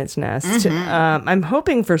the hornet's nest. Mm-hmm. I'm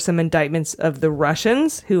hoping for some indictments of the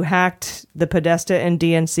Russians who hacked the Podesta and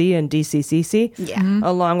DNC and DCCC,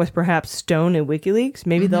 along with perhaps Stone and WikiLeaks.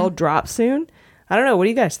 Maybe they'll drop soon. I don't know. What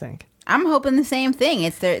do you guys think? I'm hoping the same thing.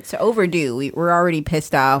 It's overdue. We're already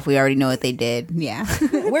pissed off. We already know what they did. Yeah,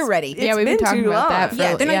 we're ready. Yeah, we've been talking about that.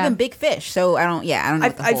 Yeah, they're not even big fish, so I don't know.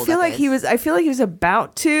 What the I feel like he was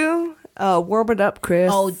about to warm it up,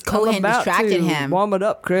 Chris. Oh, Cohen distracted him. Warm it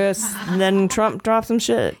up, Chris. And then Trump dropped some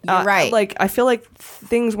shit. You're right. Like I feel like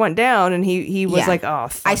things went down, and he was like, "Oh,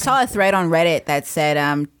 fuck." I saw a thread on Reddit that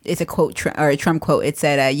said, it's a quote or a Trump quote. It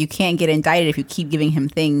said, "You can't get indicted if you keep giving him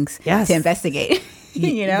things to investigate."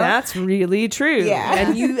 You know, that's really true. Yeah.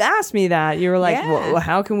 And you asked me that. You were like, well,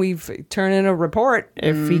 how can we turn in a report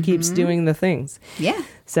if he keeps doing the things? Yeah.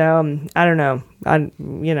 So I don't know.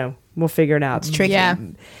 We'll figure it out. It's tricky. Yeah.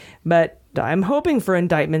 But I'm hoping for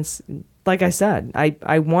indictments. Like I said,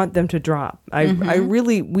 I want them to drop.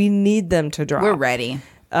 We need them to drop. We're ready.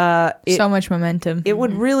 So much momentum. It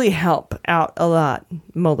would really help out a lot,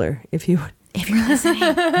 Mueller, if you're listening,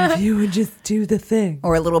 if you would just do the thing.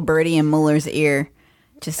 Or a little birdie in Mueller's ear.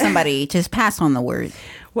 Just somebody, just pass on the word.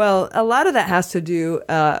 Well, a lot of that has to do,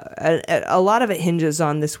 a lot of it hinges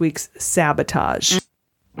on this week's sabotage.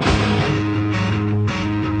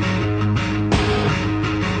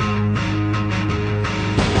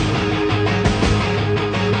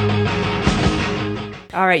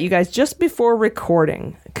 All right, you guys, just before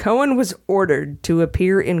recording, Cohen was ordered to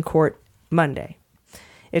appear in court Monday.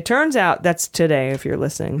 It turns out, that's today if you're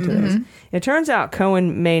listening to this, it turns out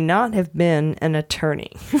Cohen may not have been an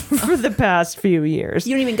attorney for the past few years.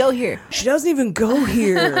 You don't even go here. She doesn't even go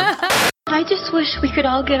here. I just wish we could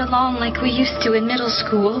all get along like we used to in middle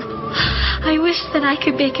school. I wish that I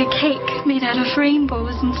could bake a cake made out of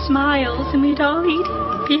rainbows and smiles and we'd all eat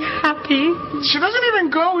it, be happy. She doesn't even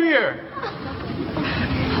go here.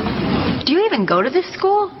 Do you even go to this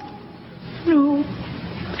school? No.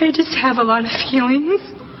 I just have a lot of feelings.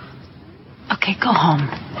 Okay, go home.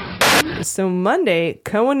 So Monday,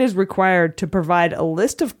 Cohen is required to provide a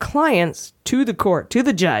list of clients to the court, to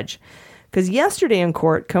the judge. Because yesterday in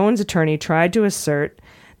court, Cohen's attorney tried to assert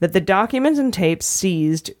that the documents and tapes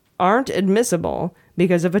seized aren't admissible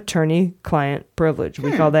because of attorney-client privilege.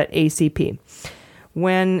 We call that ACP.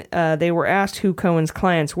 When they were asked who Cohen's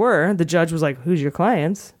clients were, the judge was like, "Who's your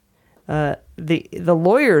clients?" The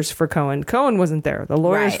lawyers for Cohen wasn't there. The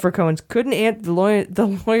lawyers for Cohen couldn't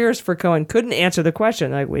the lawyers for Cohen couldn't answer the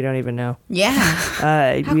question. Like, we don't even know. Yeah.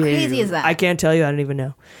 How crazy is that? I can't tell you. I don't even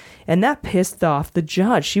know. And that pissed off the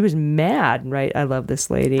judge. She was mad, right? I love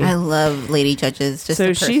this lady. I love lady judges. Just a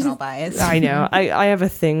personal bias. I know. I have a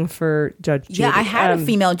thing for Judge Judy. Yeah, I had a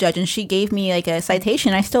female judge, and she gave me like a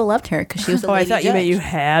citation. I still loved her because she was a lady I thought judge. you meant you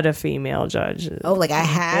had a female judge. Oh, like I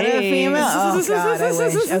had a female? Oh, God, I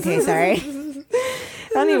wish. Okay, sorry.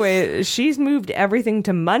 Anyway, she's moved everything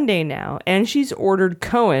to Monday now, and she's ordered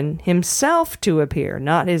Cohen himself to appear,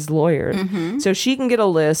 not his lawyer, so she can get a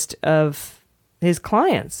list of his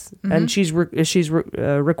clients, and she's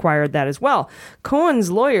required that as well. Cohen's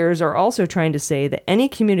lawyers are also trying to say that any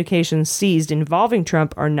communications seized involving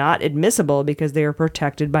Trump are not admissible because they are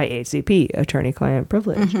protected by ACP, attorney-client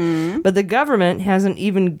privilege. But the government hasn't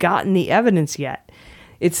even gotten the evidence yet.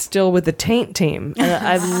 It's still with the taint team.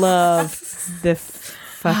 I love the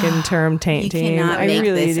fucking term taint team. You cannot make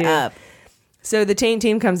this up. So the taint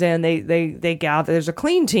team comes in. They gather. There's a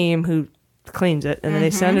clean team who cleans it, and then they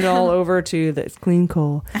send it all over to the clean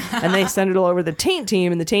coal, and they send it all over to the taint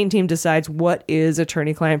team, and the taint team decides what is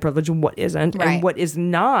attorney-client privilege and what isn't, and what is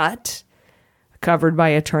not covered by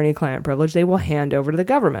attorney-client privilege they will hand over to the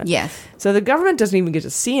government. Yes. So the government doesn't even get to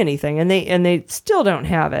see anything, and they still don't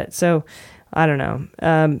have it. So I don't know.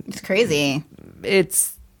 It's crazy.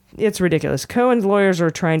 It's ridiculous. Cohen's lawyers are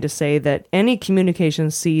trying to say that any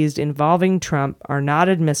communications seized involving Trump are not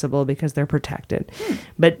admissible because they're protected.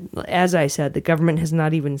 But as I said, the government has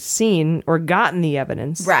not even seen or gotten the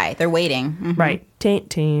evidence. Right. They're waiting. Right. Taint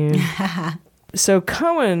team. So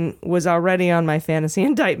Cohen was already on my fantasy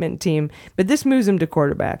indictment team, but this moves him to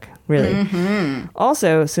quarterback, really.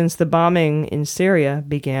 Also, since the bombing in Syria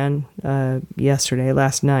began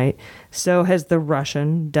last night, so has the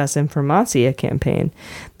Russian disinformation campaign.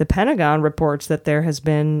 The Pentagon reports that there has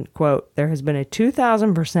been, quote, there has been a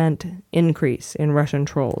 2,000% increase in Russian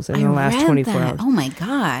trolls in the last 24 hours. Oh, my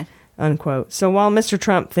God. Unquote. So while Mr.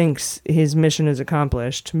 Trump thinks his mission is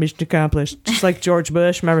accomplished, just like George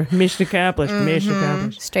Bush, remember, mission accomplished, mission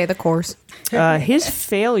accomplished. Stay the course. His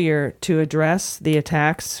failure to address the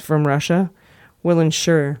attacks from Russia will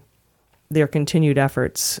ensure their continued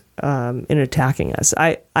efforts in attacking us.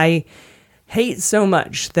 I hate so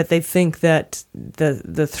much that they think that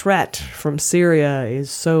the threat from Syria is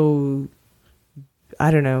so, I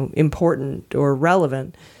don't know, important or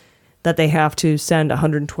relevant that they have to send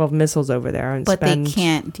 112 missiles over there and but they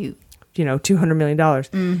can't do. $200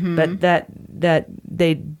 million. But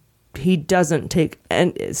he doesn't take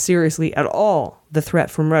seriously at all the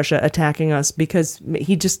threat from Russia attacking us, because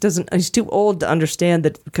he just doesn't. He's too old to understand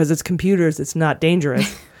that because it's computers, it's not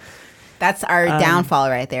dangerous. That's our downfall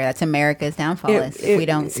right there. That's America's downfall. If we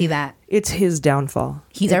don't see that. It's his downfall.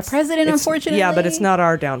 He's our president, unfortunately. Yeah, but it's not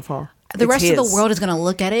our downfall. The rest of the world is going to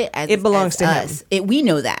look at it as it belongs to us. We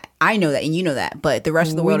know that. I know that, and you know that. But the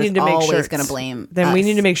rest of the world is always going to blame Then us. we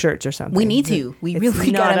need to make shirts or something. We need to. We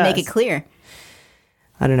really got to make it clear.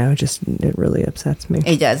 I don't know. It really upsets me.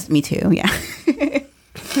 It does. Me too. Yeah.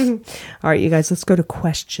 All right, you guys, let's go to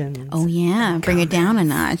questions. Oh, yeah. Bring it down a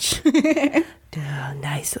notch.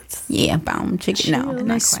 Nice. Yeah, boom. Chicken. No, not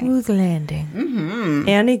nice quite. smooth landing.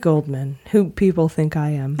 Annie Goldman, who people think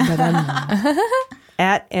I am, but I'm not.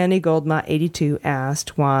 At Annie Goldma 82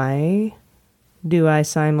 asked, why do I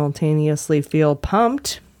simultaneously feel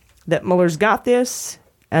pumped that Mueller's got this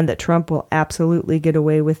and that Trump will absolutely get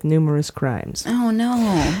away with numerous crimes? Oh, no.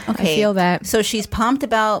 Okay. I feel that. So she's pumped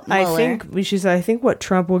about Mueller. I think what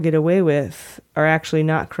Trump will get away with are actually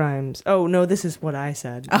not crimes. Oh, no, this is what I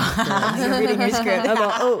said. You're reading your script.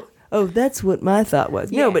 Oh, that's what my thought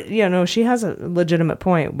was. Yeah. No, but she has a legitimate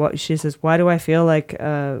point. What she says, why do I feel like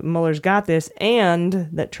Mueller's got this and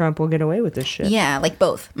that Trump will get away with this shit? Yeah, like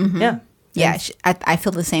both. Mm-hmm. Yeah. Yeah, I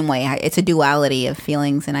feel the same way. It's a duality of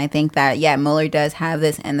feelings, and I think that, Mueller does have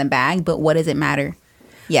this in the bag, but what does it matter?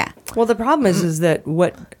 Yeah. Well, the problem is that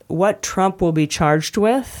what Trump will be charged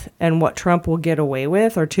with and what Trump will get away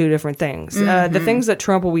with are two different things. The things that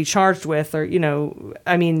Trump will be charged with are,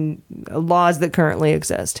 laws that currently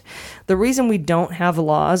exist. The reason we don't have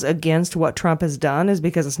laws against what Trump has done is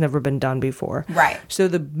because it's never been done before. Right. So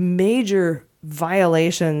the major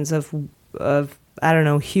violations of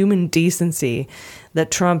human decency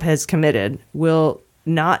that Trump has committed will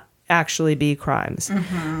not actually be crimes.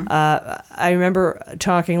 I remember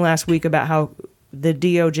talking last week about how the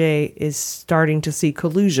DOJ is starting to see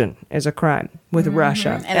collusion as a crime with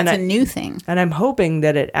Russia. And it's a new thing. And I'm hoping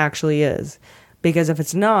that it actually is. Because if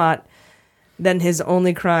it's not, then his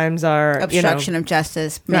only crimes are obstruction of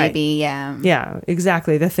justice, maybe. Right. Yeah,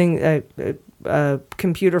 exactly. The thing,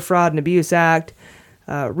 Computer Fraud and Abuse Act,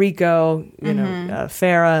 RICO,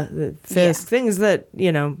 FARA, FISC, things that,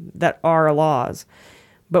 that are laws.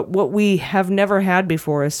 But what we have never had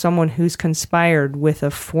before is someone who's conspired with a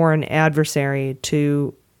foreign adversary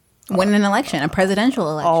to win an election, a presidential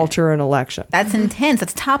election. Alter an election. That's intense.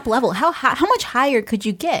 That's top level. How much higher could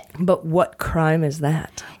you get? But what crime is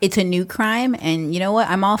that? It's a new crime, and you know what?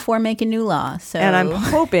 I'm all for making new laws. So. And I'm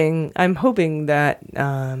hoping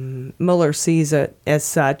that Mueller sees it as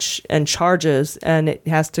such and charges, and it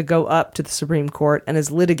has to go up to the Supreme Court and is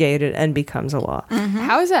litigated and becomes a law.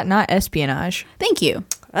 How is that not espionage? Thank you.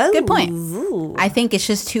 Good point. I think it's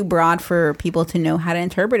just too broad for people to know how to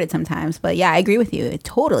interpret it sometimes. But yeah, I agree with you. It's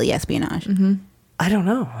totally espionage. I don't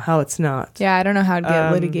know how it's not. Yeah, I don't know how to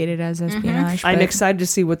get litigated as espionage. I'm excited to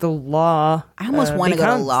see what the law I almost want to go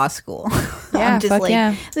to law school. Yeah, I'm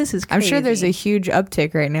just this is crazy. I'm sure there's a huge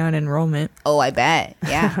uptick right now in enrollment. Oh, I bet.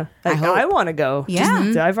 Yeah. I want to go.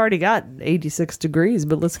 Yeah. I've already got 86 degrees,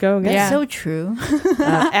 but let's go again. That's so true.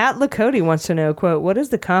 At Lakoti wants to know, quote, what is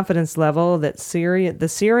the confidence level that the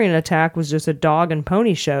Syrian attack was just a dog and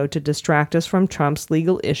pony show to distract us from Trump's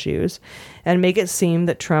legal issues and make it seem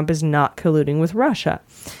that Trump is not colluding with Russia?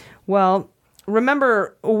 Well,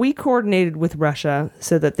 remember, we coordinated with Russia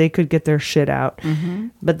so that they could get their shit out,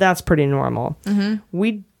 but that's pretty normal.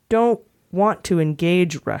 We don't want to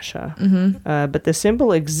engage Russia, but the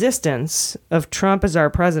simple existence of Trump as our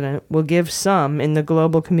president will give some in the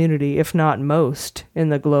global community, if not most in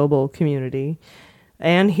the global community,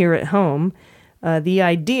 and here at home, the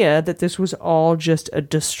idea that this was all just a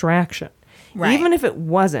distraction. Right. Even if it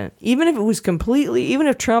wasn't, even if it was completely, even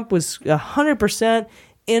if Trump was 100%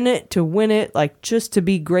 in it to win it, like just to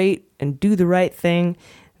be great and do the right thing,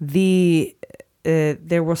 there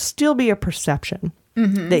will still be a perception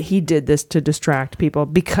that he did this to distract people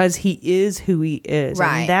because he is who he is.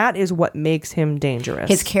 Right. And that is what makes him dangerous.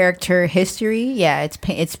 His character history,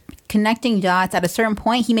 it's connecting dots. At a certain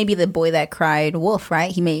point, he may be the boy that cried wolf, right?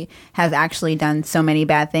 He may have actually done so many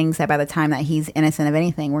bad things that by the time that he's innocent of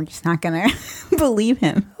anything, we're just not going to believe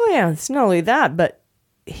him. Oh, yeah. It's not only that, but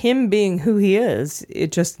him being who he is,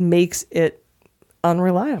 it just makes it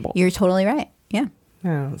unreliable. You're totally right. Yeah.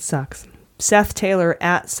 Oh, it sucks. Seth Taylor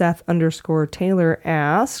at Seth_Taylor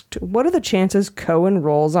asked, what are the chances Cohen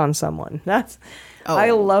rolls on someone? I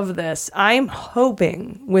love this. I'm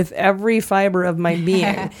hoping with every fiber of my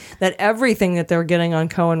being that everything that they're getting on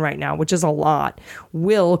Cohen right now, which is a lot,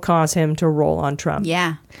 will cause him to roll on Trump.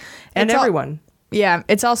 Yeah. And everyone. Yeah,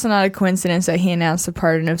 it's also not a coincidence that he announced the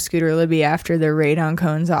pardon of Scooter Libby after the raid on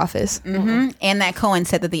Cohen's office. Mm-hmm. And that Cohen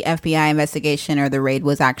said that the FBI investigation or the raid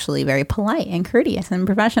was actually very polite and courteous and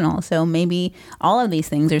professional. So maybe all of these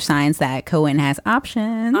things are signs that Cohen has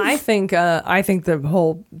options. I think the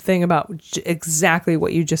whole thing about exactly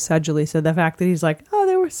what you just said, Jaleesa, the fact that he's like, oh,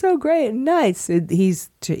 they were so great and nice. I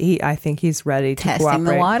think he's ready to testing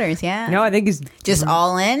cooperate. the waters. Yeah. No, I think he's just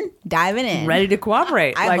all in, diving in, ready to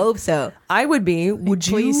cooperate. I hope so. I would be. Would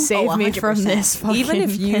you please save me from this? Fucking even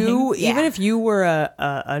if you were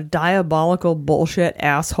a diabolical bullshit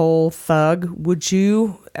asshole thug, would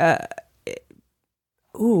you?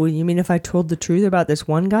 You mean if I told the truth about this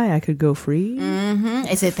one guy, I could go free? Mm-hmm.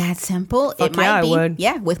 Is it that simple? Fuck it might yeah, be. I would.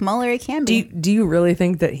 Yeah, with Mueller, it can be. Do you really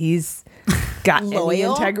think that he's got any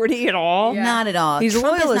integrity at all? Yeah. Not at all. He's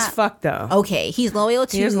Trump loyal is as fuck, though. Okay, he's loyal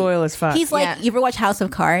to. He is loyal as fuck. He's like, you ever watch House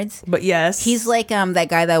of Cards? But yes, he's like that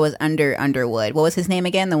guy that was under Underwood. What was his name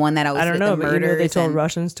again? The one that always I don't know. the But they told and...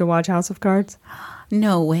 Russians to watch House of Cards.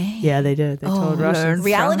 No way. Yeah, they did. They told Russians.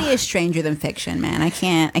 Reality is stranger than fiction, man. I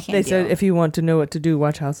can't. They said if you want to know what to do,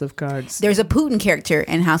 watch House of Cards. There's a Putin character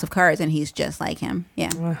in House of Cards, and he's just like him.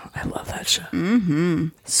 Yeah. Well, I love that show. Mm-hmm.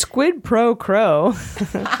 Squid Pro Crow.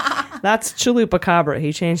 That's Chupacabra.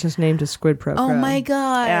 He changed his name to Squid Pro Crow. Oh my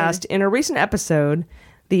God. Asked in a recent episode,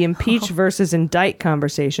 the impeach versus indict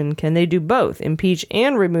conversation, can they do both, impeach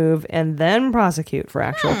and remove, and then prosecute for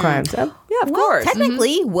actual crimes? Yeah, of course.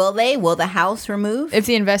 Technically, will they? Will the House remove? If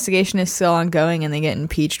the investigation is still ongoing and they get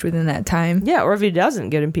impeached within that time. Yeah, or if he doesn't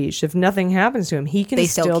get impeached, if nothing happens to him, he can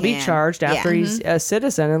still be charged after he's a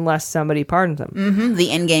citizen unless somebody pardons him. Mm-hmm.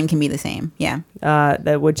 The end game can be the same. Yeah.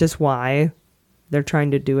 Which is why they're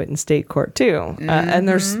trying to do it in state court too. And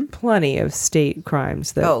there's plenty of state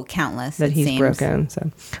crimes that countless that he's broken.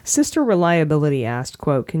 So Sister Reliability asked,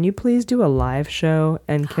 quote, can you please do a live show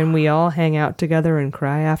and can we all hang out together and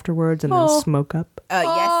cry afterwards and then smoke up? Yes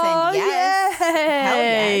and yes. Hell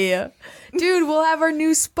yes. Dude, we'll have our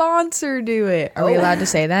new sponsor do it. Are we allowed to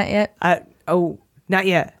say that yet? Not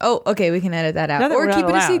yet. Oh, okay, we can edit that out. Or keep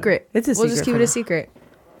it a secret. It's a we'll just keep it a secret.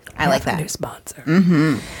 I like that. New sponsor.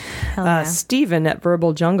 Mm-hmm. Steven at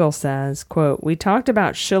Verbal Jungle says, quote, we talked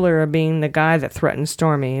about Schiller being the guy that threatened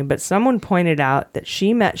Stormy, but someone pointed out that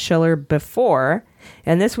she met Schiller before,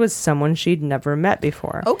 and this was someone she'd never met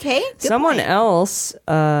before. Okay. Someone else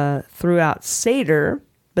threw out Sater,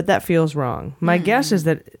 but that feels wrong. My guess is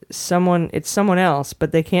that it's someone else,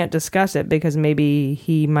 but they can't discuss it because maybe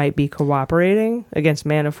he might be cooperating against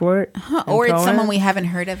Manafort. Or it's someone we haven't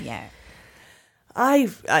heard of yet.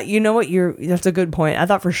 You know what? That's a good point. I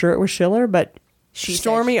thought for sure it was Schiller, but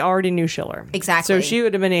Stormy already knew Schiller. Exactly. So she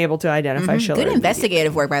would have been able to identify Schiller. Good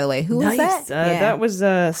investigative work, by the way. Who was that? That was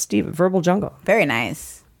Steve at Verbal Jungle. Very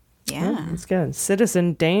nice. Yeah. That's good.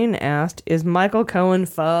 Citizen Dane asked, is Michael Cohen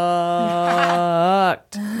fucked?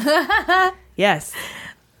 Yes.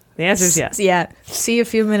 The answer is yes. Yeah. See a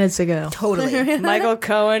few minutes ago. Totally. Michael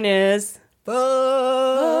Cohen is fucked.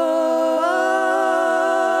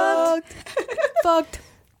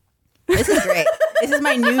 This is great. This is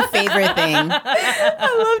my new favorite thing.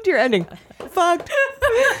 I loved your ending. Fucked.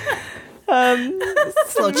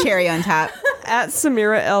 It's a little cherry on top. At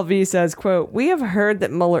Samira LV says, quote, we have heard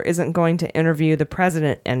that Mueller isn't going to interview the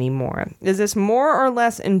president anymore. Is this more or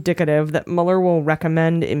less indicative that Mueller will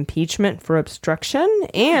recommend impeachment for obstruction?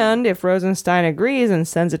 And if Rosenstein agrees and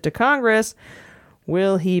sends it to Congress,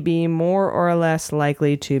 will he be more or less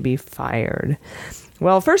likely to be fired?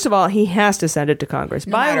 Well, first of all, he has to send it to Congress.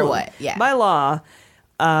 No matter what, yeah. By law,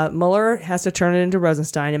 Mueller has to turn it into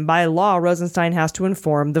Rosenstein, and by law, Rosenstein has to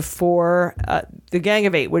inform the four, the Gang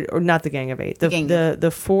of Eight, or not the Gang of Eight,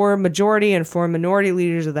 the four majority and four minority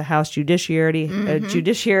leaders of the House Judiciary,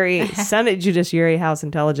 Senate Judiciary, House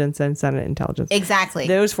Intelligence, and Senate Intelligence. Exactly.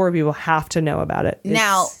 Those four people have to know about it.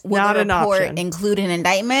 Now, will not the an report option. include an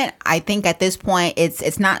indictment? I think at this point,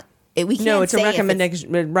 it's not. We can't no, it's a say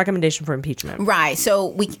recommendation for impeachment. Right.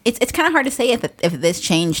 So it's kind of hard to say if this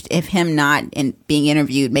changed, if him not being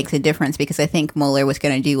interviewed makes a difference, because I think Mueller was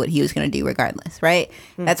going to do what he was going to do regardless. Right.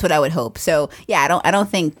 That's what I would hope. So yeah, I don't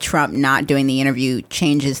think Trump not doing the interview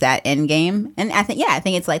changes that end game. And I think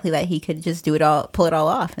it's likely that he could just pull it all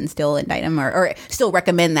off and still indict him or still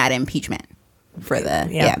recommend that impeachment for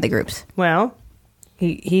the groups. Well,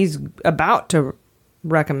 he's about to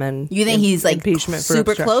recommend. You think he's like impeachment for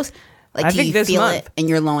super close? Like, I do think you this feel month. it in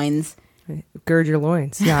your loins? Gird your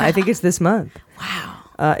loins. Yeah, I think it's this month.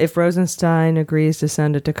 Wow. If Rosenstein agrees to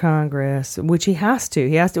send it to Congress, which he has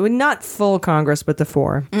to, not full Congress, but the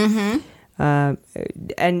four. Mm-hmm.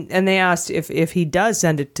 And they asked if he does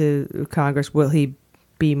send it to Congress, will he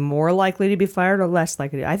be more likely to be fired or less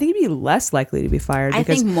likely? I think he'd be less likely to be fired. I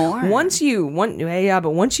think more. Once you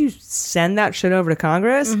send that shit over to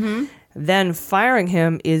Congress, then firing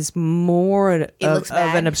him is more of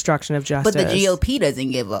an obstruction of justice. But the GOP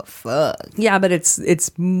doesn't give a fuck. Yeah, but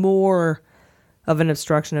it's more of an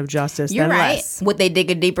obstruction of justice You're than right. less. Would they dig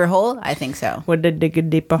a deeper hole? I think so. Would they dig a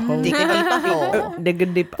deeper hole? Dig a deeper hole. Dig a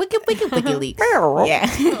deeper. WikiLeaks. Yeah.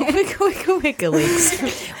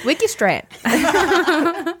 WikiLeaks. Wikistrat.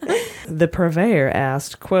 The Purveyor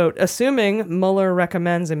asked, quote, assuming Mueller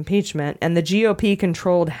recommends impeachment and the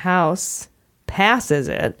GOP-controlled House passes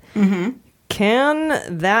it, can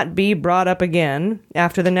that be brought up again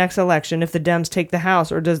after the next election if the Dems take the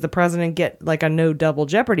House, or does the president get like a no double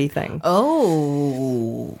jeopardy thing?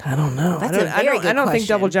 Oh, I don't know. That's a very good I don't think question.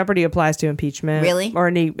 double jeopardy applies to impeachment. Really? Or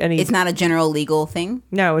any. It's not a general legal thing?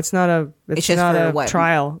 No, it's not a. It's just not for a what?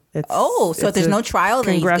 trial. So if there's no trial,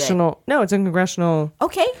 then he's good. congressional. No, it's a congressional.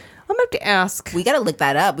 Okay. I'm gonna have to ask. We got to look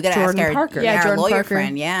that up. We got to ask Jordan our, Parker. our Jordan lawyer Parker.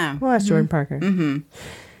 friend. Yeah. Well, that's Jordan Parker.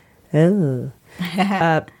 Oh.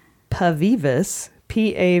 Pavivas,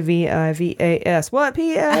 Pavivas. What?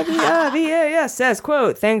 Pavivas says,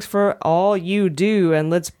 quote, thanks for all you do, and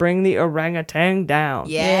let's bring the orangutan down.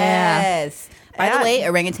 Yes. By the way,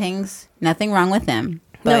 orangutans, nothing wrong with them.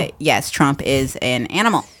 But yes, Trump is an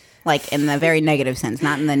animal. Like in the very negative sense,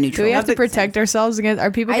 not in the neutral. Do we have to protect ourselves against?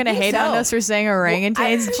 Are people going to hate on us for saying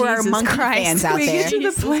orangutans? For our Jesus monkey Christ. fans out We there. get to the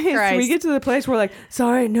Jesus place. Christ. We get to the place where like,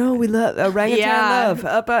 sorry, no, we love orangutan Yeah. love.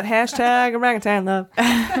 Hashtag orangutan love.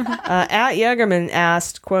 At Yegerman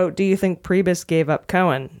asked, quote, do you think Priebus gave up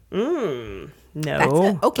Cohen?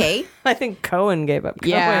 No. Okay. I think Cohen gave up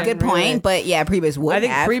Cohen. Yeah. Good point. really. But yeah, Priebus would I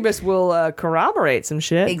think have. Priebus will corroborate some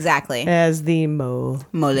shit. Exactly. As the mole.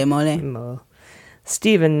 Mole.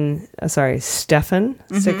 Stephen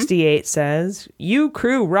 68 says, you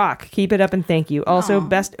crew rock. Keep it up and thank you. Also,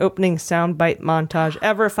 best opening soundbite montage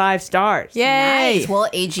ever. 5 stars. Yay. Nice. Well,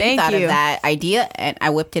 AG thought of that idea and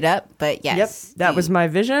I whipped it up. But yes. Yep, that was my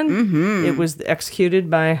vision. It was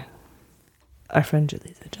executed by our friend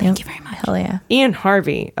Julie. Thank you very much. Hell yeah. Ian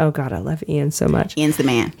Harvey. Oh, God, I love Ian so much. Ian's the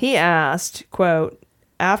man. He asked, quote,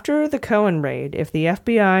 after the Cohen raid, if the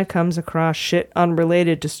FBI comes across shit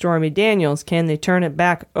unrelated to Stormy Daniels, can they turn it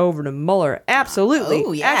back over to Mueller? Absolutely.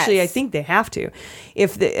 Oh, yes. Actually, I think they have to.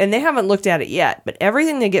 And they haven't looked at it yet, but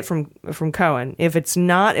everything they get from Cohen, if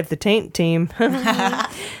the Taint Team,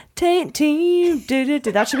 Taint Team,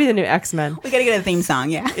 that should be the new X-Men. We got to get a theme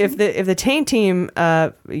song, yeah. If the Taint Team,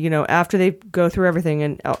 after they go through everything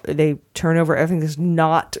and they turn over everything that's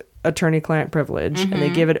not attorney-client privilege, and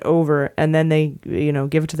they give it over, and then they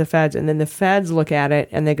give it to the feds, and then the feds look at it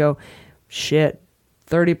and they go, shit,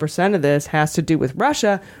 30% of this has to do with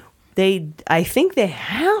Russia. I think they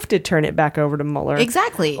have to turn it back over to Mueller.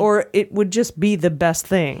 Exactly. Or it would just be the best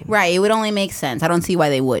thing. Right. It would only make sense. I don't see why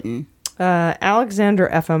they wouldn't.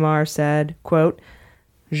 Alexander FMR said, quote,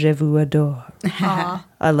 Je vous adore.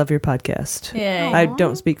 I love your podcast. Yay. I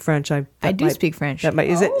don't speak French. I do speak French.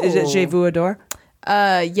 Is it Je vous adore?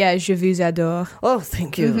 Yeah, je vous adore. Oh,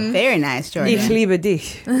 thank you. Very nice, Jordan. Ich liebe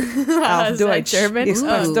dich. Auf Is that Deutsch. German? Ich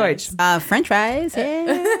spreche Deutsch. French fries.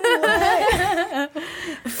 Yeah.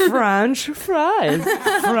 French fries.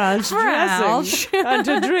 French dressing. And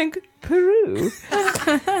to drink Peru.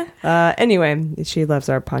 Anyway, she loves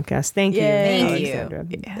our podcast. Thank you. Thank you.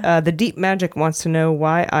 Alexandra. The Deep Magic wants to know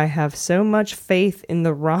why I have so much faith in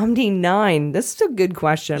the Romney 9. This is a good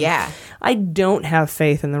question. Yeah. I don't have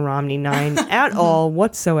faith in the Romney 9 at all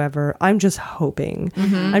whatsoever. I'm just hoping.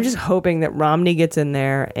 I'm just hoping that Romney gets in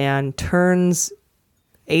there and turns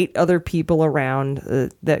 8 other people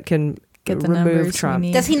around that can Get the remove numbers we Trump.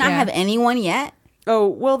 need. Does he not have anyone yet? Oh,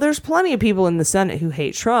 well, there's plenty of people in the Senate who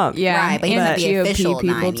hate Trump. Yeah, Right, but he's not the GOP official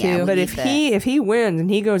people 9 yet. too. But if he wins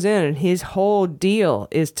and he goes in and his whole deal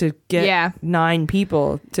is to get 9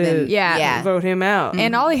 people to Then, yeah. vote him out.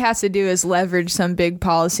 And all he has to do is leverage some big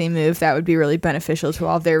policy move that would be really beneficial to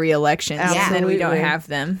all their re-elections. And then we don't Absolutely. have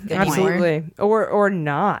them anymore. Absolutely. Or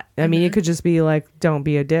not. I mean, it could just be like, don't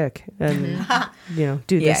be a dick and,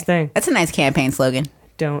 do this thing. That's a nice campaign slogan.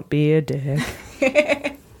 Don't be a dick.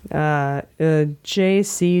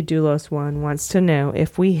 JC Doulos1 wants to know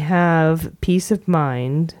if we have peace of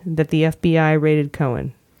mind that the FBI raided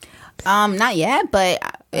Cohen. Not yet, but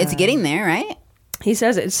it's getting there, right? He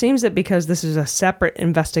says it seems that because this is a separate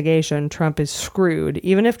investigation, Trump is screwed.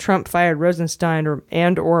 Even if Trump fired Rosenstein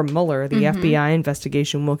or Mueller, the FBI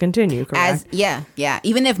investigation will continue, correct? Yeah.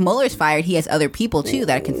 Even if Mueller's fired, he has other people, too,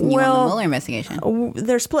 that continue on the Mueller investigation.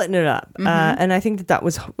 They're splitting it up. And I think that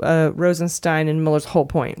was Rosenstein and Mueller's whole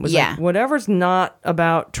point. Was like, whatever's not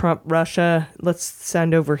about Trump, Russia, let's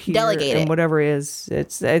send over here. Delegate and it. whatever is.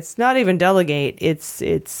 It's not even delegate.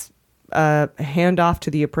 It's hand off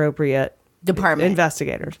to the appropriate department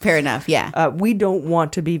investigators. Fair enough. Yeah. We don't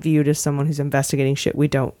want to be viewed as someone who's investigating shit we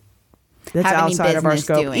don't. That's outside of our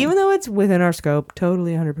scope. Even though it's within our scope,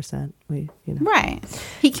 totally 100%. Right.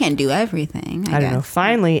 He can't do everything. I don't know.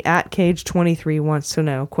 Finally, @Cage23 wants to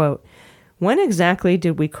know, quote, when exactly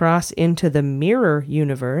did we cross into the mirror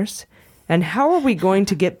universe, and how are we going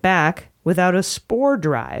to get back without a spore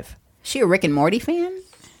drive? She a Rick and Morty fan?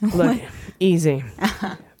 Look, easy.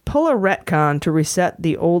 Pull a retcon to reset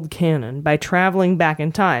the old canon by traveling back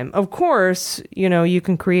in time. Of course, you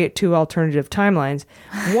can create 2 alternative timelines,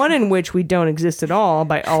 one in which we don't exist at all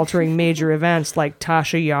by altering major events like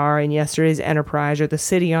Tasha Yar in yesterday's Enterprise or the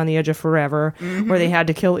City on the Edge of Forever, where they had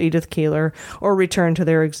to kill Edith Keeler or return to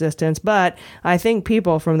their existence. But I think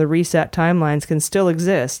people from the reset timelines can still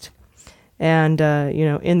exist. And,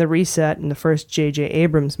 in the reset in the first J.J.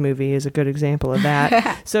 Abrams movie is a good example of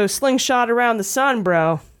that. So slingshot around the sun,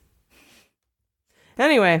 bro.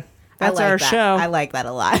 Anyway, that's our show. I like that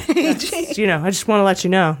a lot. I just want to let you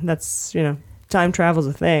know that's, time travel's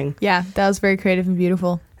a thing. Yeah, that was very creative and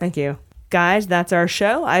beautiful. Thank you. Guys, that's our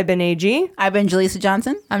show. I've been AG. I've been Jaleesa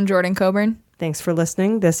Johnson. I'm Jordan Coburn. Thanks for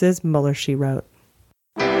listening. This is Mueller, She Wrote.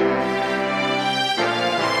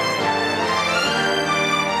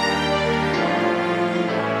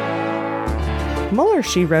 Mueller,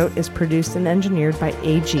 She Wrote is produced and engineered by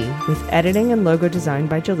AG, with editing and logo design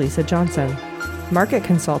by Jaleesa Johnson. Market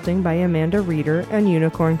consulting by Amanda Reeder and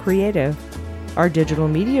Unicorn Creative. Our digital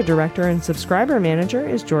media director and subscriber manager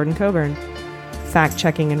is Jordan Coburn.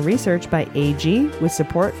 Fact-checking and research by AG, with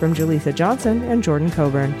support from Jaleesa Johnson and Jordan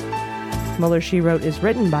Coburn. Mueller, She Wrote is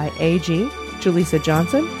written by AG, Jaleesa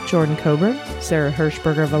Johnson, Jordan Coburn, Sarah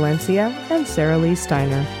Hirschberger Valencia, and Sarah Lee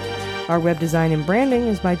Steiner. Our web design and branding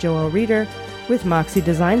is by Joel Reeder, with Moxie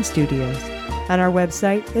Design Studios. And our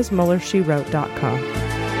website is MuellerSheWrote.com.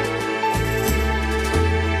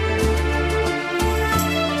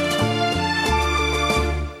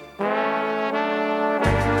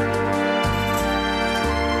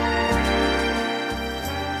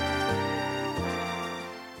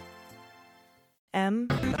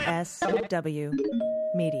 MSW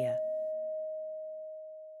Media.